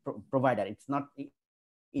provider. It's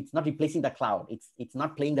not replacing the cloud. It's not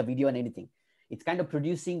playing the video and anything. It's kind of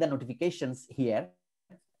producing the notifications here,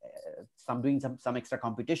 doing some extra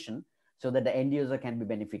computation so that the end user can be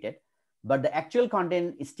benefited. But the actual content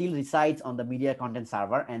still resides on the media content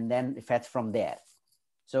server and then fetch from there.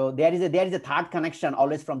 So there is a third connection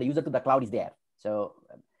always from the user to the cloud is there. So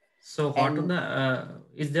what are the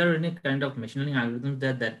is there any kind of machine learning algorithm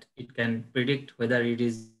that it can predict whether it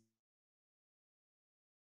is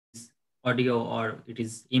audio or it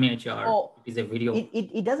is image or it is a video?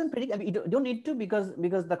 It doesn't predict. I mean, you don't need to, because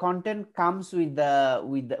the content comes with the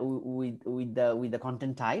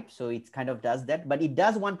content type, so it kind of does that. But it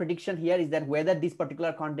does one prediction here, is that whether this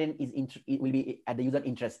particular content will be at the user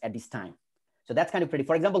interest at this time. So that's kind of pretty.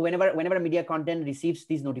 For example, whenever media content receives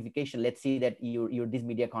this notification, let's see that your this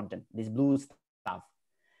media content, this blue stuff,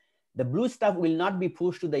 the blue stuff will not be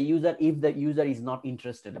pushed to the user if the user is not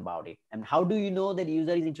interested about it. And how do you know that the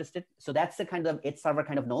user is interested? So that's the kind of Edge server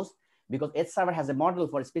kind of knows, because Edge server has a model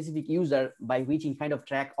for a specific user by which it kind of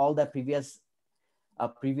track all the previous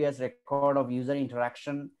record of user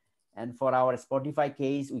interaction. And for our Spotify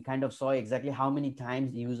case, we kind of saw exactly how many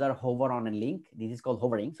times the user hover on a link. This is called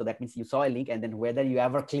hovering. So that means you saw a link and then whether you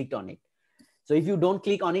ever clicked on it. So if you don't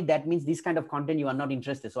click on it, that means this kind of content you are not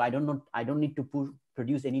interested. So I don't need to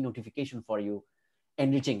produce any notification for you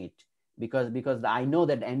enriching it, because I know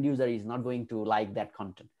that the end user is not going to like that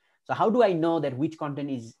content. So how do I know that which content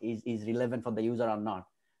is relevant for the user or not?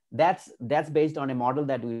 That's based on a model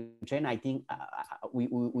that we train. I think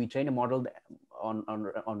we train a model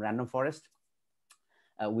on random forest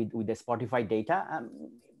with the Spotify data.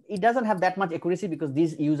 It doesn't have that much accuracy because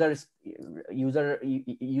these user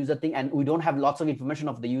thing, and we don't have lots of information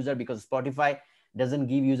of the user because Spotify doesn't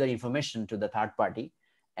give user information to the third party,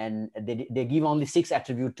 and they give only 6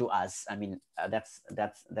 attributes to us. I mean,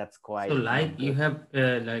 that's quite. So like you have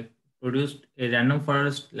like produced a random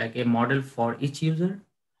forest, like a model for each user.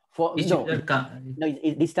 For no,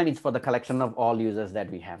 this time it's for the collection of all users that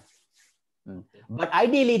we have. But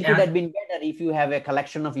ideally, it could have been better if you have a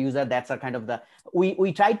collection of users. That's a kind of the we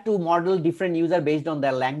tried to model different users based on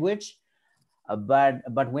their language,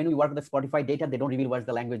 but when we work with the Spotify data, they don't reveal what's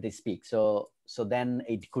the language they speak. So then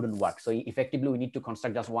it couldn't work. So effectively, we need to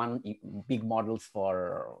construct just one big models for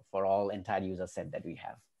all entire user set that we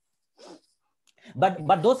have.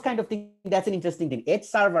 But those kind of things, that's an interesting thing. Edge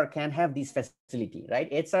server can have this facility, right?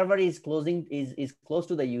 Edge server is close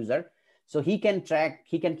to the user. So he can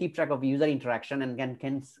keep track of user interaction and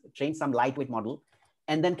can train some lightweight model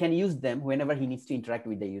and then can use them whenever he needs to interact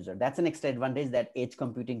with the user. That's an extra advantage that edge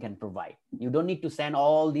computing can provide. You don't need to send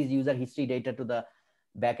all these user history data to the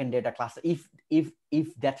backend data cluster if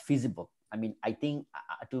that's feasible. I mean, I think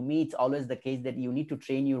to me, it's always the case that you need to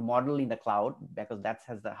train your model in the cloud because that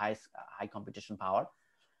has the high computation power.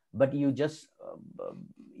 But you just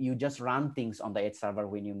run things on the edge server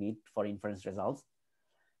when you need for inference results.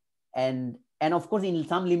 And of course, in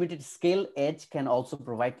some limited scale, edge can also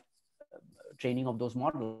provide training of those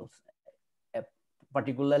models,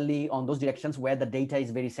 particularly on those directions where the data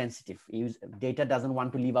is very sensitive. Data doesn't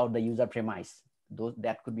want to leave out the user premise.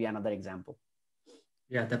 That could be another example.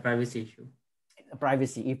 Yeah, the privacy issue.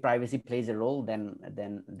 Privacy. If privacy plays a role,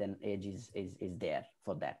 then edge is there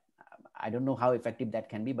for that. I don't know how effective that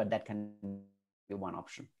can be, but that can be one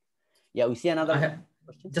option. Yeah, we see another.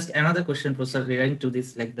 Just another question, Professor, relating to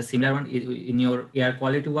this, like the similar one in your air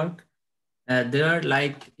quality work. They are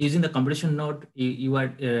like using the computation node, you are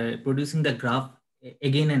producing the graph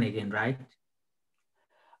again and again, right?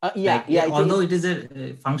 Although it is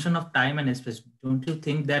a function of time and space, don't you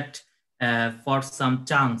think that for some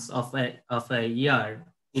chunks of a year,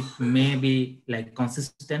 it may be like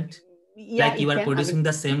consistent? Like you are producing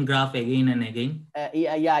the same graph again and again.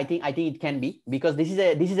 I think it can be, because this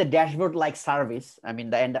is a dashboard like service. I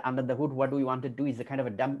mean, under the hood, what we want to do is a kind of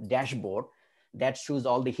a dashboard that shows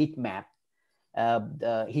all the heat map, of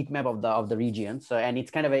the region. So, and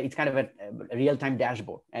it's kind of a real-time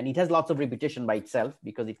dashboard, and it has lots of repetition by itself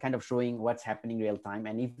because it's kind of showing what's happening real time.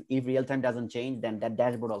 And if real time doesn't change, then that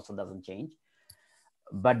dashboard also doesn't change.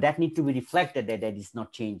 But that needs to be reflected that is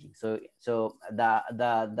not changing. So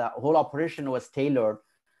the whole operation was tailored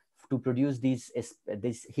to produce this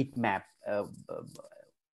heat map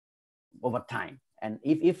over time. And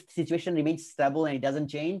if the situation remains stable and it doesn't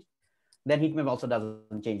change, then heat map also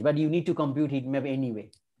doesn't change. But you need to compute heat map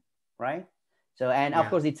anyway, right? So of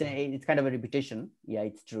course it's kind of a repetition. Yeah,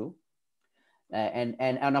 it's true.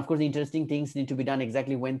 And of course, the interesting things need to be done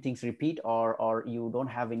exactly when things repeat or you don't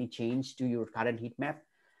have any change to your current heat map.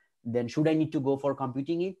 Then should I need to go for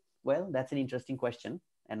computing it? Well, that's an interesting question.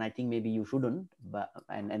 And I think maybe you shouldn't, but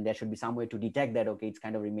and there should be some way to detect that, okay, it's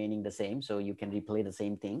kind of remaining the same. So you can replay the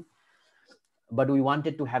same thing. But we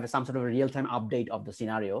wanted to have some sort of a real-time update of the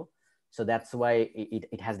scenario. So that's why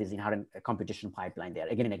it has this inherent computation pipeline there.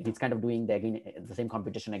 Again and again, it's kind of doing the same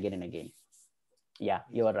computation again and again. Yeah,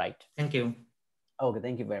 you are right. Thank you. Okay,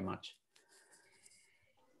 thank you very much.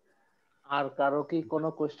 আর কারো কি কোনো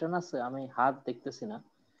question আছে? আমি হাত দেখতেছি না।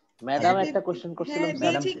 Madam একটা question করছিলাম।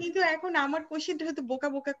 ম্যাডাম কিন্তু এখন আমার কোশ্চেনটা হয়তো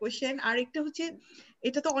বোকা কোশ্চেন, আর একটা হচ্ছে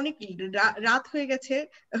এটা তো অনেক রাত হয়ে গেছে।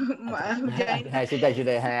 হ্যাঁ সেটাই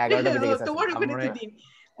হ্যাঁ 11টা বেজে গেছে। তোমার ওখানে তো দিন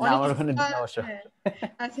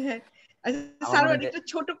আচ্ছা সারওয়ার, একটা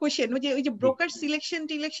ছোট কোশ্চেন, ওই যে ব্রোকার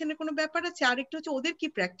সিলেকশনের কোনো ব্যাপার আছে? আর একটা হচ্ছে ওদের কি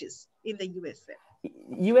প্র্যাকটিস ইন দ্য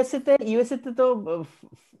ইউএসএ তে তো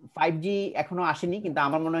 5G এখনো আসেনি, কিন্তু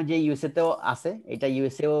আমার মনে হয় যে ইউএসএ তেও আছে। এটা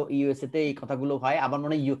ইউএসএ তে এই কথাগুলো হয়। আমার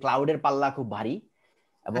মনে হয় ক্লাউডের পাল্লা খুব ভারী,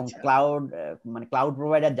 এবং ক্লাউড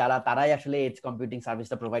প্রোভাইডার যারা, তারাই আসলে এজ কম্পিউটিং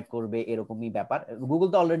সার্ভিসটা প্রোভাইড করবে এরকমই ব্যাপার। গুগল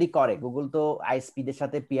তো অলরেডি করে, গুগল তো আইএসপি দের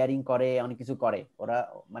সাথে পেয়ারিং করে, অনেক কিছু করে।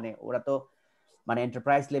 ওরা তো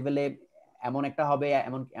এন্টারপ্রাইজ লেভেলে এমন একটা হবে,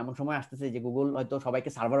 এমন সময় আসতেছে যে গুগল হয়তো সবাইকে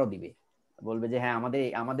সার্ভারও দিবে, বলবে যে হ্যাঁ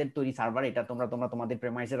আমাদের তৈরি সার্ভার, এটা তোমরা তোমাদের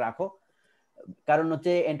প্রেমাইসে রাখো। কারণ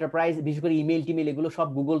হচ্ছে এন্টারপ্রাইজ, বিশেষ করে ইমেল টিমেল এগুলো সব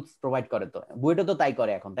গুগল প্রোভাইড করে। তো বুয়েটও তো তাই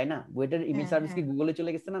করে এখন, তাই না? বুয়েটের ইমেল সার্ভিস কি গুগলে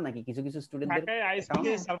চলে গেছে না নাকি? কিছু স্টুডেন্টদের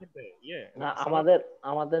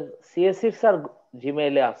আমাদের সিএসসি স্যার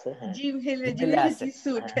জিমেইলে আছে।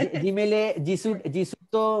 জিমেইলে জিসুট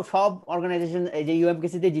তো সব অর্গানাইজেশন, এই যে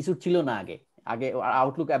ইউএমকেসি তে জিসুট ছিল না আগে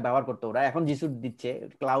আউটলুক অ্যাপ ব্যবহার করতো ওরা, এখন জিসুট দিচ্ছে,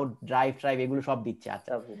 ক্লাউড ড্রাইভ এগুলো সব দিচ্ছে।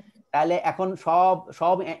 আচ্ছা, তাহলে এখন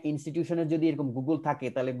সব ইনস্টিটিউশনের যদি এরকম গুগল থাকে,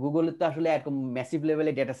 তাহলে গুগলের তো আসলে এরকম ম্যাসিভ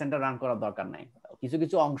লেভেলে ডেটা সেন্টার রান করার দরকার নাই।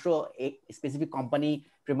 কিছু অংশ স্পেসিফিক কোম্পানি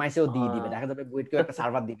প্রিমাইসেও দিয়ে দিবে। দেখা যাবে বুয়েটকেও একটা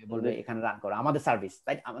সার্ভার দিবে, বলবে এখানে রান করো আমাদের সার্ভিস।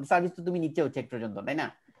 তাই আমাদের সার্ভিস তো তুমি নিচ্ছে হচ্ছে একটু পর্যন্ত, তাই না?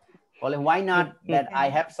 বলে why not that I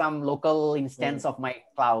have some local instance of my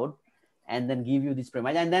cloud and then give you this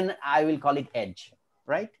premise and then I will call it edge,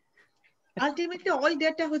 right? Ultimately all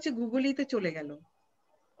data হচ্ছে গুগলেই তো চলে গেল।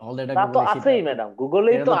 অল ডেটা তা তো গুগলে আছেই ম্যাডাম,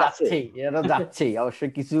 গুগলেই তো আছে। এটা যাচ্ছেই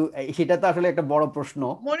অবশ্যই কিছু, সেটা তো আসলে একটা বড় প্রশ্ন।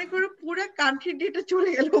 মনে করো পুরো কান্ট্রি ডেটা চলে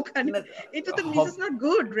গেল ওখানে, এটা তো this is not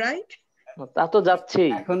good, right? তা তো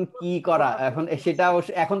যাচ্ছেই। এখন কি করা, এখন সেটা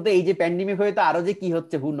এখন তো এই যে প্যান্ডেমিক হয়ে তো আরো যে কি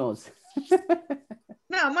হচ্ছে হু নোস।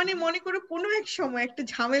 না মানে মনে করো কোনো এক সময় একটা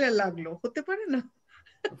ঝামেলা লাগলো, হতে পারে না?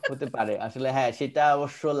 হতে পারে আসলে, হ্যাঁ সেটা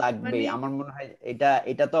অবশ্য লাগবে। আমার মনে হয়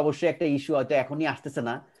এটা তো অবশ্যই একটা ইস্যু, হয়তো এখনই আসতেছে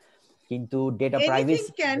না, কিন্তু data anything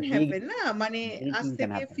privacy can happen না, মানে আজ এনিথিং ক্যান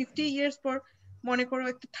থেকে হ্যাপেন। 50 ইয়ার্স পর মনে করো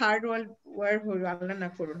একটা থার্ড ওয়ার্ল্ড ওয়ার হলো, আল্লাহ না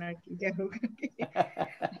করুন আর কি, যাই হোক।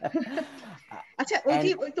 আচ্ছা ওই যে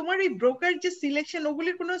তোমার ওই ব্রোকার যে সিলেকশন,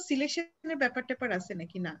 ওগুলোর কোনো সিলেকশনের ব্যাপার ট্যাপার আছে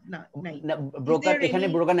নাকি? না না নাই, ব্রোকার এখানে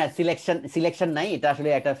ব্রোকার না, সিলেকশন নাই, এটা আসলে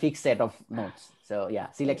একটা fixed set of notes. So yeah,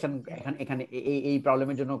 selection এখানে এই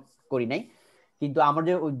প্রবলেমের জন্য করি নাই। কিন্তু আমার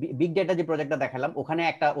যে বিগ ডেটা যে প্রজেক্টটা দেখালাম,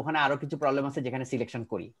 ওখানে আরো কিছু প্রবলেম আছে যেখানে সিলেকশন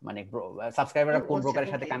করি, মানে সাবস্ক্রাইবাররা কোন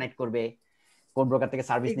ব্রোকারের সাথে কানেক্ট করবে, কোন ব্রোকার থেকে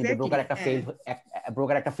সার্ভিস নিবে,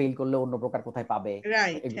 ব্রোকার একটা ফেল করলে অন্য ব্রোকার কোথায় পাবে,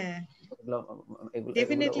 রাইট? হ্যাঁ,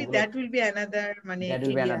 definitely that will be another মানে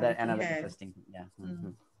এরিয়া, ইন্টারেস্টিং।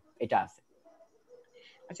 এটা আছে।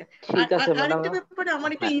 আচ্ছা, ঠিক আছে ম্যাডাম। আরেকটা ব্যাপারে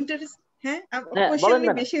আমার একটু ইন্টারেস্ট, হ্যাঁ বলেন কোশ্চেন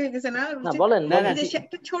বেশি হয়ে গেছে না? বলেন।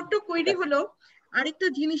 একটা ছোট্ট কোয়েরি হলো, আরেকটা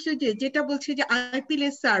জিনিস যেটা বলছে যে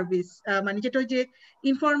আইপিলেস সার্ভিস, মানে যেটা যে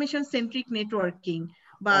ইনফরমেশন সেন্ট্রিক নেটওয়ার্কিং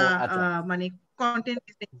বা মানে content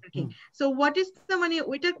networking, so what is the মানে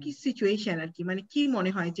ওইটার কি সিচুয়েশন আর কি, মানে কি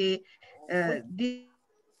মনে হয় যে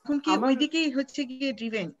এখন কি ওইদিকেই হচ্ছে গিয়ে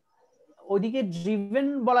ড্রিভেন? ওইদিকে ড্রিভেন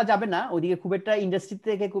বলা যাবে না, ওইদিকে খুব একটা ইন্ডাস্ট্রি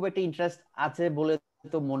থেকে খুব একটা ইন্টারেস্ট আছে বলে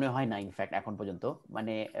তো মনে হয় না ইনফ্যাক্ট এখন পর্যন্ত।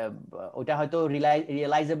 মানে ওটা হয়তো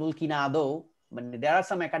রিয়েলাইজেবল কিনা আদৌ, মানে there are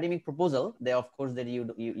some academic proposal they of course that you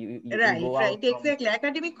right go out right exactly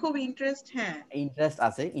academic খুব ইন্টারেস্ট, হ্যাঁ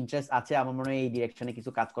ইন্টারেস্ট আছে আমার মনে হয় এই ডিরেকশনে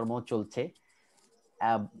কিছু কাজকর্ম চলছে।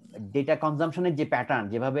 ডেটা কনজাম্পশনের যে প্যাটার্ন,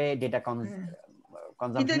 যেভাবে ডেটা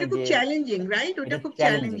কনজাম্পশনের যে চ্যালেঞ্জিং, রাইট? ওটা খুব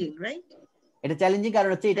চ্যালেঞ্জিং, রাইট? এটা চ্যালেঞ্জিং কারণ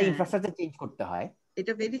হচ্ছে এটা ইনফ্রাস্ট্রাকচার চেঞ্জ করতে হয়,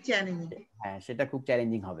 এটা ভেরি চ্যালেঞ্জিং। হ্যাঁ সেটা খুব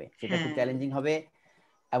চ্যালেঞ্জিং হবে,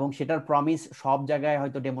 এবং সেটার প্রমিস সব জায়গায়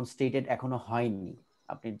হয়তো ডেমনস্ট্রেটেড এখনো হয়নি।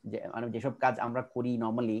 আপনি মানে যেসব কাজ আমরা করি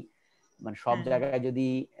নরমালি, মানে সব জায়গায় যদি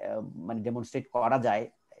মানে ডেমনস্ট্রেট করা যায়,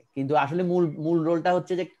 কিন্তু আসলে মূল রোলটা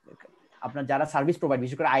হচ্ছে যে আপনার যারা সার্ভিস প্রোভাইড,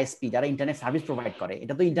 বিশেষ করে আইএসপি যারা ইন্টারনেট সার্ভিস প্রোভাইড করে,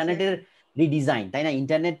 এটা তো ইন্টারনেটের রিডিজাইন, তাই না?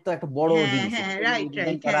 ইন্টারনেট তো একটা বড় জিনিস,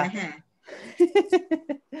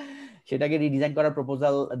 সেটাকে রিডিজাইন করার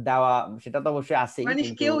প্রপোজাল দেওয়া, সেটা তো অবশ্যই আছেই, মানে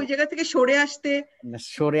কেউ ওই জায়গা থেকে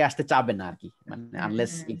সরে আসতে চাবে না আর কি, মানে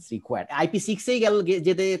আনলেস ইটস রিকোয়ার্ড। IP6 এই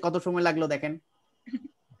যেতে কত সময় লাগলো দেখেন,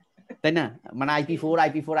 তাই না? মানে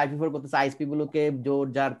IP4 করতেছে, আইএসপি গুলোকে জোর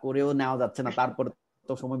জার করেও নেওয়া যাচ্ছে না, তারপর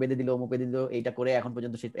তো সময় বেঁধে দিল, অমুক বেঁধে দিল, এইটা করে এখন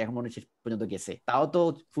পর্যন্ত এখন মনে শেষ পর্যন্ত গেছে, তাও তো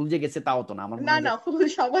ফুল যে গেছে তাও তো না, আমার মনে হয় না ফুল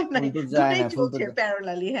সবাই নাই, দুটোই চলছে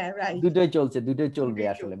প্যারালালি। হ্যাঁ রাইট, দুটোই চলবে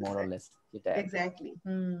আসলে মোর অর লেস, এটা এক্স্যাক্টলি।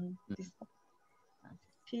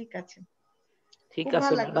 ঠিক আছে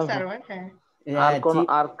ম্যাডাম। হ্যাঁ,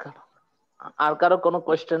 আর কারো কোনো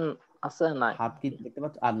কোশ্চেন আছে? নাই, হাত কি দেখতে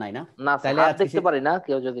পাচ্ছ? আর নাই না? তাহলে হাত দেখতে পারি না,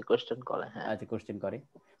 কেউ যদি কোশ্চেন করে। হ্যাঁ আচ্ছা, কোশ্চেন করে।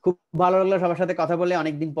 খুব ভালো লাগলো সবার সাথে কথা বলে,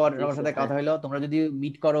 অনেকদিন পর সবার সাথে কথা হলো। তোমরা যদি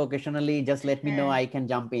মিট করো occasionally, just let me no, I can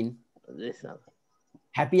jump in.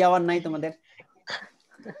 Happy hour নাই তোমাদের?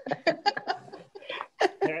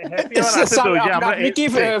 আপনি কি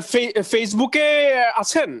ফেসবুকে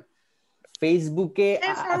আছেন? ফেসবুকে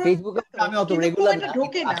আমি অত রেগুলার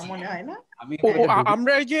ঢোকে না মনে হয় না।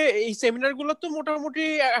 আমরা এই সেমিনার গুলো তো মোটামুটি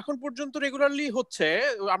এখন পর্যন্ত রেগুলারলি হচ্ছে।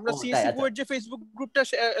 আমরা সিএসসি বইয়ের যে ফেসবুক গ্রুপটা,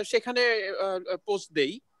 সেখানে পোস্ট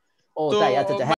দেই। ও তাই, আচ্ছা।